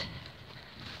it.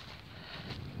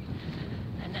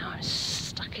 And now I'm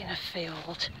stuck in a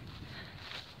field.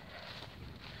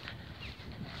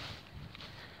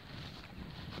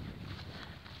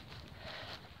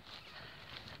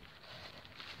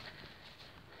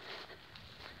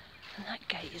 And that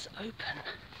gate is open.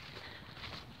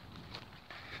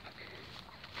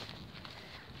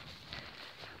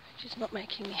 Which is not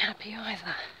making me happy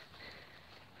either.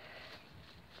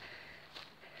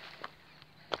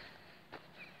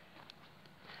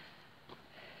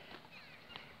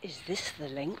 Is this the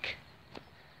link?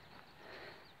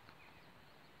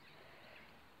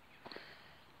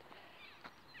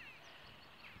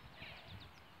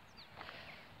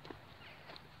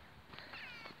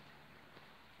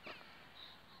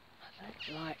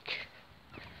 like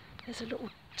there's a little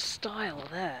stile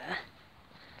there.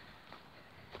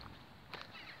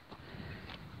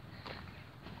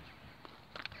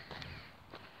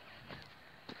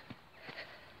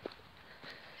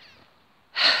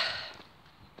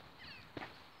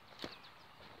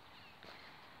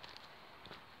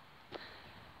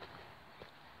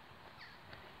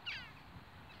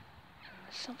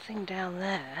 Something down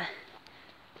there,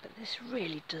 but this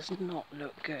really does not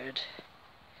look good.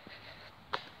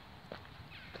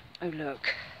 Oh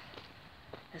look,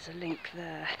 there's a link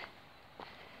there.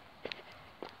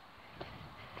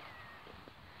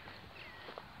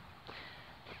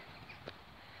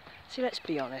 See, let's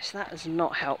be honest, that is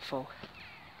not helpful.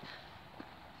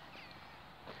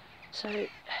 So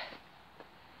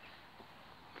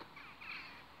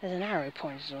there's an arrow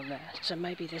pointed on there, so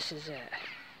maybe this is it.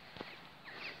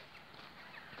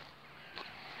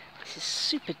 This is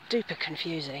super duper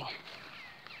confusing.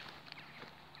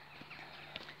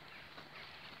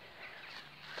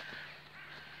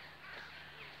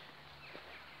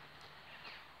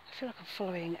 I feel like I'm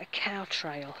following a cow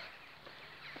trail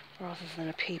rather than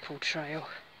a people trail.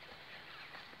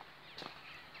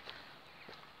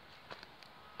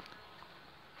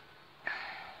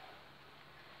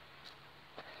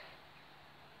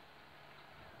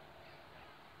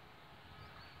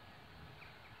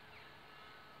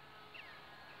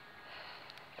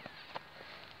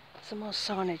 Some more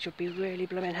signage would be really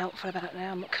blooming helpful about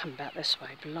now. I'm not coming back this way,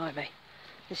 blimey.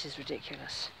 This is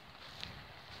ridiculous.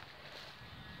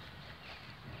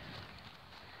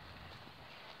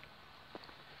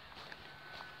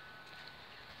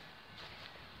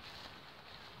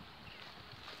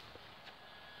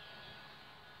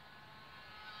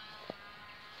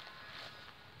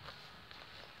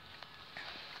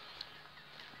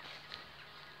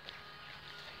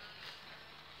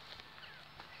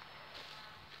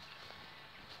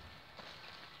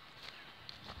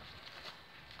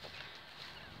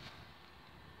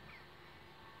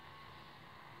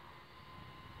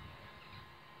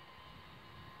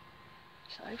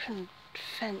 So open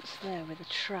fence there with a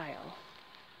trail.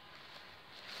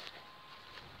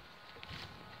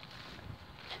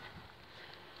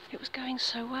 It was going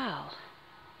so well.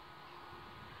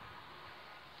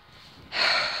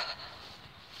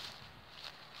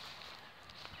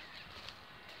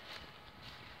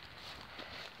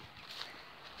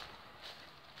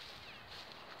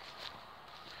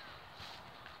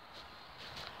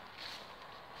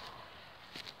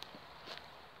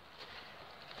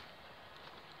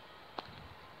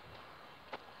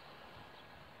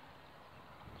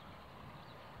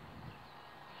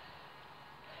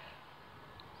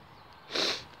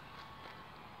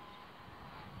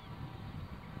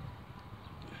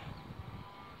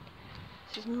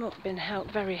 This has not been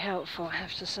very helpful, I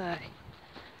have to say.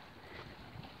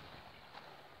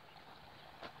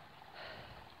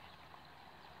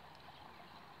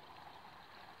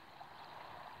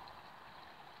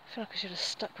 I feel like I should have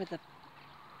stuck with the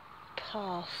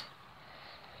path.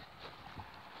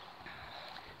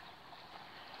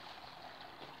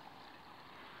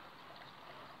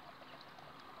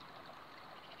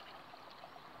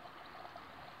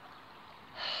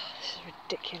 This is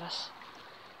ridiculous.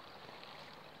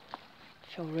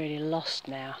 I feel really lost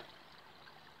now.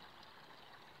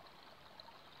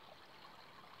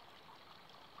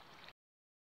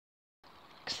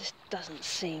 Because this doesn't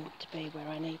seem to be where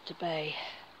I need to be.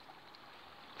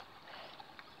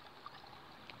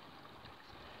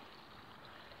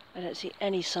 I don't see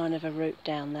any sign of a route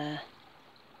down there.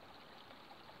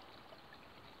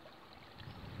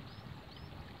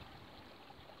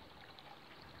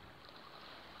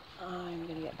 I'm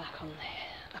going to get back on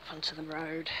there, up onto the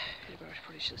road, where I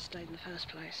probably should have stayed in the first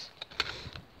place.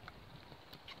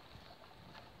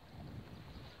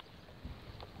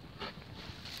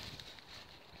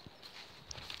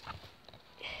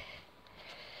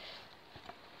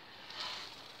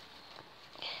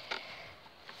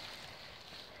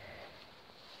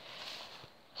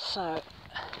 So,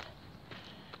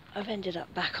 I've ended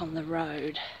up back on the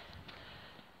road.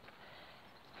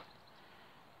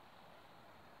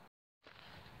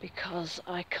 Because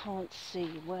I can't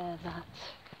see where that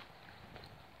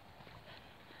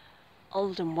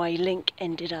Oldham Way link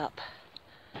ended up.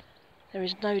 There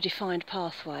is no defined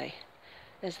pathway.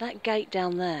 There's that gate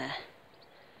down there,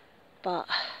 but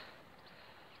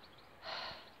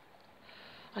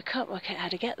I can't work out how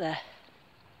to get there.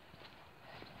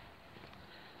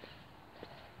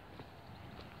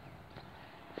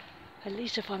 At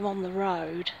least if I'm on the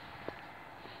road,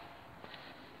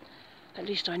 at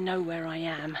least I know where I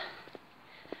am.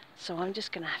 So I'm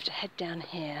just going to have to head down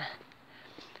here,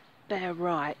 bear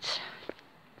right,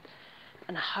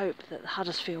 and I hope that the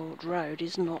Huddersfield Road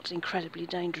is not incredibly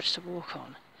dangerous to walk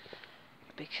on,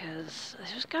 because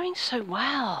it was going so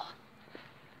well.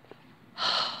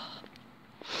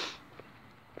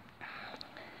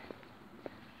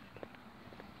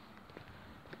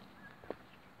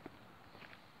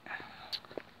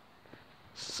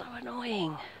 So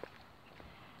annoying.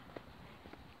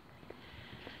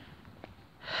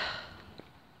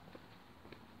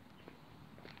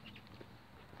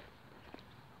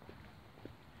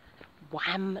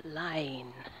 Wham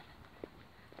Lane.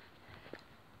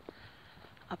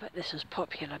 I bet this was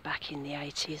popular back in the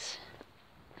 80s.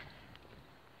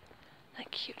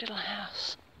 That cute little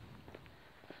house.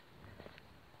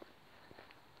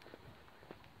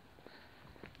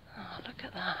 Oh, look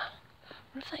at that. I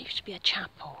wonder if that used to be a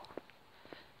chapel.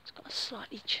 It's got a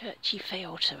slightly churchy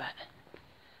feel to it.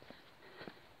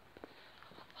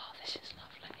 Oh, this is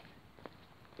lovely.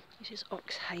 This is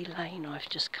Oxhay Lane I've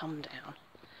just come down.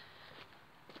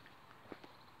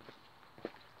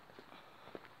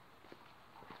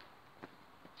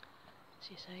 As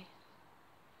you see,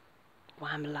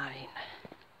 Wham Lane.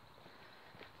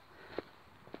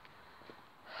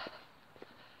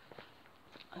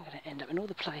 I'm going to end up in all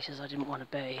the places I didn't want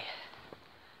to be.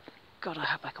 God, I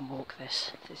hope I can walk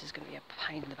this. This is going to be a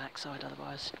pain in the backside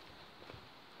otherwise.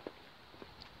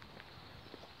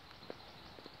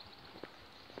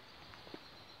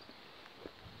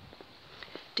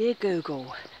 Dear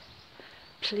Google,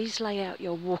 please lay out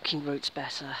your walking routes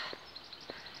better.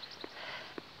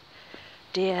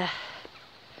 Dear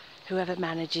whoever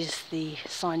manages the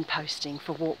signposting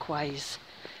for walkways,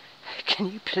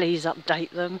 can you please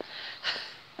update them?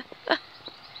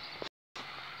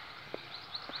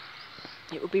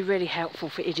 It would be really helpful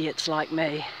for idiots like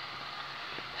me.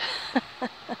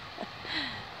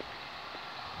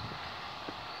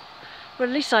 Well, at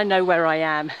least I know where I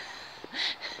am.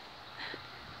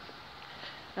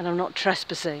 And I'm not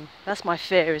trespassing. That's my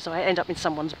fear, is I end up in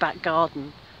someone's back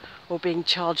garden, or being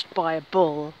charged by a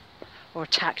bull, or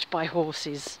attacked by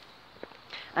horses.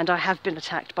 And I have been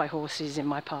attacked by horses in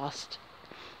my past.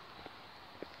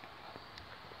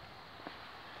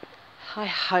 I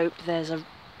hope there's a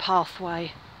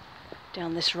pathway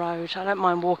down this road. I don't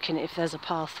mind walking it if there's a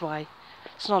pathway.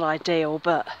 It's not ideal,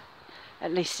 but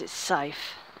at least it's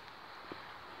safe.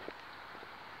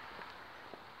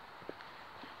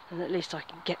 And at least I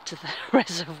can get to the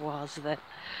reservoirs then,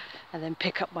 and then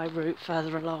pick up my route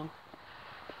further along.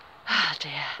 Ah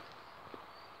dear.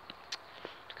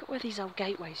 Look at where these old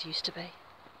gateways used to be.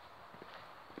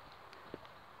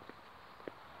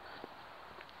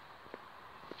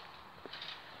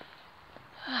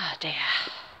 Ah dear.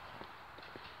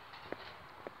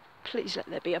 Please let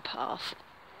there be a path.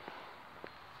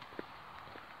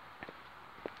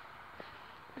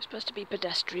 We're supposed to be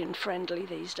pedestrian friendly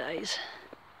these days.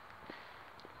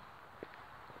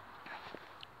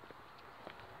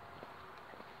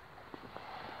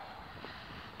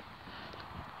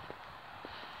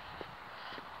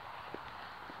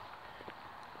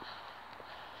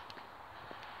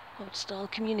 Old style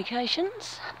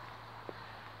communications.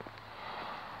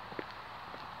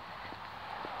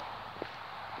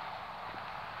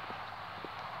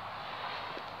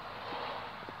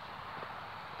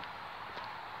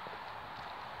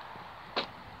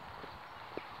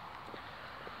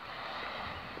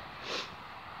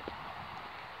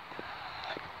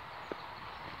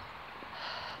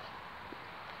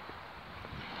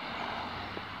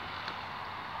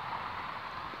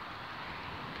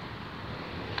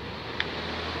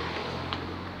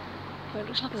 Well, it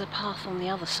looks like there's a path on the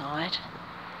other side.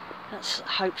 That's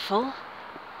hopeful.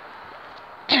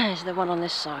 Is there one on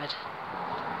this side?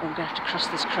 I'm going to have to cross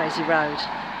this crazy road.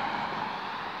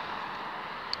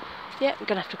 Yeah, we're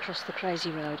going to have to cross the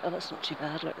crazy road. Oh, that's not too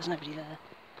bad. Look, there's nobody there.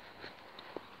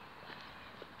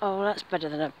 Oh, well, that's better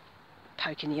than a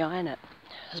poke in the eye, innit?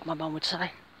 As my mum would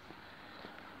say.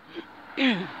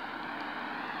 Look,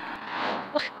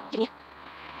 can you?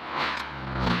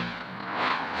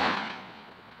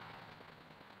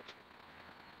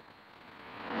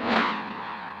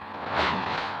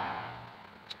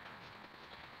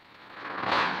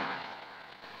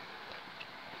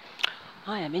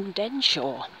 I am in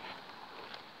Denshaw.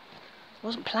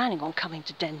 Wasn't planning on coming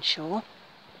to Denshaw,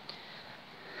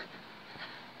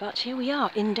 but here we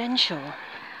are in Denshaw.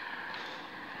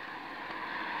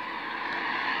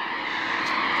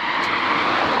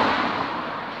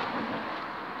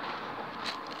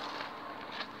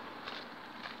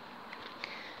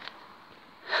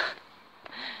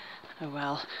 Oh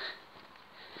well.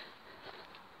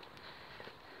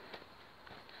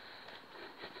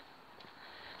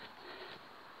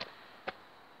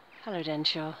 Hello,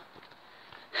 Denshaw.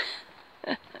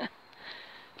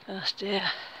 Oh dear.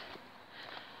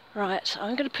 Right, so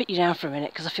I'm going to put you down for a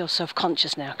minute because I feel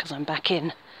self-conscious now because I'm back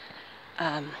in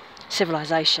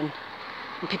civilization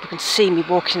and people can see me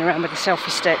walking around with a selfie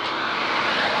stick.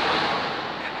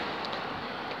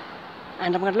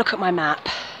 And I'm going to look at my map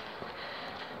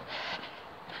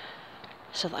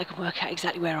so that I can work out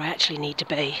exactly where I actually need to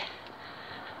be.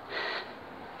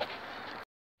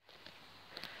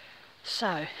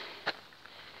 So,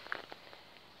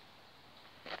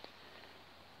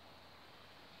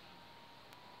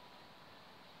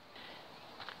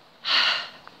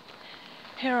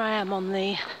 here I am on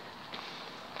the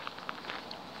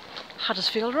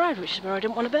Huddersfield Road, which is where I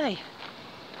didn't want to be.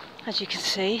 As you can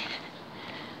see,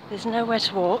 there's nowhere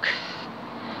to walk.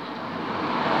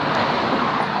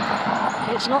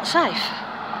 It's not safe.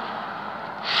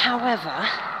 However,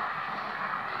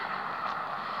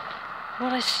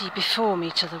 what I see before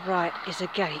me to the right is a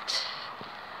gate.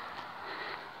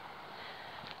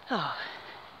 Oh,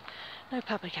 no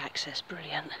public access,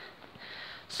 brilliant.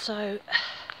 So,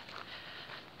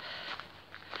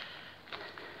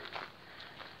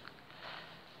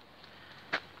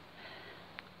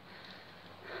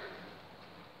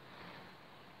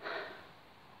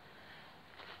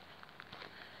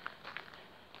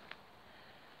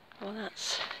 well,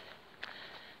 that's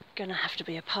going to have to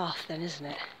be a path then, isn't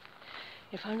it?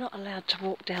 If I'm not allowed to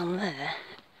walk down there,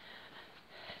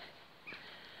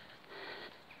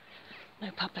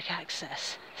 no public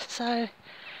access. So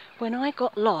when I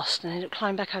got lost and ended up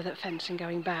climbing back over that fence and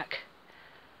going back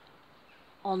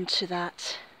onto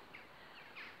that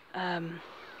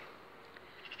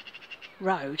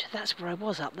road, that's where I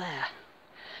was, up there.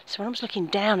 So when I was looking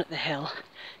down at the hill,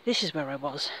 this is where I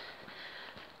was.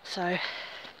 So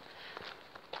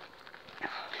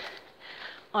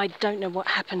I don't know what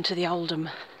happened to the Oldham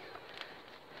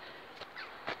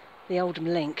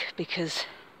link, because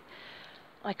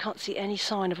I can't see any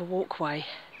sign of a walkway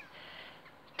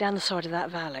down the side of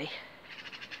that valley,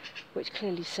 which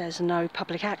clearly says no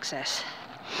public access.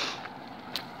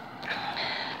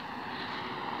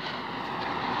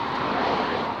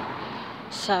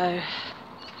 So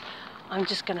I'm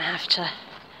just going to have to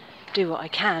do what I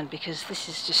can, because this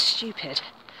is just stupid.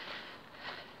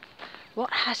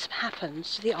 What has happened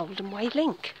to the Oldham Way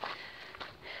link?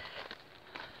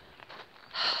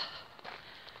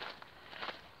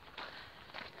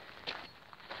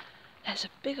 There's a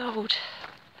big old,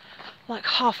 like,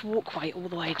 half walkway all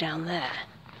the way down there,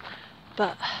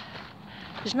 but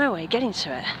there's no way of getting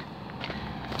to it.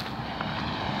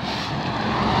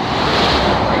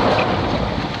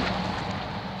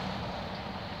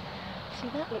 See,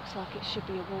 that looks like it should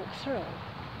be a walk through.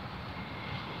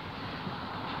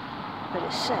 But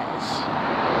it says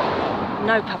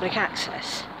no public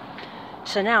access.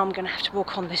 So now I'm going to have to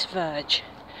walk on this verge,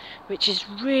 which is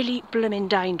really blooming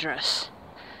dangerous.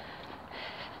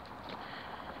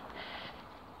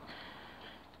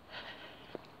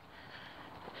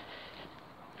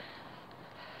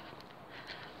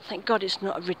 Thank God it's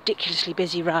not a ridiculously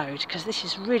busy road, because this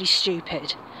is really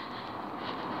stupid.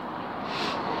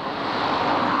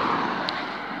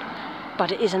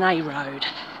 But it is an A road.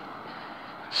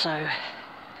 So, I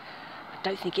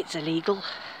don't think it's illegal.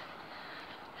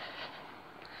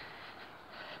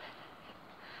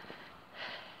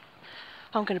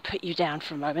 I'm going to put you down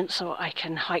for a moment so I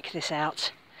can hike this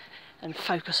out and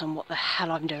focus on what the hell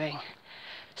I'm doing.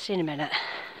 See you in a minute.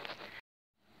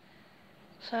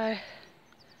 So,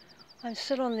 I'm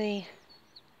still on the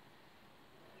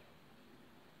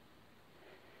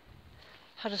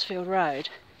Huddersfield Road.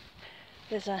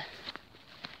 There's a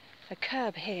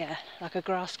curb here, like a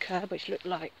grass curb, which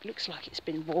looks like it's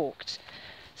been walked.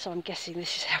 So I'm guessing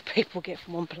this is how people get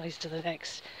from one place to the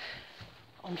next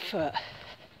on foot.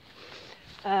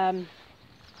 So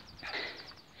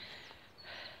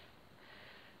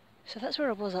that's where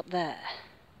I was up there.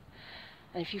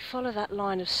 And if you follow that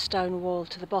line of stone wall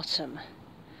to the bottom,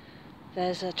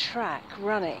 there's a track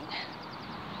running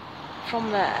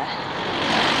from there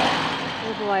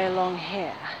all the way along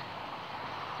here.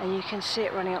 And you can see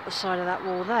it running up the side of that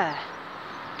wall there,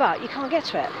 but you can't get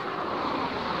to it.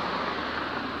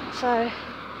 So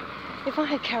if I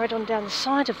had carried on down the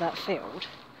side of that field,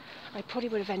 I probably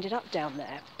would have ended up down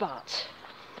there, but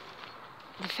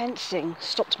the fencing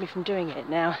stopped me from doing it.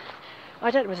 Now,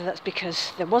 I don't know whether that's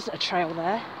because there wasn't a trail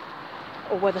there,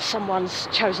 or whether someone's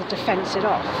chosen to fence it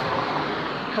off,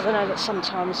 because I know that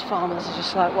sometimes farmers are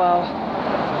just like, well,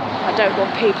 I don't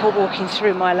want people walking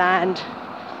through my land,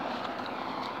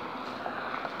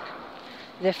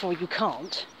 therefore you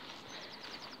can't.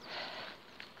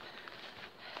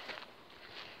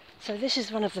 So this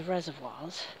is one of the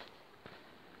reservoirs.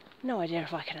 No idea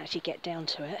if I can actually get down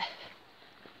to it.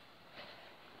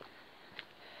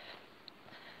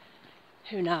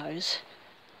 Who knows?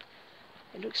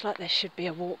 It looks like there should be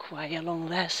a walkway along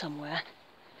there somewhere.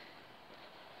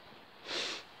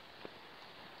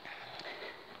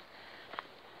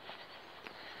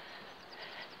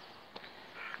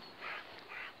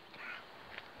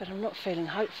 But I'm not feeling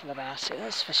hopeful about it,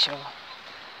 that's for sure.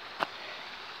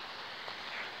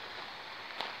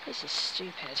 This is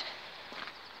stupid.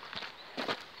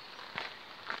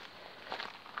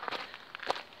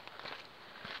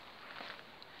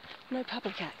 No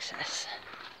public access.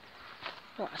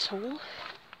 Not at all.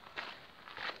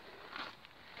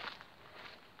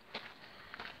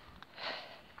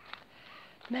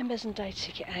 Members and day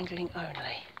ticket angling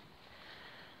only.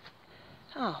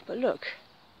 Ah, but look.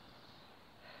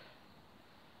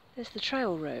 There's the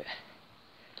trail route.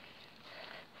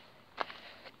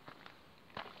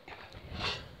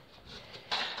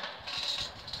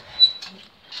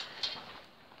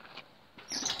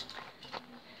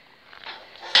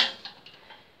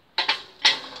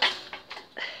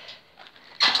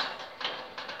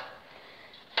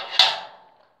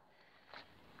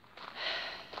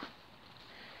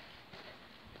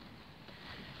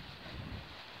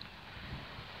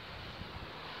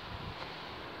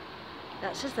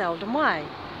 That says the Oldham Way.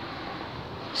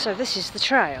 So this is the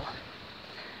trail.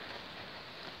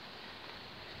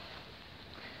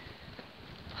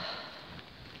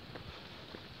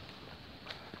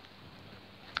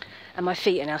 And my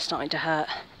feet are now starting to hurt.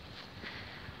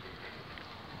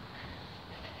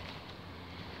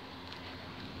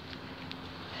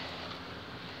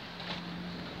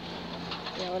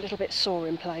 Yeah, I'm a little bit sore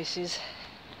in places.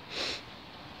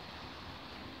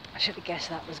 I should have guessed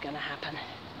that was going to happen.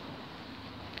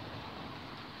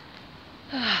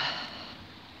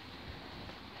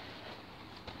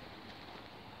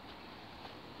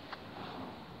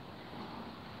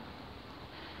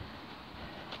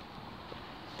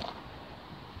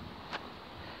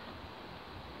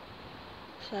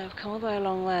 So I've come all the way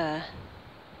along there.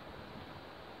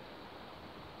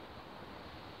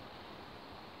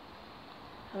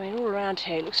 I mean, all around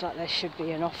here it looks like there should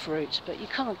be an off route, but you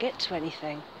can't get to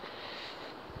anything.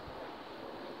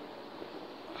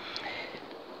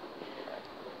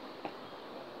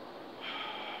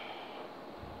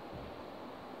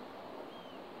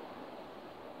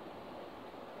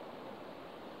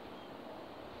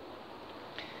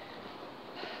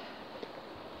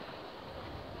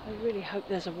 I really hope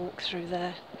there's a walk through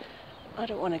there. I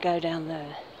don't want to go down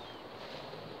there.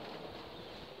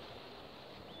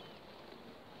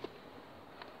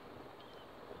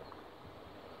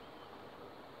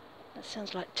 That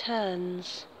sounds like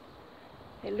turns.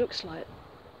 It looks like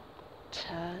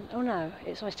turn. Oh no,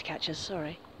 it's oyster catchers,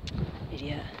 sorry.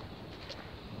 Idiot.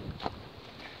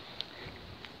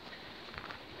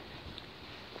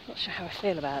 Not sure how I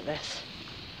feel about this.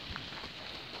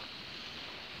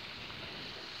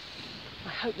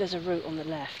 I hope there's a route on the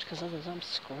left, because otherwise I'm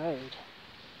screwed.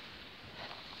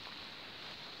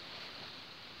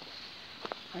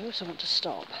 I also want to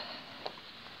stop.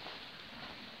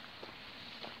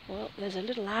 Well, there's a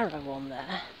little arrow on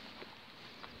there.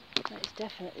 That is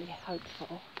definitely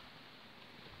hopeful.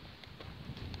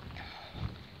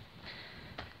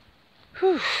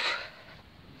 Whew.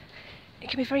 It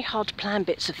can be very hard to plan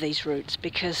bits of these routes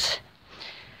because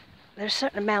there are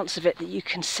certain amounts of it that you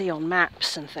can see on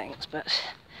maps and things, but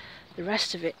the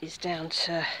rest of it is down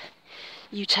to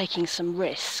you taking some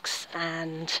risks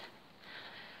and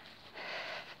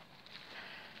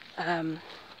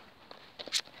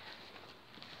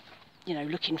you know,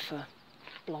 looking for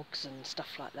blogs and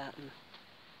stuff like that. And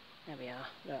there we are.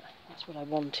 Look, that's what I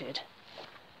wanted.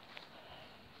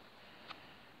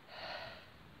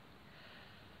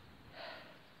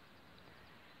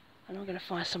 And I'm going to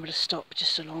find somewhere to stop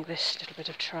just along this little bit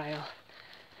of trail.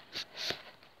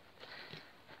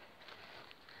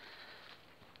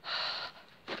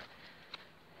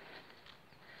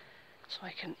 So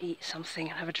I can eat something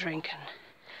and have a drink, and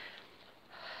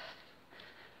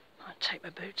I'll take my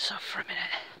boots off for a minute.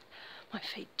 My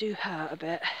feet do hurt a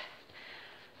bit,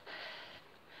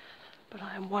 but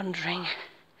I am wondering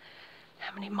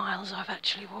how many miles I've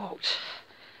actually walked.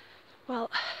 Well,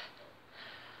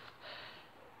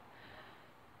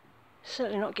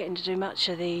 certainly not getting to do much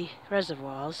of the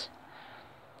reservoirs.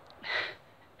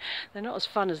 They're not as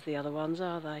fun as the other ones,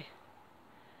 are they?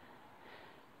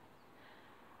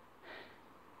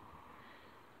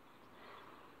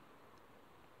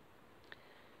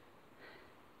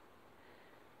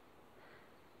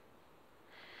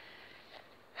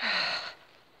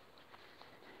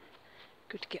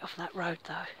 Good to get off that road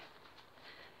though.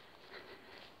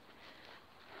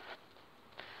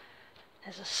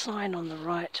 There's a sign on the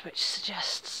right which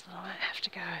suggests that I might have to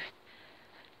go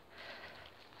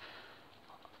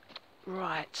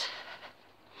right.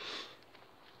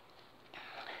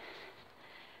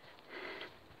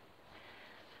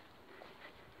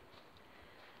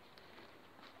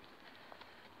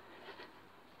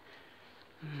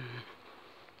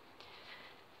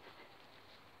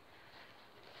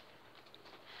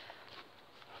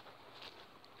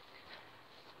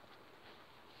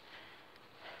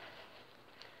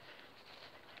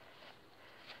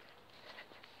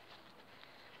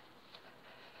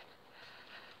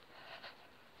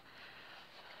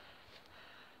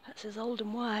 That says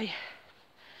Oldham Way.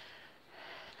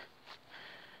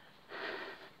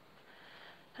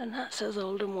 And that says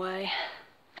Oldham Way.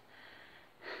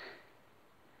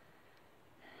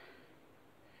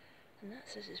 And that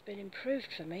says it's been improved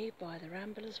for me by the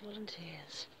Ramblers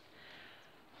volunteers.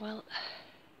 Well,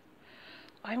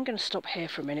 I'm going to stop here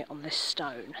for a minute on this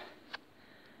stone.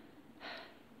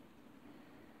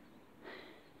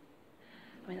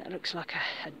 I mean, that looks like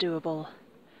a doable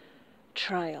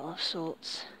trail of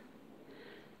sorts.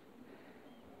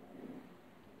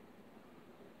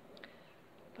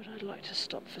 But I'd like to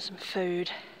stop for some food.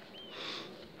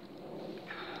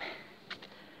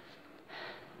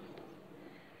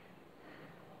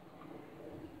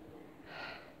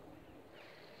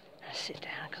 I sit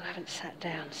down because I haven't sat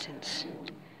down since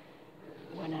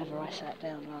whenever I sat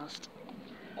down last.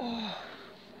 Oh.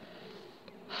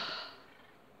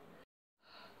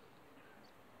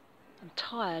 I'm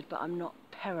tired, but I'm not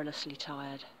perilously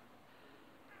tired.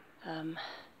 I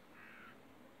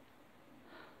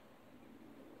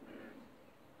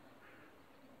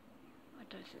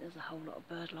don't think there's a whole lot of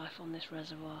bird life on this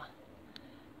reservoir,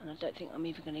 and I don't think I'm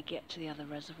even going to get to the other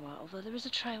reservoir, although there is a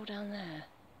trail down there.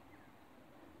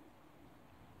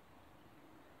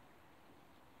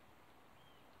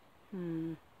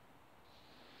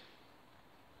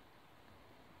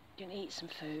 Gonna eat some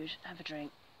food, have a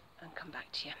drink, and come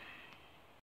back to you.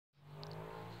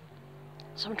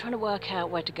 So I'm trying to work out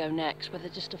where to go next, whether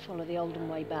just to follow the Oldham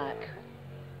Way back,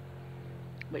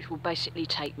 which will basically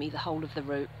take me the whole of the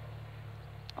route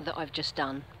that I've just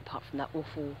done, apart from that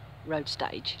awful road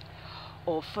stage,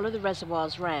 or follow the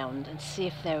reservoirs round and see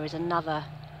if there is another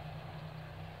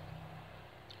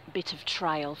bit of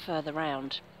trail further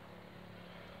round.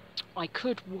 I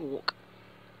could walk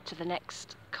to the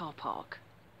next car park,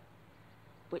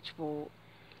 which will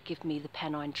give me the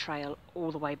Pennine Trail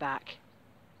all the way back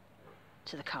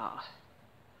to the car,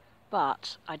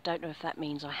 but I don't know if that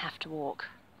means I have to walk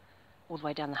all the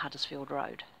way down the Huddersfield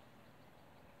Road.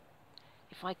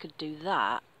 If I could do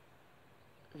that,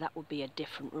 that would be a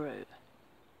different route.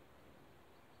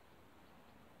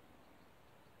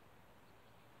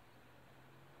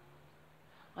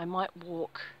 I might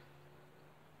walk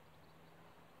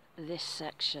this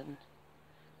section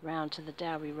round to the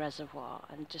Dowry Reservoir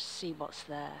and just see what's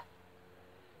there,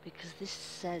 because this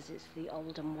says it's the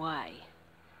Oldham Way,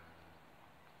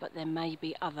 but there may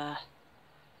be other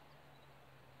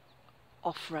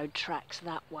off-road tracks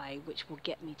that way which will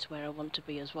get me to where I want to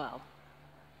be as well.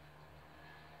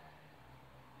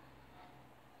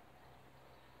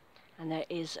 And there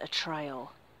is a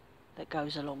trail that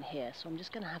goes along here, so I'm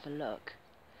just going to have a look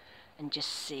and just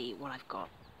see what I've got.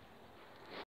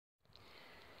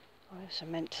 I also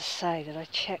meant to say that I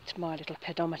checked my little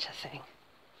pedometer thing,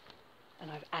 and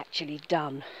I've actually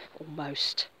done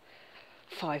almost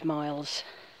 5 miles,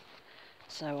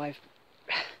 so I've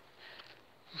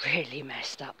really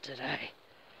messed up today.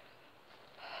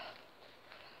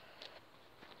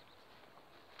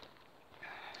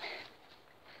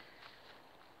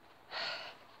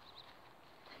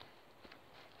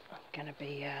 I'm gonna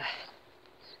be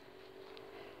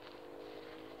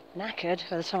knackered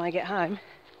by the time I get home,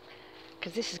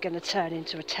 because this is going to turn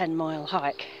into a 10-mile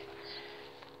hike.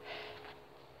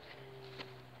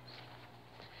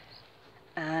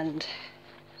 And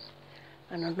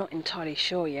I'm not entirely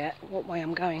sure yet what way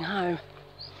I'm going home.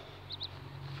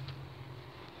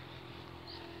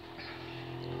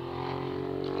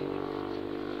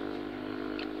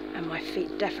 And my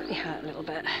feet definitely hurt a little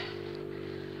bit,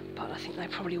 but I think they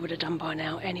probably would have done by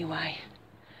now anyway.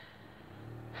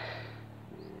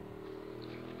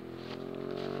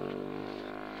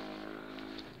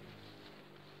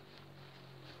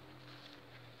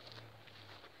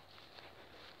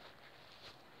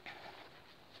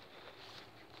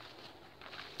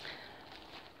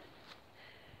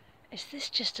 Is this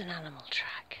just an animal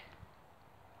track?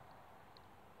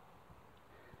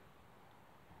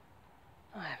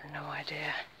 I have no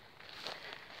idea.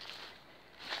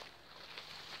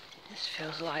 This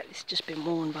feels like it's just been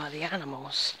worn by the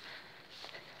animals.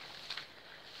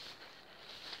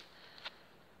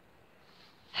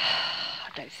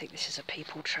 I don't think this is a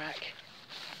people track.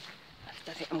 I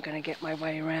don't think I'm going to get my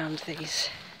way around these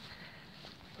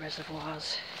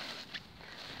reservoirs.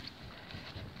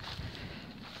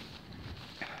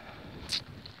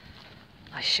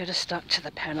 I should have stuck to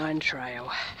the Pennine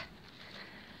Trail.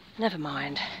 Never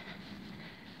mind.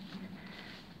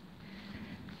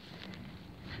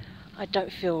 I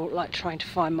don't feel like trying to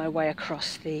find my way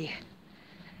across the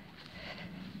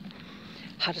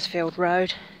Huddersfield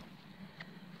Road.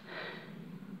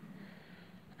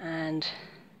 And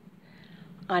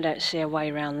I don't see a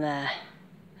way around there.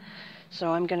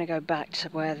 So I'm going to go back to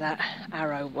where that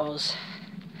arrow was.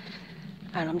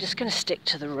 And I'm just going to stick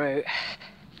to the route.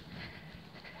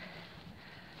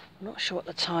 I'm not sure what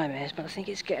the time is, but I think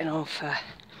it's getting on for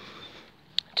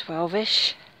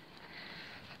 12-ish.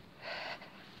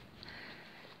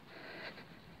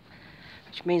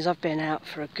 Which means I've been out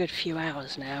for a good few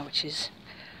hours now, which is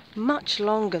much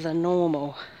longer than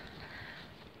normal.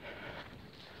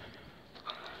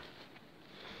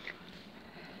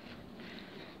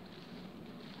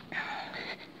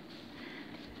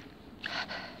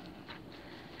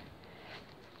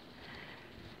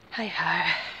 Hey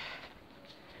ho.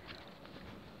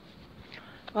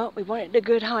 Well, we wanted a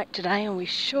good hike today and we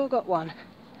sure got one.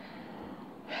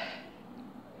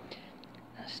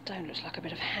 That stone looks like a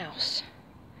bit of a house.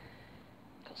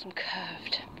 Got some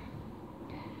curved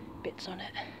bits on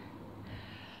it.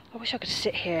 I wish I could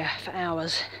sit here for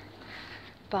hours,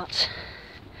 but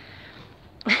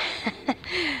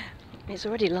it's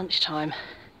already lunchtime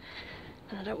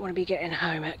and I don't want to be getting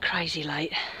home at crazy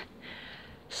late.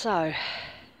 So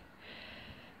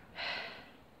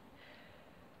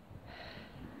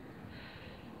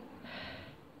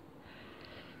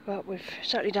well, we've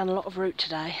certainly done a lot of route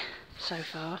today so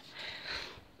far.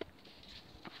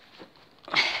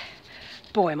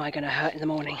 Boy, am I going to hurt in the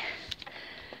morning.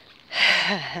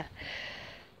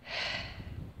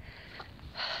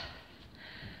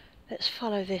 Let's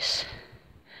follow this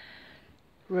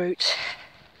route,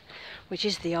 which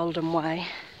is the Oldham Way,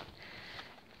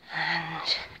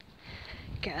 and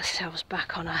get ourselves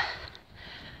back on a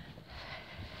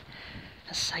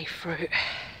safe route.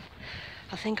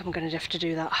 I think I'm going to have to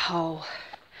do that whole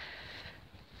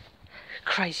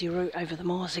crazy route over the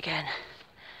moors again.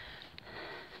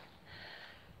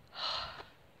 Well.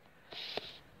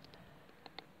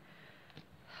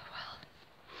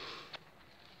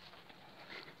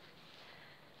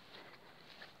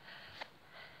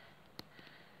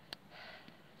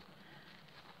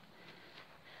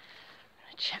 I'm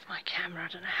going to check my camera. I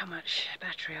don't know how much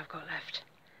battery I've got left.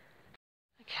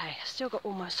 Okay, I've still got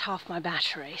almost half my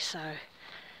battery, so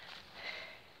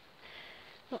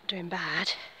not doing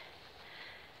bad.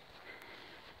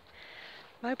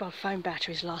 Mobile phone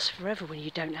batteries last forever when you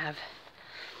don't have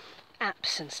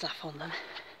apps and stuff on them.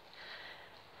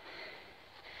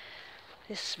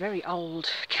 This very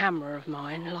old camera of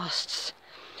mine lasts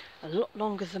a lot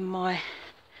longer than my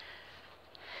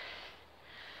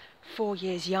 4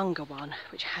 years younger one,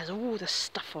 which has all the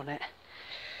stuff on it,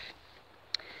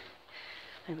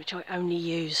 and which I only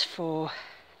use for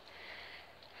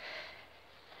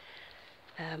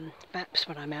maps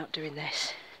when I'm out doing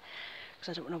this, because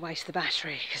I don't want to waste the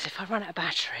battery, because if I run out of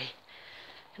battery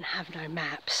and have no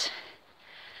maps,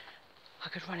 I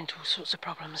could run into all sorts of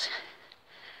problems.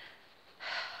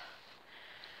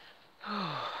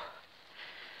 Oh,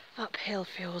 uphill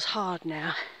feels hard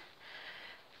now.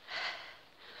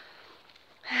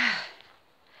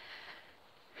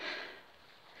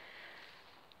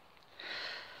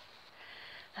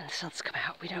 And the sun's come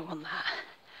out, we don't want that.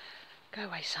 Go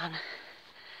away, sun.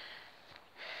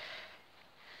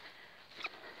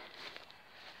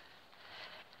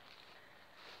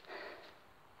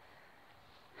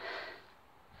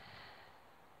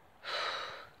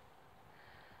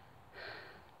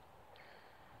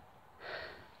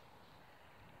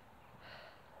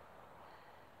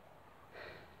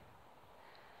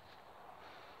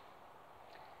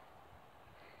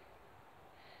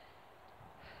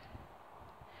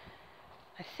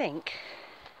 I think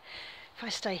if I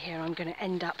stay here I'm going to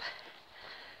end up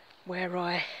where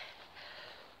I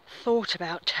thought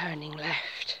about turning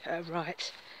left,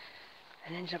 right,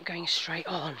 and ended up going straight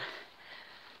on.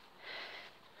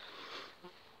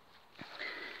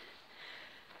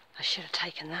 I should have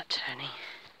taken that turning.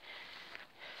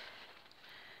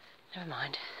 Never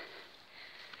mind.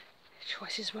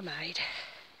 Choices were made.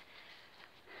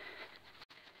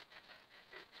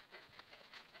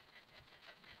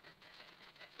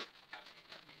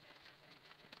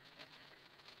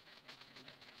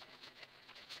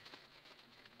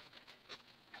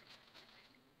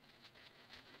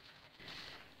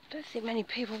 I don't think many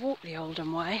people walk the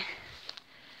Oldham Way.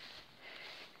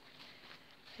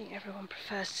 think everyone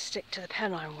prefers to stick to the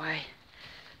Pennine way.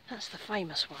 That's the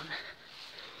famous one.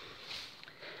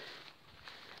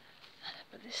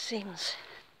 But this seems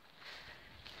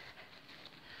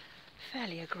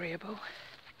fairly agreeable.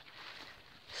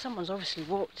 Someone's obviously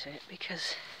walked it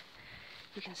because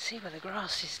you can see where the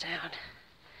grass is down.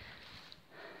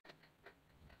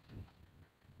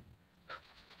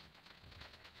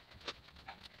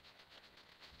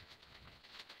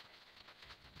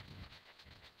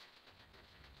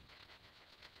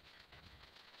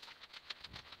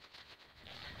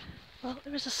 Well,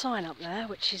 there is a sign up there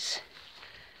which is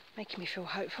making me feel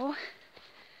hopeful.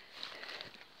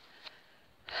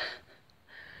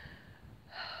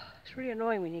 It's really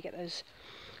annoying when you get those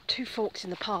two forks in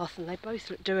the path and they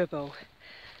both look doable,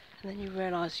 and then you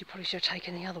realise you probably should have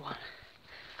taken the other one.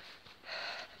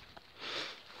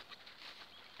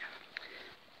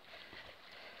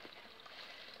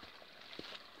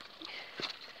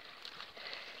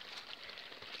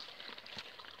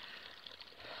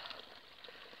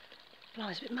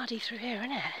 Blimey, it's a bit muddy through here,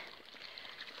 isn't it?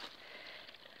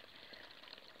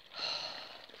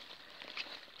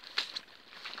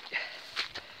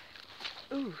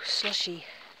 Ooh, slushy.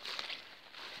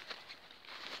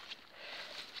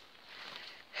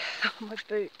 Oh, my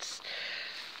boots.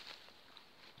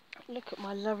 Look at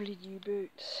my lovely new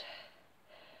boots.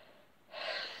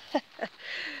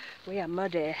 We are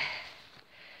muddy.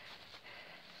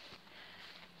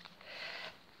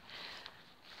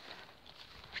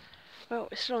 Well,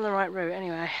 we're still on the right route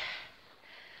anyway,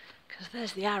 because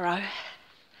there's the arrow.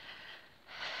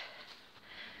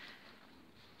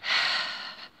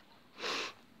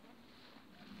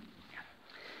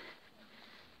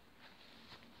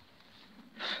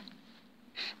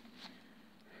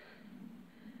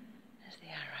 There's the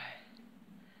arrow.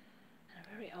 And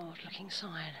a very odd looking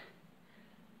sign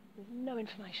with no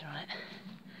information on it,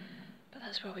 but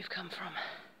that's where we've come from.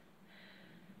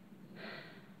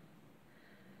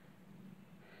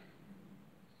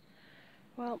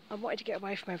 Well, I wanted to get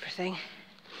away from everything,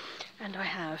 and I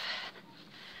have.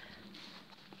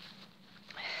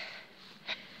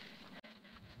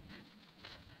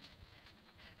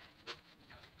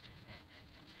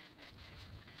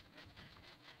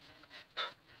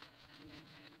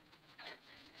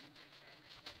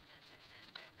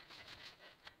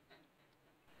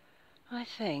 I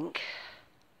think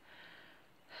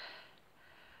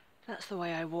that's the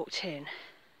way I walked in.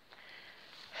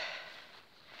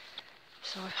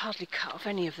 So I've hardly cut off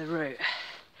any of the route,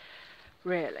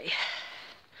 really.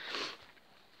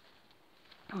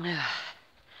 I've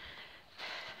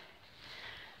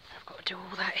got to do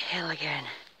all that hill again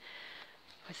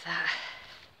with that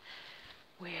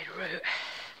weird route.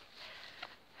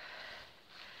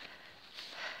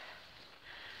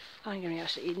 I'm going to be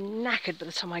absolutely knackered by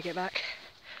the time I get back.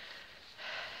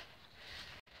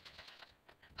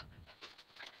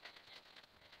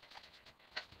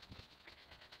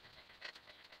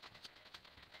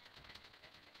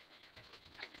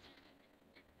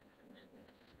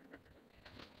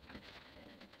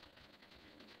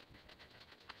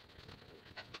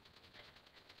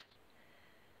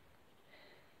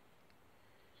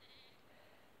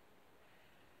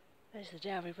 There's the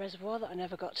Dowry Reservoir that I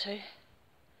never got to.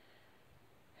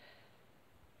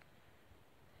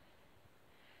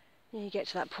 You get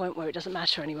to that point where it doesn't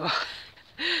matter anymore.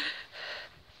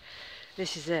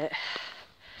 This is it.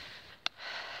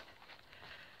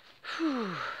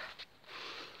 Whew.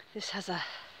 This has a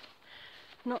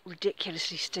not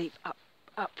ridiculously steep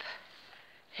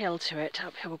uphill to it,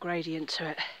 uphill gradient to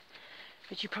it,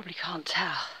 but you probably can't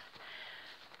tell.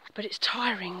 But it's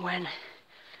tiring when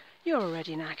you're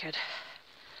already knackered.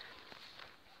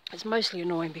 It's mostly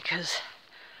annoying because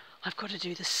I've got to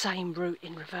do the same route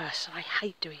in reverse, and I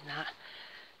hate doing that.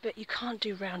 But you can't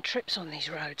do round trips on these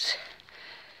roads.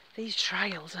 These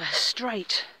trails are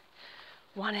straight,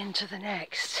 one end to the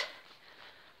next.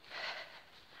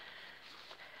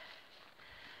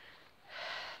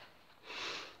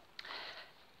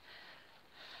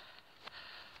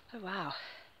 Oh wow,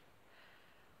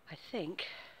 I think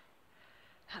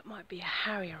that might be a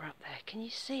harrier up there. Can you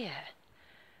see it?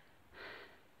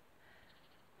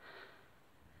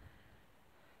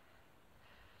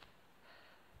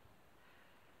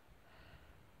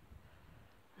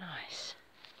 Nice.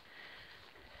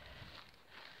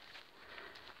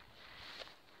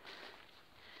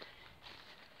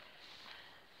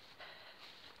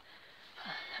 Oh,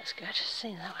 that's good.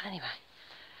 Seen that one anyway.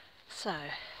 So, oh,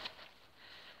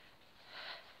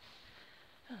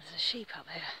 there's a sheep up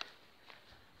there.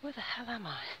 Where the hell am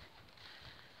I?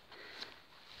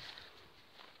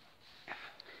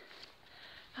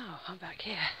 Oh, I'm back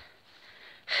here.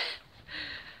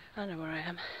 I know where I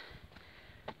am.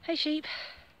 Hey sheep!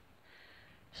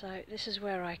 So this is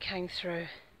where I came through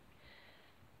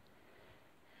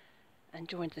and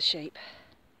joined the sheep.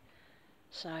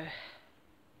 So I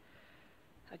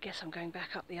guess I'm going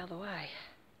back up the other way.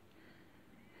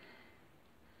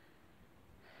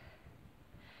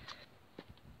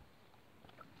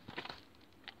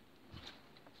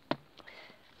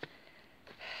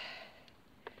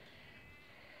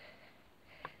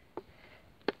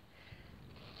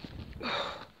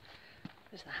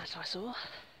 There's the hat I saw.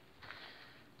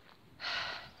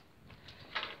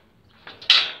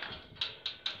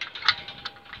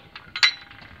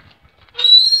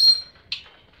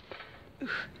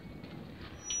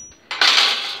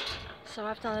 So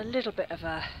I've done a little bit of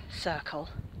a circle,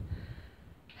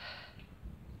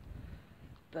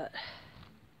 but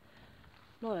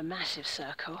not a massive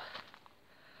circle.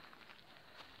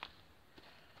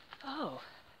 Oh.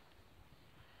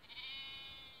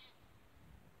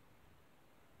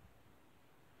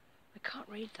 I can't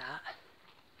read that.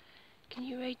 Can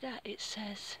you read that? It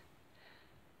says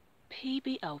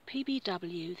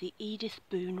PBW, the Edith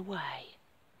Boone Way.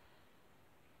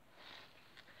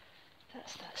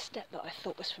 That's that step that I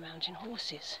thought was for mountain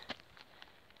horses.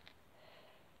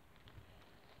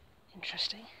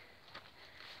 Interesting.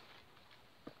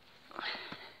 I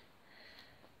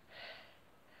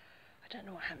don't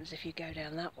know what happens if you go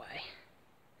down that way.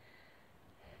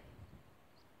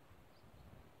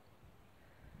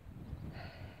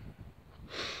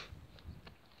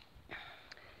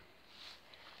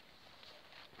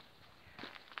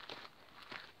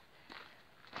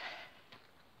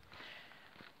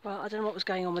 Well, I don't know what was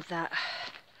going on with that.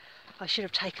 I should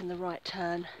have taken the right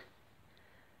turn.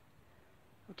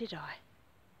 Or did I?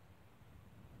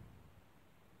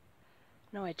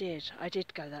 No, I did. I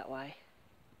did go that way.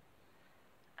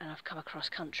 And I've come across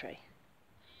country.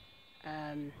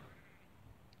 I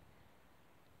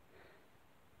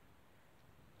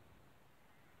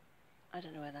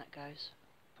don't know where that goes.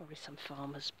 Probably some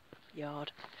farmer's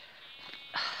yard.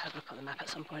 I'll look on the map at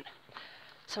some point.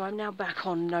 So I'm now back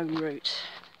on known route.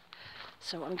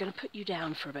 So I'm going to put you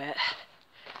down for a bit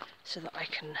so that I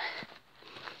can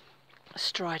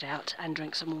stride out and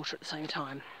drink some water at the same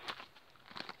time.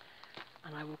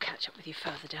 And I will catch up with you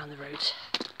further down the route.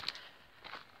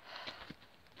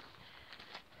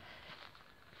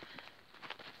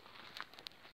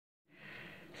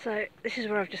 So this is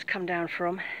where I've just come down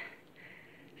from.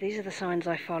 These are the signs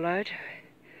I followed,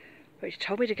 which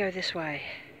told me to go this way.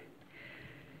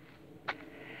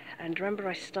 And remember,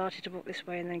 I started to walk this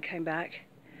way and then came back.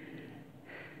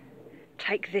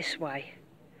 Take this way.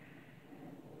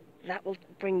 That will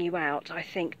bring you out, I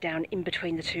think, down in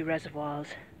between the two reservoirs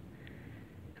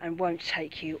and won't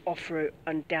take you off route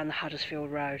and down the Huddersfield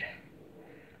Road.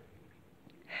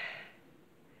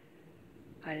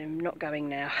 I am not going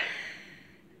now.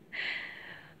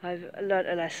 I've learnt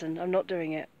a lesson. I'm not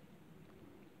doing it.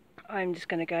 I'm just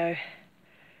going to go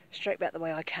straight back the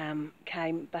way I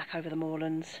came back over the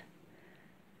moorlands.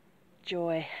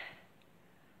 Joy.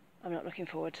 I'm not looking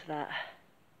forward to that.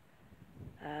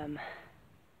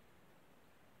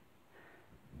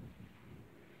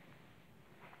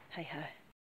 Hey ho.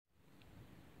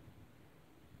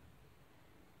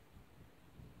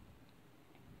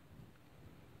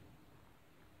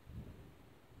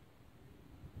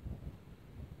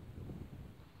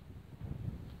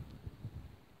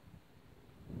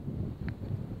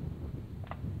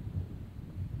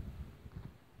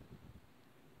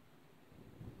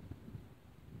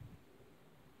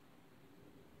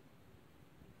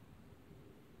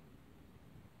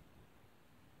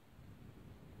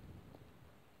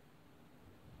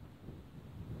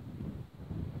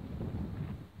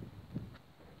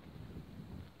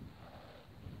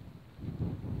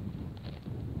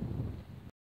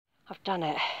 I've done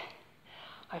it.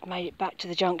 I've made it back to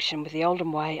the junction with the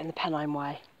Oldham Way and the Pennine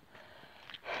Way.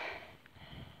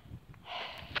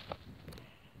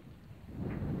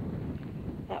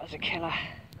 That was a killer.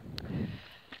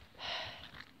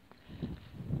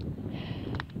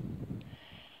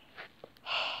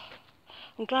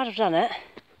 I'm glad I've done it.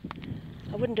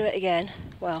 I wouldn't do it again.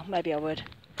 Well, maybe I would.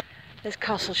 There's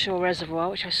Castleshore Reservoir,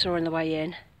 which I saw on the way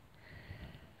in.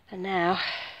 And now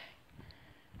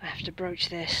I have to broach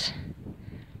this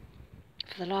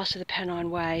for the last of the Pennine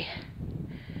Way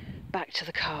back to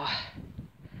the car.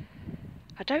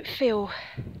 I don't feel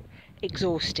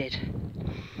exhausted,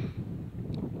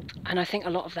 and I think a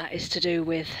lot of that is to do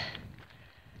with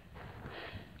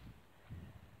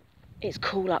it's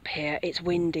cool up here, it's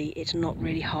windy, it's not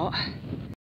really hot,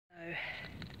 so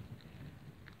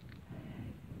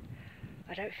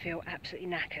I don't feel absolutely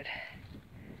knackered,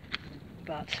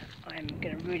 but I'm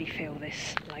going to really feel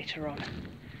this later on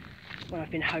when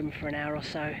I've been home for an hour or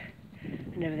so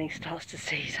and everything starts to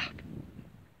seize up.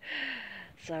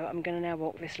 So I'm going to now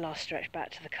walk this last stretch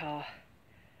back to the car.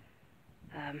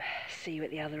 See you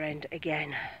at the other end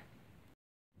again.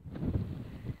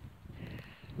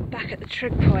 Back at the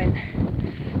trig point,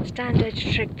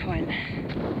 Standedge trig point.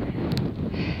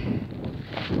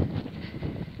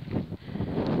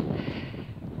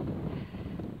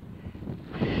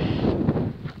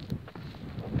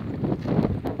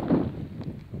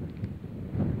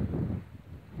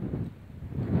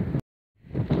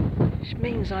 Which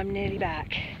means I'm nearly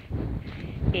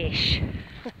back-ish.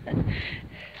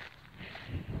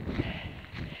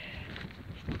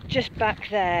 Just back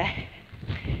there,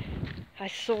 I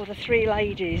saw the three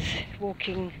ladies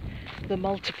walking the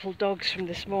multiple dogs from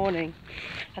this morning.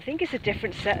 I think it's a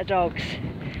different set of dogs.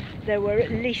 There were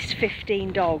at least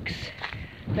 15 dogs.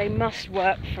 They must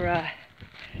work for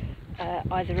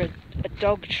either a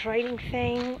dog training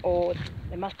thing, or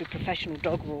they must be professional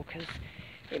dog walkers.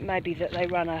 It may be that they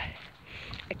run a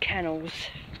kennels.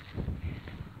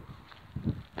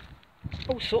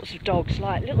 All sorts of dogs,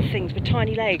 like little things with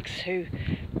tiny legs, who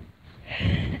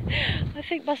I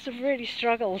think must have really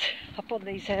struggled up on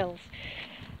these hills.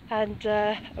 And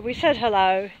we said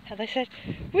hello, and they said,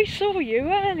 "We saw you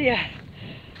earlier."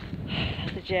 I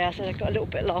said, "Yeah," I said, "I got a little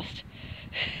bit lost."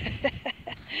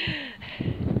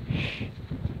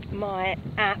 My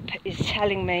app is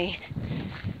telling me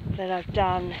that I've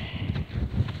done,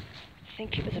 I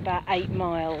think it was about 8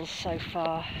 miles so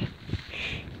far.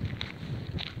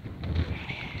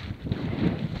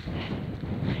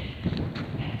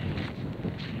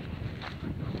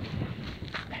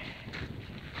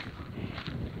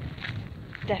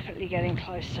 Definitely getting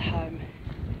close to home.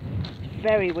 It's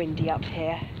very windy up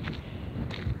here,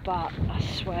 but I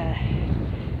swear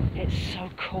it's so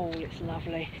cool, it's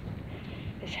lovely.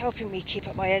 It's helping me keep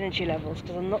up my energy levels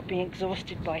because I'm not being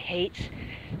exhausted by heat.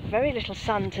 Very little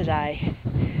sun today,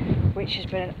 which has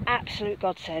been an absolute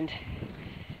godsend,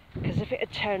 because if it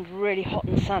had turned really hot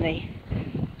and sunny,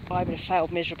 I would have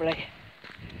failed miserably.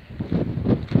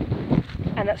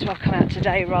 And that's why I've come out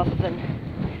today rather than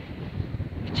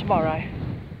tomorrow,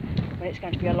 when it's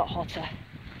going to be a lot hotter.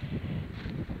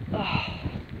 Oh.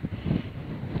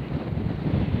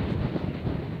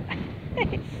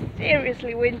 It's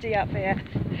seriously windy up here.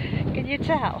 Can you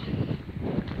tell?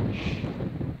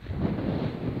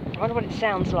 I wonder what it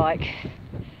sounds like,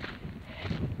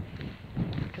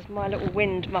 because my little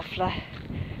wind muffler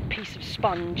piece of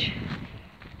sponge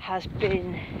has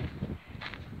been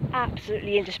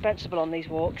absolutely indispensable on these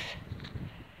walks.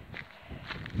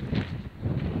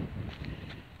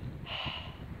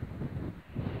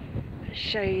 I'll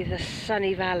show you the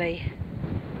sunny valley.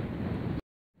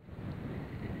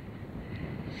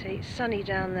 See, it's sunny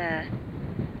down there.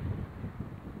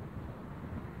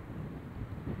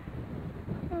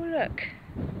 Oh look,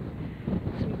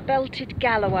 some belted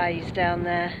galloways down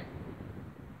there.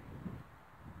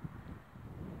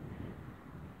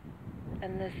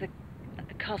 And there's the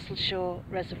Dowry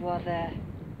Reservoir there.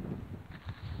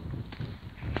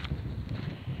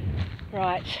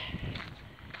 Right,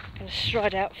 I'm going to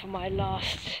stride out for my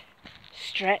last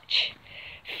stretch,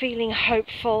 feeling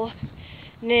hopeful,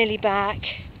 nearly back.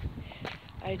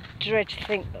 I dread to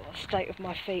think what the state of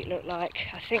my feet look like.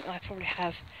 I think I probably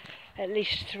have at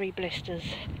least 3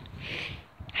 blisters.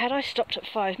 Had I stopped at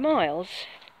 5 miles,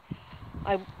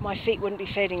 my feet wouldn't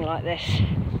be feeling like this.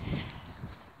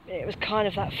 It was kind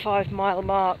of that 5 mile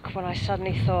mark when I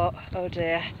suddenly thought, oh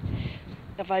dear,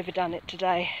 I've overdone it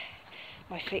today.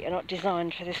 My feet are not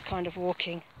designed for this kind of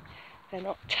walking. They're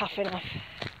not tough enough.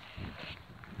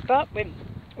 But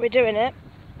we're doing it,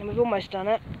 and we've almost done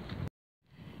it.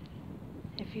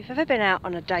 If you've ever been out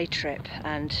on a day trip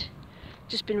and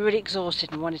just been really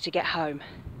exhausted and wanted to get home,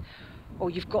 or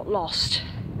you've got lost,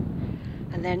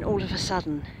 and then all of a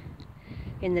sudden,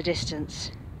 in the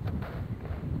distance,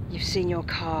 you've seen your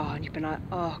car and you've been like,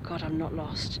 oh God, I'm not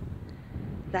lost.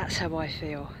 That's how I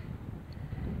feel.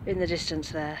 In the distance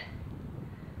there,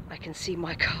 I can see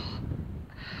my car.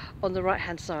 On the right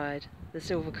hand side, the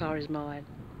silver car is mine.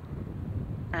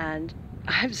 And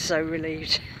I'm so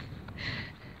relieved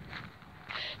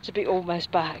to be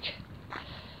almost back.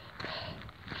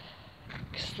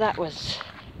 Because that was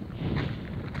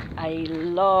a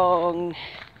long,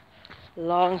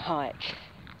 long hike.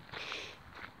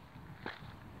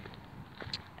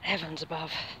 Heavens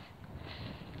above.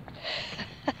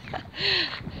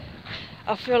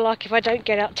 I feel like if I don't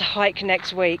get out to hike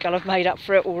next week, I'll have made up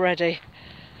for it already.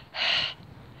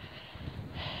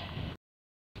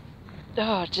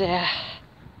 Oh dear.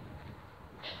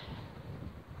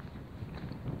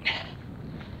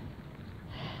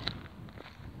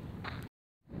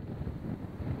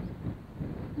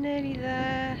 Nearly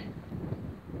there.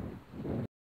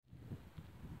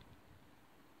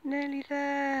 Nearly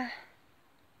there.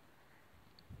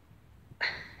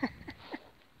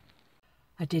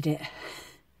 I did it.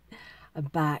 I'm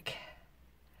back.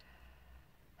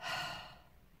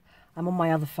 I'm on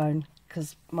my other phone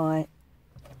because my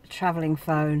travelling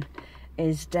phone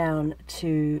is down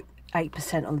to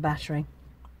 8% on the battery.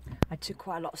 I took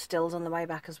quite a lot of stills on the way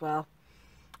back as well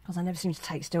because I never seem to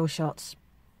take still shots.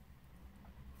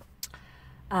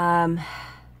 Yeah,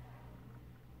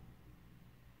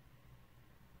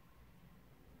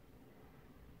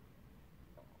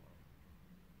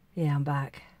 I'm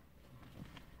back.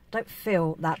 Don't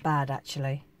feel that bad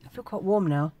actually. I feel quite warm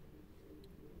now.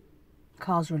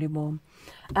 Car's really warm.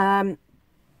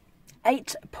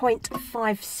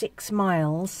 8.56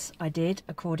 miles I did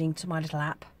according to my little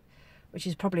app, which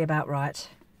is probably about right.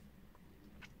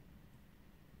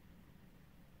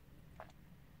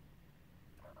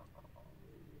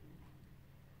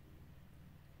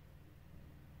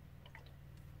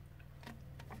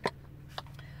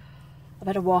 I've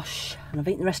had a wash and I've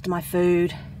eaten the rest of my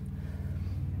food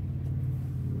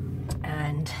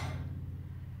and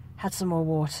had some more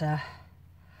water.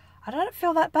 I don't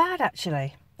feel that bad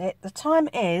actually. The time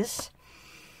is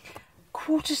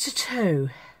 1:45.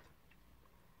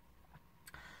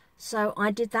 So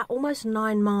I did that almost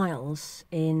 9 miles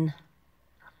in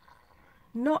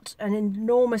not an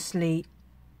enormously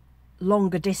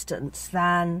longer distance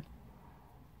than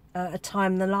a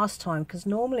time than last time, because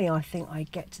normally I think I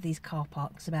get to these car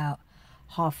parks about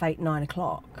 8:30, 9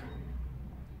 o'clock.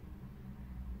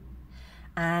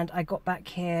 And I got back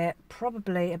here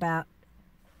probably about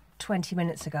 20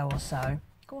 minutes ago or so.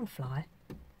 Go on, fly.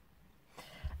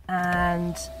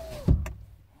 And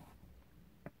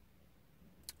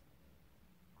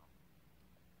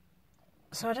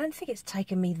so I don't think it's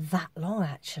taken me that long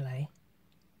actually,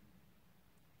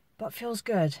 but it feels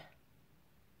good.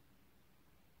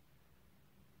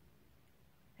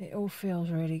 It all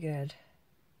feels really good.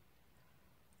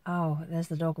 Oh, there's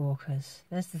the dog walkers.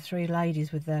 There's the 3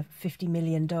 ladies with their 50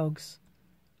 million dogs.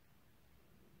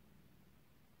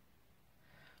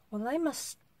 Well, there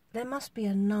must be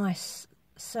a nice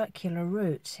circular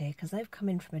route here because they've come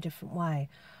in from a different way.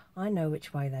 I know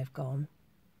which way they've gone.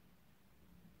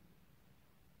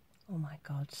 Oh my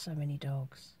God, so many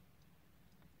dogs.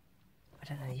 I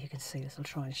don't know if you can see this. I'll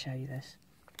try and show you this.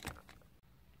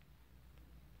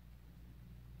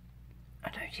 I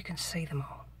don't know if you can see them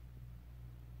all.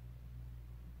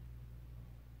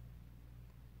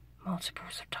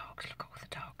 Multiples of dogs. Look at all the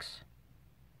dogs.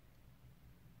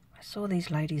 I saw these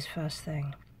ladies first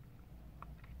thing.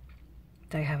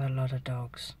 They have a lot of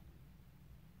dogs.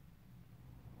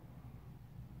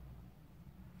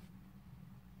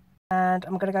 And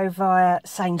I'm going to go via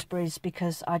Sainsbury's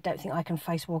because I don't think I can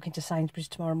face walk into Sainsbury's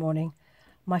tomorrow morning.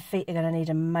 My feet are going to need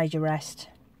a major rest.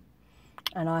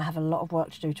 And I have a lot of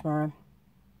work to do tomorrow.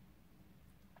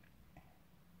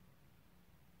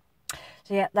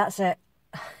 So yeah, that's it.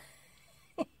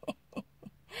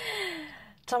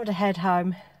 Time to head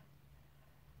home.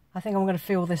 I think I'm going to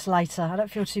feel this later. I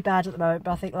don't feel too bad at the moment,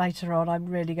 but I think later on I'm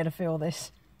really going to feel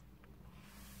this.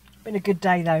 Been a good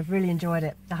day though, really enjoyed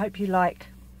it. I hope you like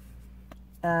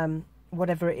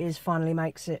whatever it is finally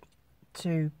makes it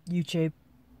to YouTube.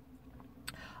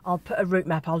 I'll put a route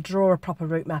map, I'll draw a proper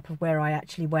route map of where I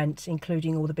actually went,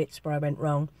 including all the bits where I went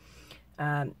wrong.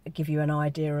 Give you an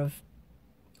idea of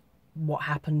what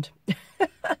happened.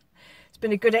 It's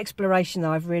been a good exploration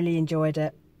though, I've really enjoyed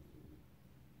it.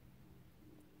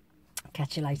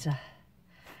 Catch you later.